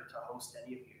pleasure to host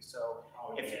any of you. So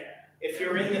if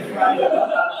you're in the front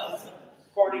of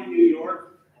Corning, New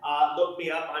York, look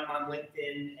me up. I'm on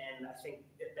LinkedIn, and I think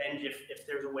Benj, if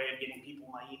there's a way of getting people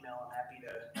my email, I'm happy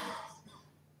to.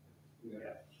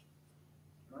 Yeah.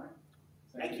 All right.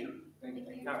 Thank you. Thank you.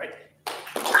 All right.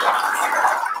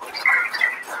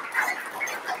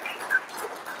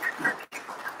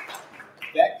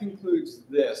 That concludes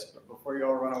this, but before you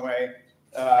all run away,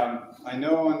 I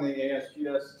know on the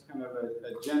ASGS kind of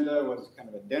agenda was kind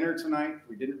of a dinner tonight.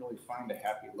 We didn't really find a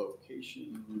happy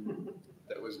location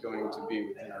that was going to be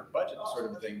within our budget sort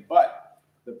of thing, but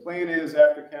the plan is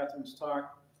after Catherine's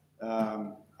talk,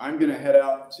 I'm going to head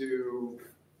out to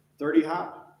 30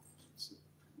 Hop. It's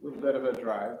a little bit of a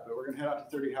drive, but we're going to head out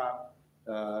to 30 Hop.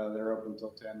 They're open until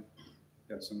 10.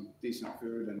 Got some decent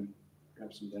food and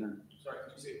have some dinner. Sorry,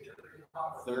 did you say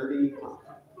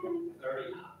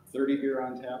 30 beer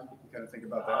on tap. You can kind of think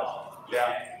about that.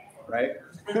 Yeah, right?